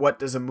of what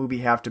does a movie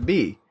have to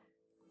be.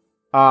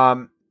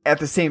 At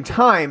the same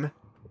time,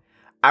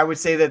 I would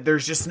say that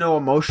there's just no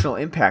emotional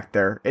impact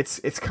there. It's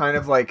kind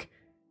of the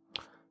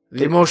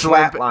emotional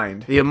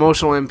flatlined. The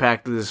emotional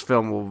impact of this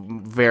film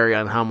will vary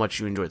on how much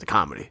you enjoy the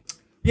comedy.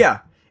 Yeah,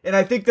 and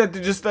I think that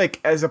just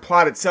as a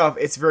plot itself,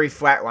 it's very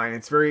flatline.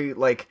 It's very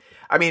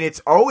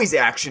it's always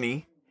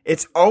actiony.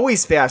 It's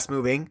always fast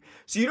moving.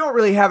 So you don't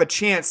really have a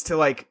chance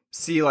to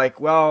see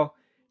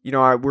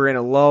we're in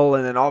a lull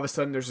and then all of a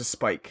sudden there's a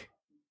spike,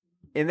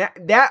 and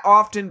that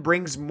often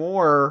brings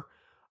more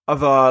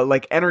of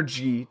a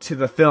energy to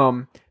the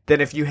film than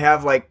if you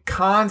have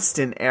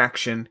constant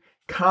action,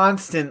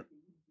 constant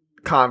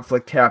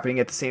conflict happening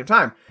at the same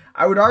time.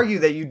 I would argue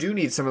that you do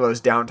need some of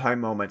those downtime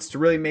moments to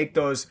really make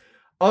those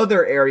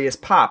other areas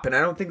pop, and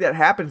I don't think that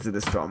happens in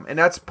this film. And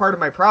that's part of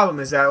my problem,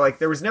 is that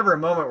there was never a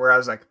moment where I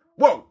was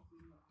whoa,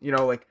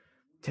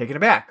 taken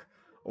aback,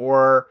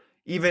 or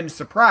even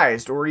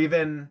surprised, or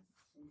even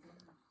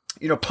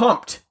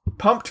pumped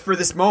for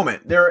this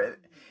moment.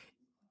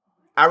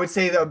 I would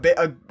say that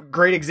a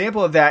great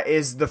example of that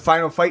is the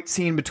final fight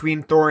scene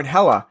between Thor and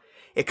Hela.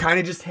 It kind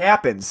of just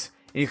happens,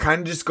 and you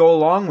kind of just go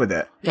along with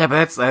it. Yeah,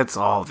 but that's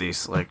all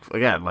these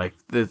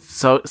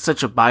it's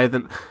such a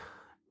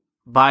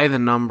by the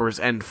numbers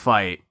end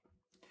fight,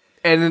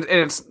 and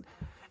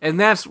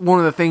that's one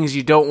of the things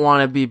you don't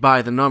want to be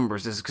by the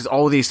numbers, is because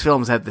all these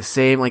films have the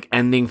same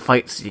ending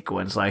fight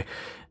sequence.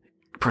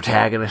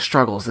 Protagonist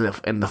struggles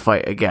in the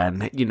fight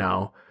again.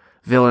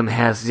 Villain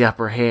has the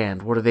upper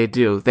hand. What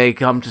do? They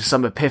come to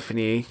some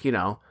epiphany,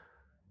 and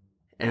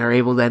are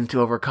able then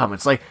to overcome.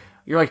 It's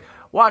you're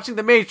watching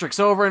The Matrix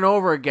over and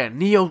over again.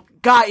 Neo,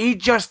 God, he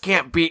just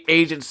can't beat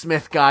Agent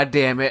Smith,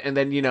 goddammit. And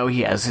then,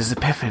 he has his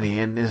epiphany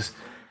and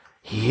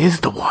he is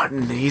the one,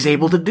 and he's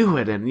able to do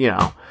it, and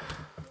Yeah,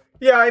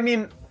 I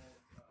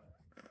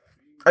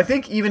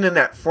think even in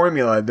that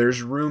formula,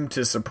 there's room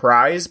to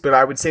surprise, but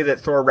I would say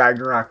that Thor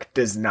Ragnarok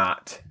does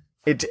not.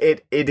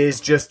 It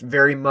is just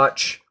very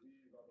much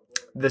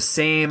the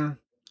same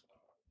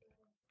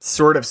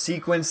sort of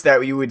sequence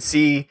that you would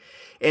see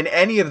in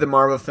any of the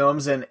Marvel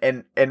films,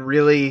 and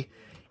really,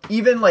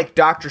 even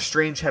Doctor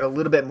Strange had a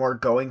little bit more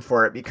going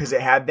for it because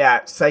it had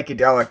that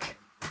psychedelic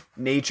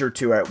nature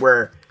to it,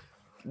 where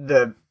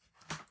the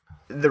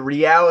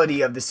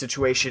reality of the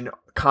situation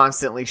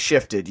constantly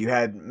shifted. You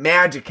had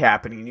magic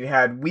happening, you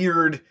had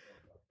weird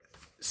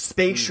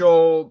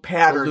spatial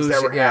patterns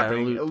that were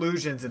happening,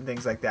 illusions and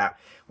things like that.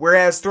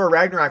 Whereas Thor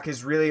Ragnarok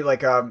is really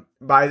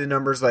by the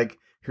numbers,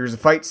 here's a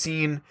fight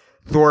scene,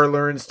 Thor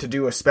learns to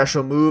do a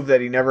special move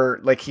that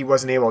he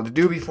wasn't able to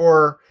do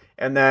before,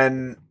 and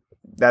then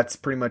that's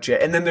pretty much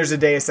it. And then there's a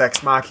Deus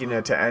Ex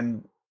Machina to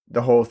end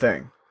the whole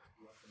thing.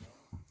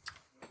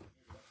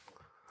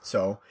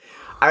 So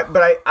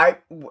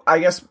I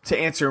guess to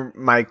answer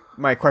my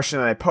question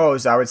that I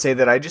posed, I would say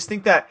that I just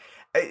think that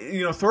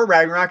Thor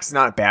Ragnarok is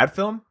not a bad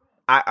film.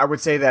 I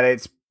would say that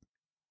it's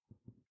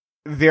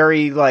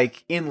very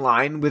like in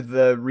line with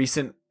the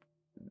recent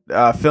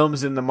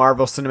films in the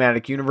Marvel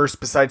Cinematic Universe,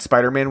 besides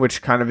Spider-Man,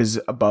 which kind of is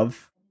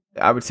above.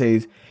 I would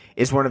say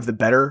is one of the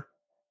better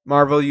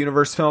Marvel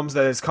Universe films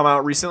that has come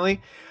out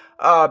recently.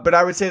 But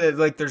I would say that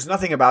like there's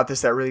nothing about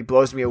this that really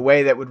blows me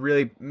away that would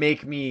really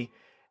make me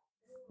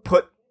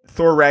put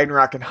Thor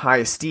Ragnarok in high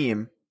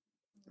esteem.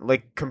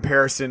 Like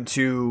comparison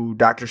to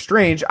Doctor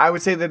Strange, I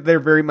would say that they're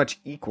very much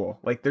equal.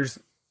 Like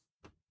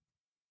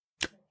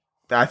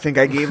I think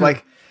I gave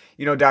like,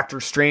 Doctor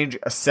Strange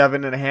a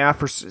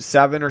 7.5 or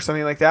 7 or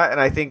something like that.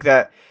 And I think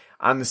that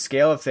on the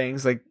scale of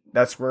things, like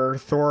that's where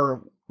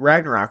Thor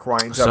Ragnarok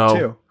winds up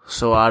too.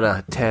 So out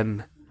of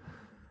 10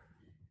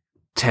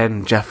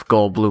 Jeff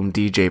Goldblum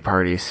DJ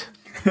parties,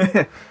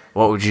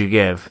 what would you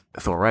give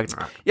Thor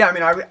Ragnarok? Yeah, I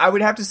mean, I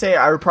would have to say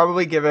I would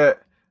probably give it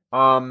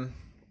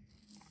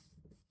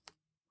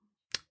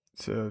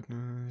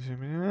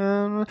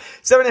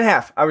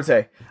 7.5. I would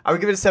say I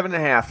would give it a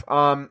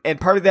 7.5.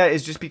 And part of that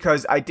is just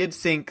because I did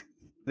think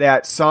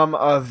that some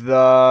of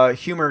the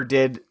humor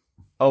did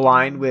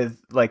align with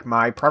like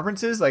my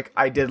preferences. Like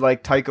I did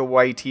like Taika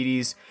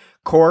Waititi's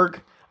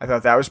Korg. I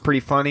thought that was pretty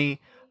funny.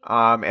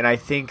 And I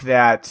think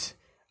that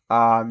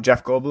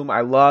Jeff Goldblum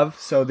I love.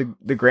 So the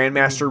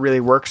Grandmaster really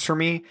works for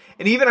me.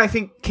 And even I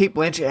think Cate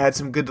Blanchett had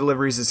some good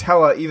deliveries as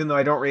Hela, even though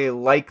I don't really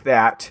like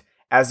that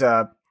as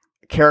a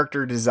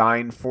character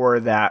design for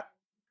that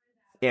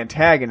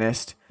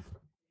antagonist.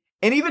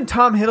 And even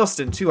Tom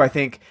Hiddleston too, I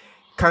think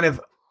kind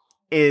of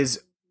is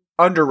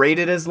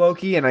underrated as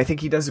Loki, and I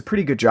think he does a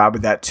pretty good job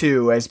with that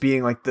too, as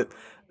being like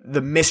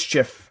the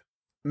mischief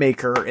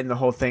maker in the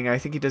whole thing. I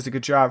think he does a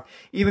good job.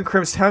 Even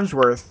Chris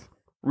Hemsworth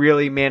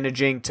really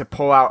managing to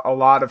pull out a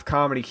lot of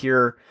comedy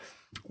here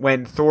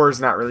when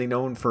Thor's not really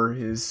known for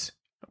his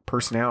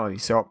personality.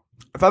 So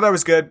I thought that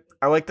was good.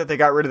 I like that they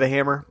got rid of the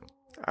hammer.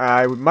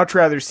 I would much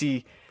rather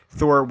see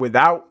Thor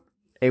without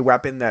a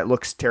weapon that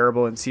looks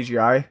terrible in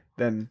CGI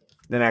than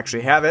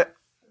actually have it.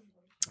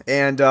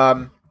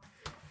 And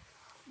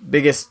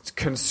biggest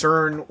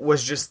concern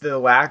was just the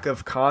lack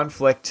of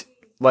conflict,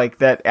 like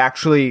that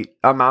actually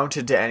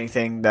amounted to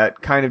anything,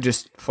 that kind of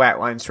just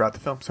flatlines throughout the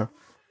film. So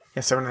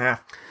yeah, 7.5.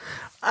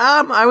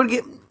 I would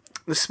give,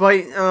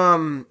 despite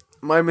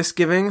my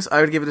misgivings,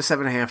 I would give it a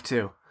 7.5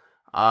 too.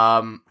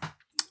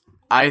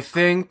 I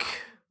think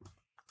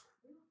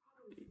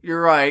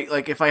you're right.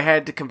 Like if I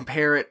had to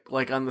compare it,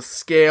 like on the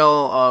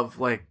scale of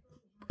like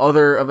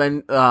other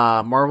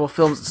Marvel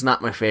films, it's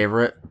not my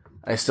favorite.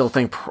 I still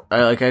think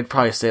I'd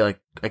probably say like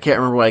I can't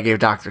remember what I gave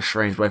Doctor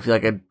Strange, but I feel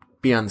like I'd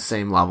be on the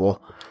same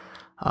level.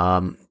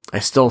 I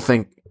still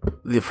think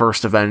the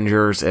first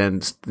Avengers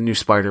and the new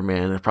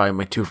Spider-Man are probably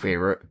my two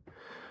favorite.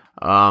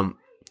 I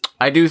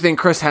do think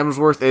Chris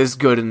Hemsworth is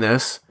good in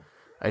this.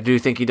 I do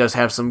think he does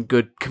have some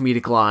good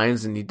comedic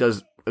lines, and he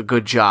does a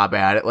good job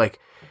at it. Like,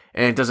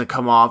 and it doesn't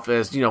come off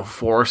as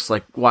forced,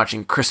 like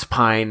watching Chris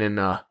Pine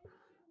and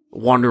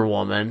Wonder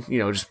Woman.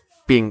 Just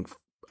being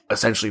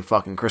essentially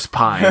fucking Chris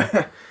Pine.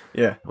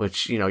 Yeah,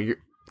 which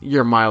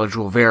your mileage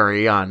will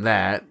vary on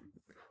that.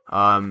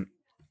 I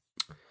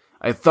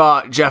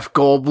thought Jeff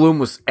Goldblum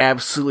was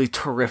absolutely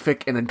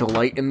terrific and a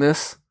delight in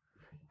this,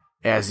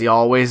 as he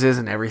always is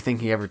in everything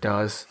he ever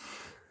does.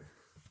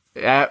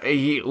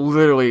 He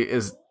literally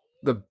is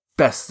the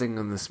best thing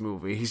in this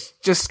movie. He's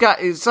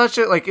such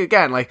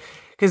a,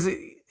 because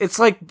it's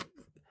like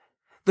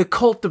the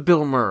cult of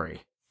Bill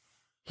Murray.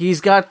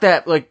 He's got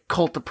that like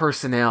cult of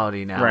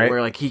personality now, right,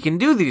 where like he can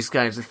do these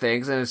kinds of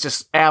things, and it's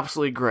just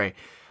absolutely great.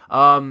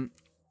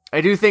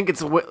 I do think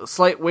it's a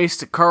slight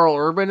waste of Carl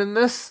Urban in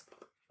this.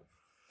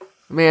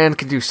 Man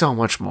can do so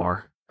much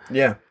more.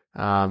 Yeah.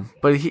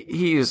 But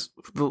he is,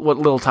 what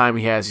little time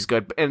he has, he's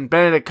good. And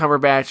Benedict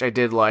Cumberbatch, I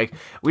did like.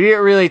 We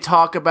didn't really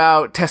talk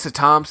about Tessa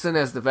Thompson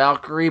as the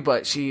Valkyrie,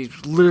 but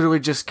she's literally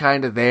just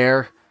kind of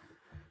there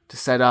to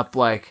set up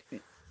like,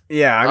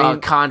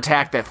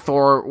 contact that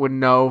Thor would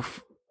know,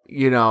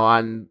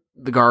 on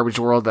the Garbage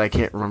World. That I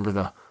can't remember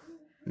the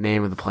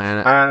name of the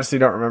planet. I honestly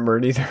don't remember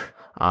it either.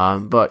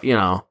 But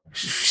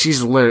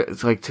she's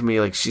like, to me,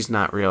 like she's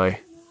not really.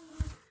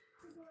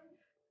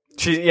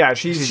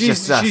 She's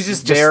just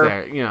there,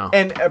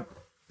 And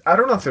I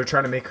don't know if they're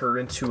trying to make her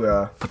into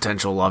a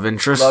potential love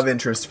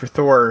interest for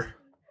Thor,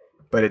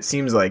 but it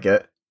seems like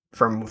it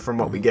from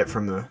what we get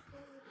from the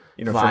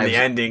vibes, from the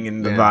ending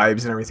and the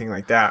vibes and everything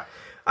like that.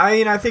 I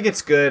mean, I think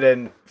it's good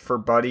and for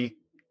buddy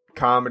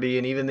comedy,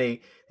 and even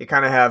they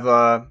kind of have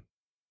a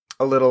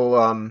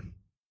little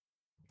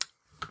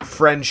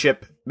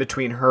friendship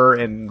between her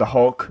and the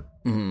Hulk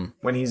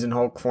when he's in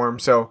Hulk form.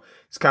 So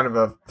it's kind of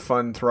a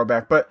fun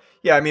throwback. But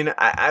yeah, I mean,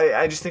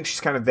 I just think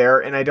she's kind of there,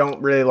 and I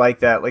don't really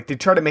like that. Like, they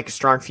try to make a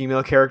strong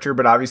female character,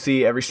 but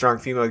obviously every strong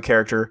female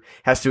character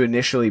has to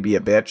initially be a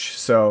bitch.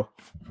 So,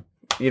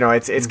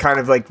 it's kind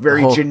of like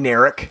very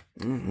generic.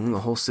 The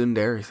whole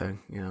tsundere thing,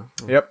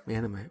 Yep.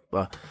 Anime.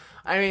 But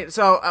I mean,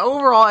 so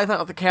overall, I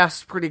thought the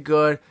cast is pretty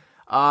good.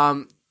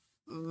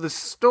 The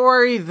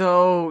story,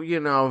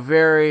 though,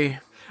 very.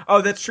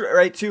 Oh, that's true,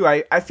 right? Too.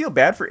 I feel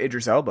bad for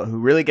Idris Elba, who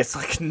really gets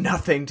like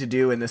nothing to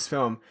do in this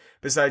film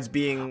besides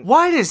being.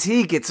 Why does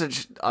he get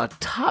such a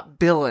top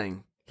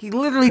billing? He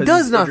literally 'Cause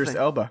does he's nothing. Idris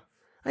Elba.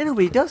 I know,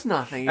 but he does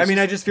nothing.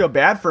 I just feel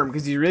bad for him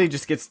because he really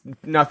just gets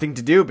nothing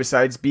to do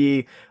besides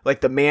be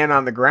like the man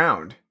on the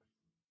ground.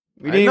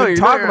 We didn't even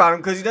talk about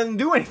him because he doesn't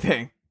do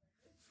anything.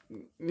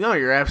 No,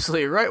 you're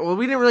absolutely right. Well,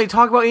 we didn't really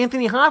talk about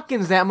Anthony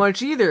Hopkins that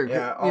much either.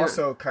 Yeah,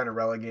 also kind of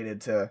relegated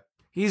to.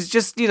 He's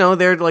just,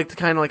 there to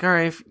kind of all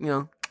right,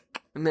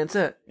 and that's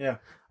it. Yeah.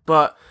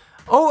 But,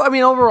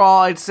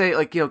 overall, I'd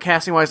say,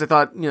 casting-wise, I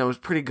thought, it was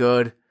pretty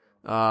good.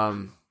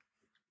 The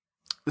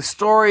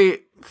story,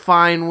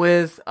 fine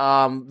with,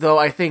 though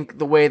I think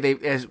the way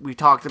as we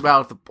talked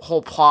about, the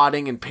whole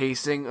plotting and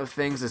pacing of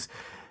things is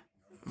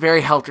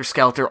very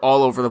helter-skelter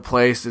all over the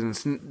place, and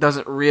it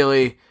doesn't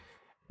really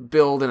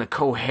build in a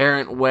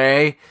coherent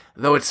way,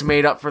 though it's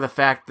made up for the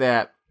fact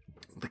that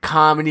the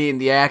comedy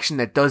and the action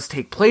that does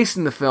take place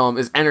in the film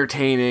is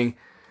entertaining,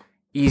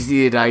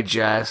 easy to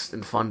digest,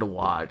 and fun to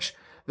watch.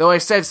 Though I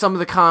said some of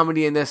the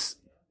comedy in this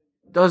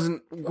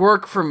doesn't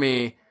work for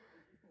me,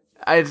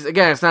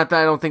 it's not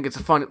that I don't think it's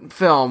a fun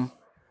film.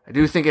 I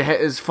do think it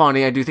is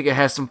funny. I do think it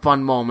has some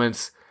fun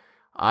moments.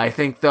 I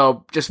think,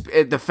 though, just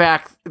the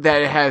fact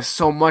that it has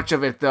so much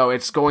of it, though,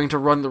 it's going to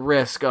run the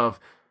risk of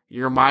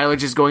your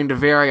mileage is going to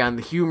vary on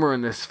the humor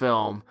in this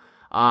film,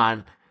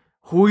 on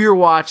who you're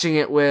watching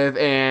it with,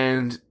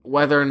 and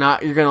whether or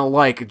not you're going to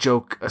like a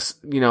joke,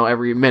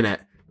 every minute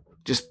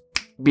just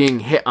being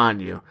hit on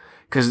you.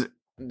 Because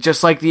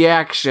just like the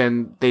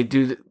action, they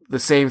do the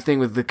same thing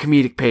with the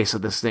comedic pace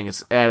of this thing.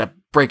 It's at a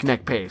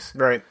breakneck pace.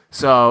 Right.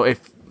 So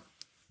if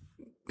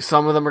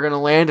some of them are going to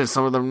land and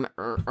some of them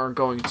aren't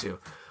going to.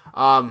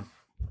 I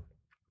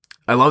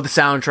love the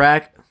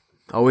soundtrack.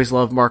 Always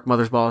love Mark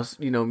Mothersbaugh's,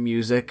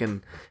 music,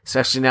 and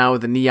especially now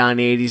with the Neon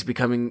 80s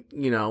becoming,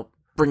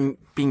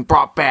 being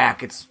brought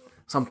back. It's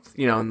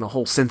and the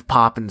whole synth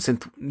pop and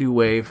synth new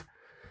wave,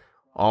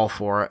 all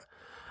for it.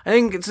 I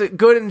think it's a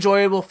good,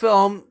 enjoyable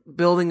film,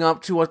 building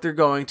up to what they're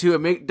going to.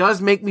 It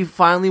does make me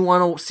finally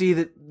want to see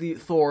the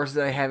Thors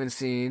that I haven't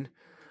seen.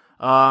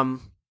 I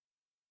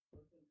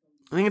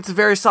think it's a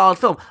very solid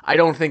film. I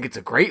don't think it's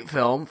a great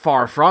film,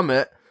 far from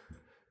it.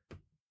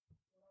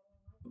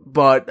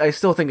 But I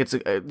still think it's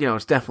it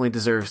definitely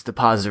deserves the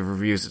positive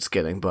reviews it's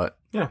getting. But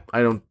yeah,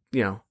 I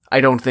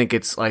don't think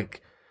it's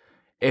like,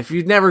 if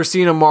you've never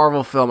seen a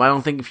Marvel film, I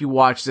don't think if you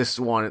watch this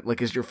one,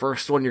 as your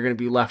first one, you're going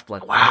to be left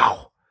like,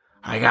 wow,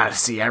 I got to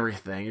see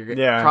everything. You're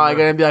probably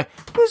going to be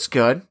like, this is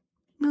good.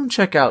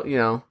 Check out,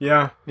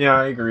 Yeah,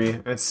 I agree.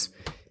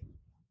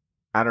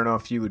 I don't know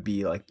if you would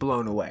be like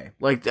blown away.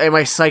 Am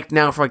I psyched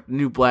now for the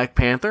new Black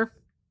Panther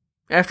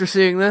after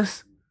seeing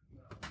this?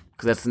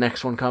 Because that's the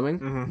next one coming.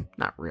 Mm-hmm.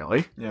 Not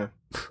really. Yeah.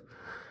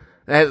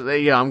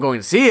 I'm going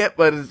to see it,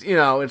 but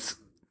it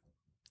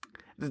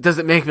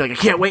doesn't make me I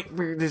can't wait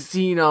to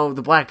see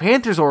the Black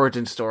Panther's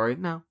origin story.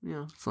 No,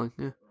 it's we'll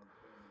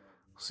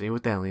see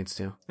what that leads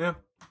to. Yeah.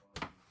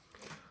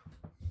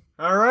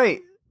 All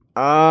right.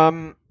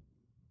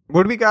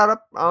 What do we got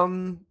up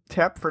on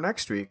tap for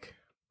next week?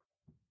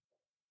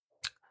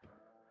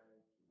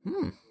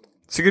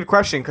 It's a good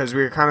question because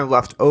we were kind of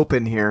left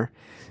open here.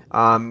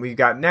 We've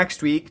got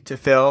next week to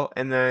fill,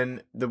 and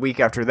then the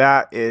week after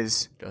that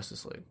is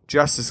Justice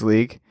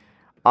League.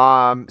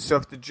 So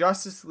if the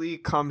Justice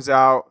League comes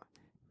out,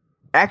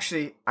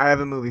 actually, I have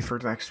a movie for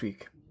next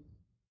week.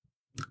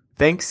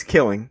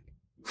 Thanksgiving.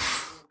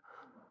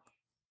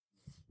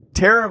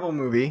 Terrible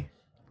movie,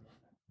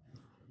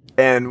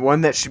 and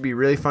one that should be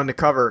really fun to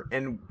cover.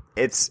 And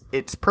it's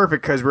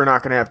perfect because we're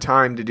not going to have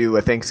time to do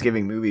a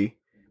Thanksgiving movie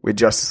with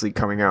Justice League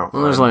coming out.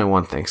 Well, there's only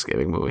one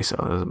Thanksgiving movie, so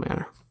it doesn't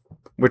matter.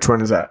 Which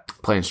one is that?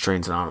 Planes,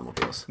 Trains, and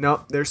Automobiles.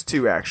 No, there's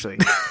two, actually.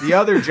 The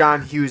other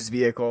John Hughes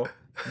vehicle,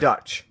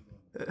 Dutch.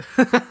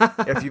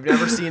 If you've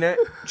never seen it,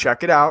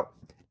 check it out.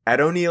 Ed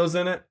O'Neill's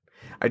in it.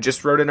 I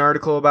just wrote an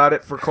article about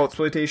it for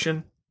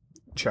Cultsploitation.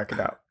 Check it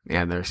out.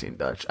 Yeah, I've never seen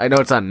Dutch. I know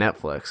it's on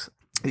Netflix.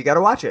 You got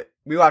to watch it.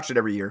 We watch it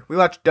every year. We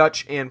watch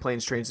Dutch and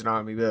Planes, Trains, and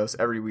Automobiles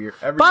every year.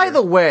 By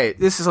the way,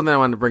 this is something I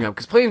wanted to bring up,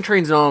 because Planes,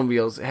 Trains, and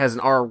Automobiles has an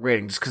R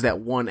rating just because that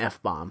one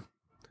F-bomb.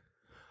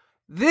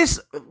 This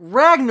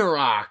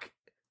Ragnarok,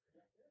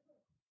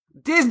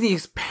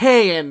 Disney's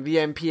paying the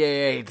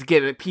MPAA to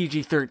get a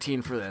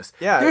PG-13 for this.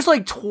 Yeah. There's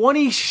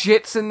 20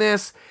 shits in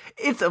this.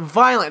 It's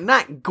violent,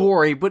 not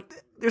gory, but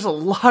there's a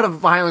lot of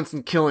violence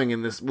and killing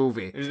in this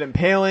movie. There's an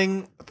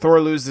impaling.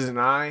 Thor loses an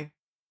eye.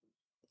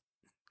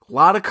 A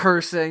lot of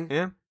cursing.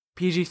 Yeah.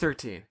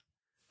 PG-13.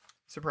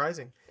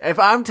 Surprising. If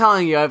I'm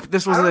telling you, if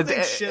this wasn't I don't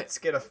think shits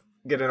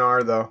get an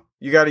R, though.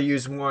 You got to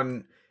use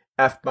one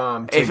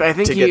F-bomb to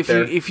get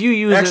there. If you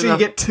use Actually, enough,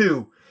 you get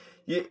two.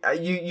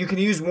 You can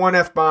use one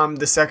F-bomb.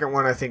 The second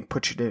one, I think,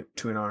 puts you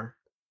to an R.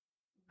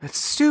 That's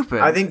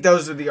stupid. I think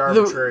those are the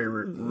arbitrary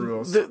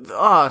rules.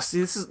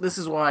 See, this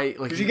is why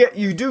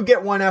you do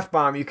get one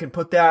F-bomb. You can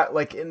put that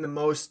in the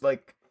most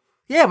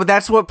Yeah, but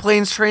that's what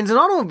Planes, Trains, and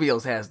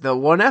Automobiles has. The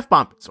one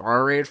F-bomb. It's an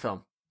R-rated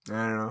film.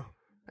 I don't know.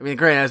 I mean,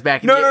 granted, I was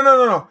back in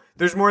No.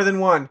 There's more than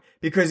one,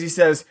 because he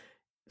says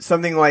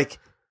something like,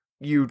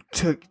 you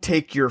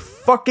take your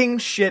fucking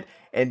shit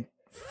and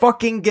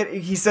fucking get...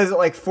 He says it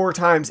like 4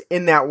 times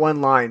in that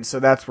one line, so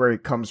that's where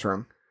it comes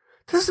from.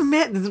 Doesn't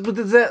matter. But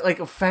does that,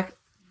 like, affect...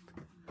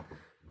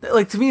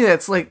 Like, to me,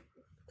 that's, like...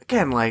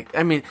 Again, like,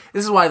 I mean,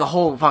 this is why the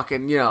whole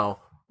fucking,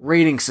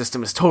 rating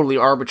system is totally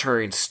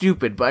arbitrary and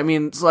stupid. But, I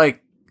mean, it's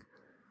like,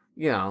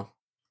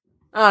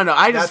 I don't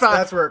know.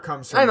 That's where it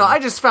comes from. I know. I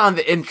just found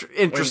it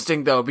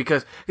interesting though,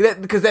 because I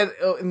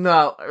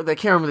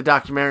can't remember the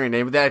documentary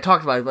name, but that I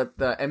talked about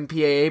the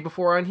MPAA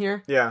before on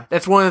here. Yeah,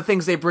 that's one of the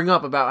things they bring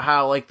up about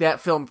how like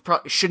that film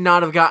should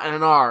not have gotten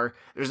an R.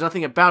 There's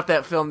nothing about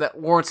that film that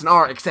warrants an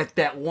R except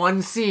that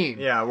one scene.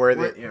 Yeah, where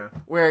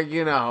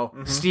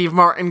Steve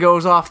Martin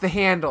goes off the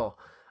handle,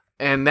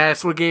 and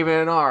that's what gave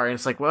it an R. And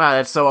it's like, wow,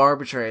 that's so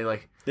arbitrary.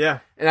 Like. Yeah.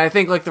 And I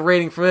think, like, the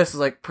rating for this is,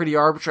 like, pretty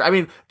arbitrary. I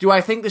mean, do I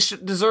think this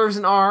deserves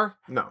an R?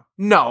 No.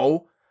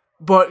 No.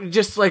 But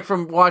just, like,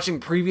 from watching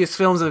previous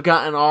films that have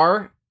gotten an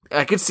R,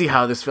 I could see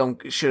how this film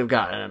should have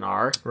gotten an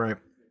R. Right.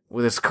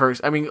 With this curse.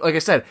 I mean, like I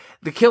said,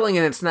 the killing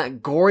in it's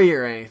not gory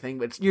or anything,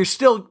 but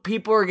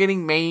people are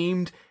getting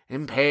maimed,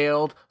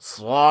 impaled,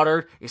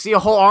 slaughtered. You see a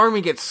whole army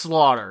get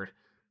slaughtered.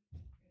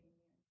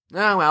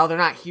 Oh, well, they're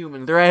not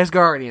human. They're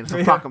Asgardians,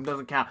 so fuck them,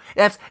 doesn't count.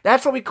 That's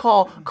what we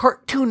call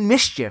cartoon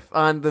mischief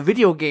on the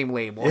video game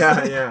labels.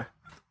 Yeah.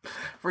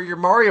 For your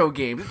Mario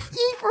game. It's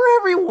E for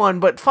everyone,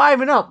 but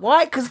 5 and up.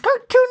 Why? Because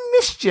cartoon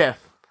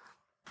mischief.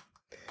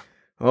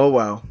 Oh,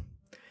 wow.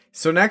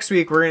 So next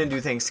week, we're going to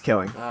do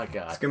Thanksgiving. Oh,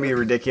 God. It's going to be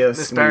ridiculous.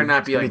 This better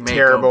not be like Mako.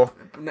 Terrible.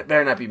 It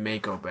better not be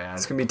Mako bad.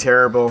 It's going to be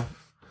terrible,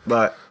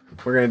 but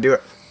we're going to do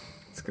it.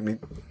 It's going to be...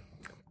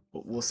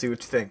 We'll see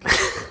what you think.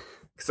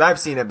 Because I've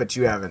seen it, but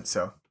you haven't,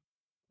 so...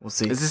 We'll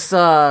see. Is this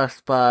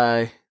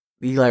by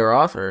Eli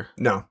Roth or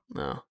no?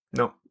 No.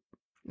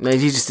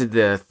 He just did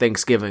the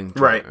Thanksgiving.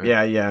 Right.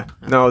 Yeah.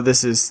 No,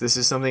 this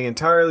is something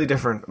entirely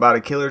different about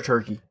a killer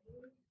turkey.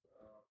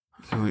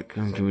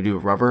 Can we do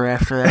rubber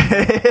after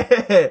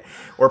that?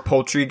 Or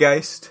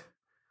Poultrygeist? Is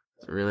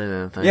it really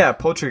that thing? Yeah,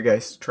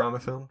 Poultrygeist trauma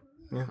film.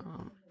 Yeah.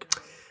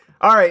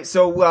 All right,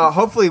 so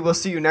hopefully we'll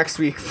see you next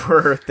week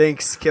for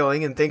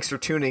Thanksgiving, and thanks for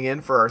tuning in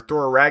for our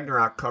Thor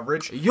Ragnarok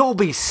coverage. You'll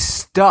be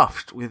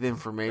stuffed with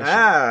information.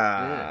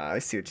 I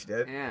see what you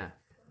did. Yeah.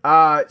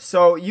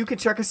 So you can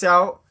check us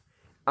out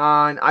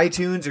on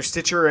iTunes or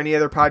Stitcher or any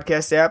other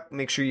podcast app.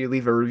 Make sure you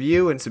leave a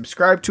review and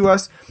subscribe to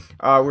us.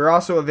 We're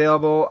also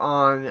available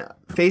on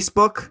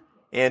Facebook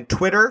and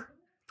Twitter,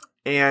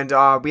 and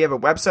we have a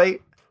website.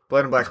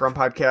 Blood and Black Rum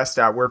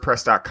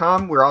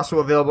Podcast.wordpress.com. We're also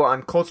available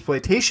on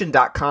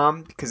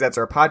Cultsploitation.com because that's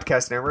our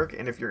podcast network.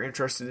 And if you're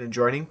interested in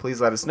joining,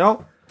 please let us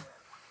know.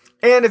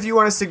 And if you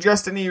want to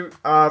suggest any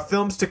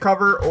films to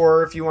cover,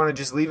 or if you want to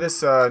just leave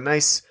us a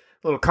nice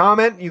little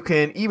comment, you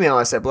can email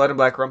us at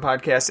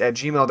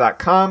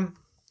bloodandblackrumpodcast@gmail.com,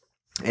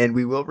 and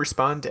we will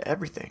respond to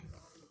everything.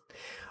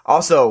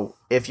 Also,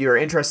 if you're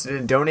interested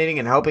in donating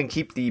and helping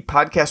keep the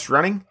podcast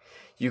running,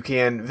 you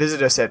can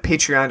visit us at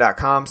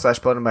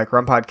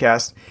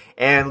patreon.com/bloodandblackrumpodcast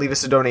and leave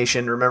us a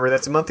donation. Remember,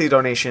 that's a monthly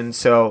donation,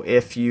 so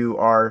if you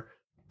are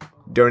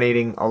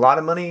donating a lot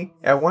of money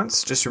at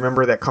once, just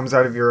remember that comes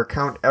out of your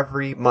account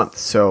every month.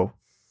 So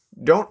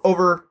don't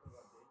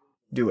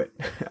overdo it,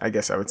 I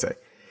guess I would say.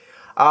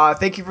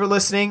 Thank you for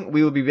listening.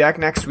 We will be back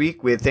next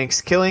week with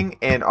Thanksgiving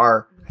and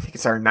I think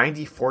it's our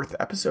 94th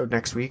episode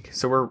next week.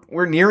 So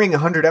we're nearing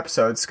 100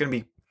 episodes. It's going to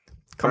be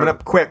coming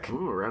up quick.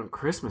 Ooh, around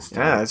Christmas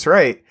time. Yeah, that's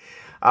right.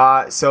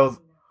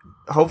 So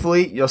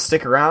hopefully you'll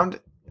stick around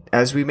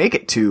as we make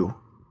it to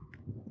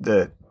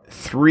the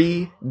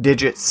 3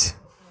 digits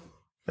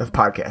of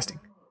podcasting.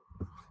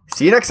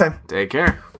 See you next time. Take care.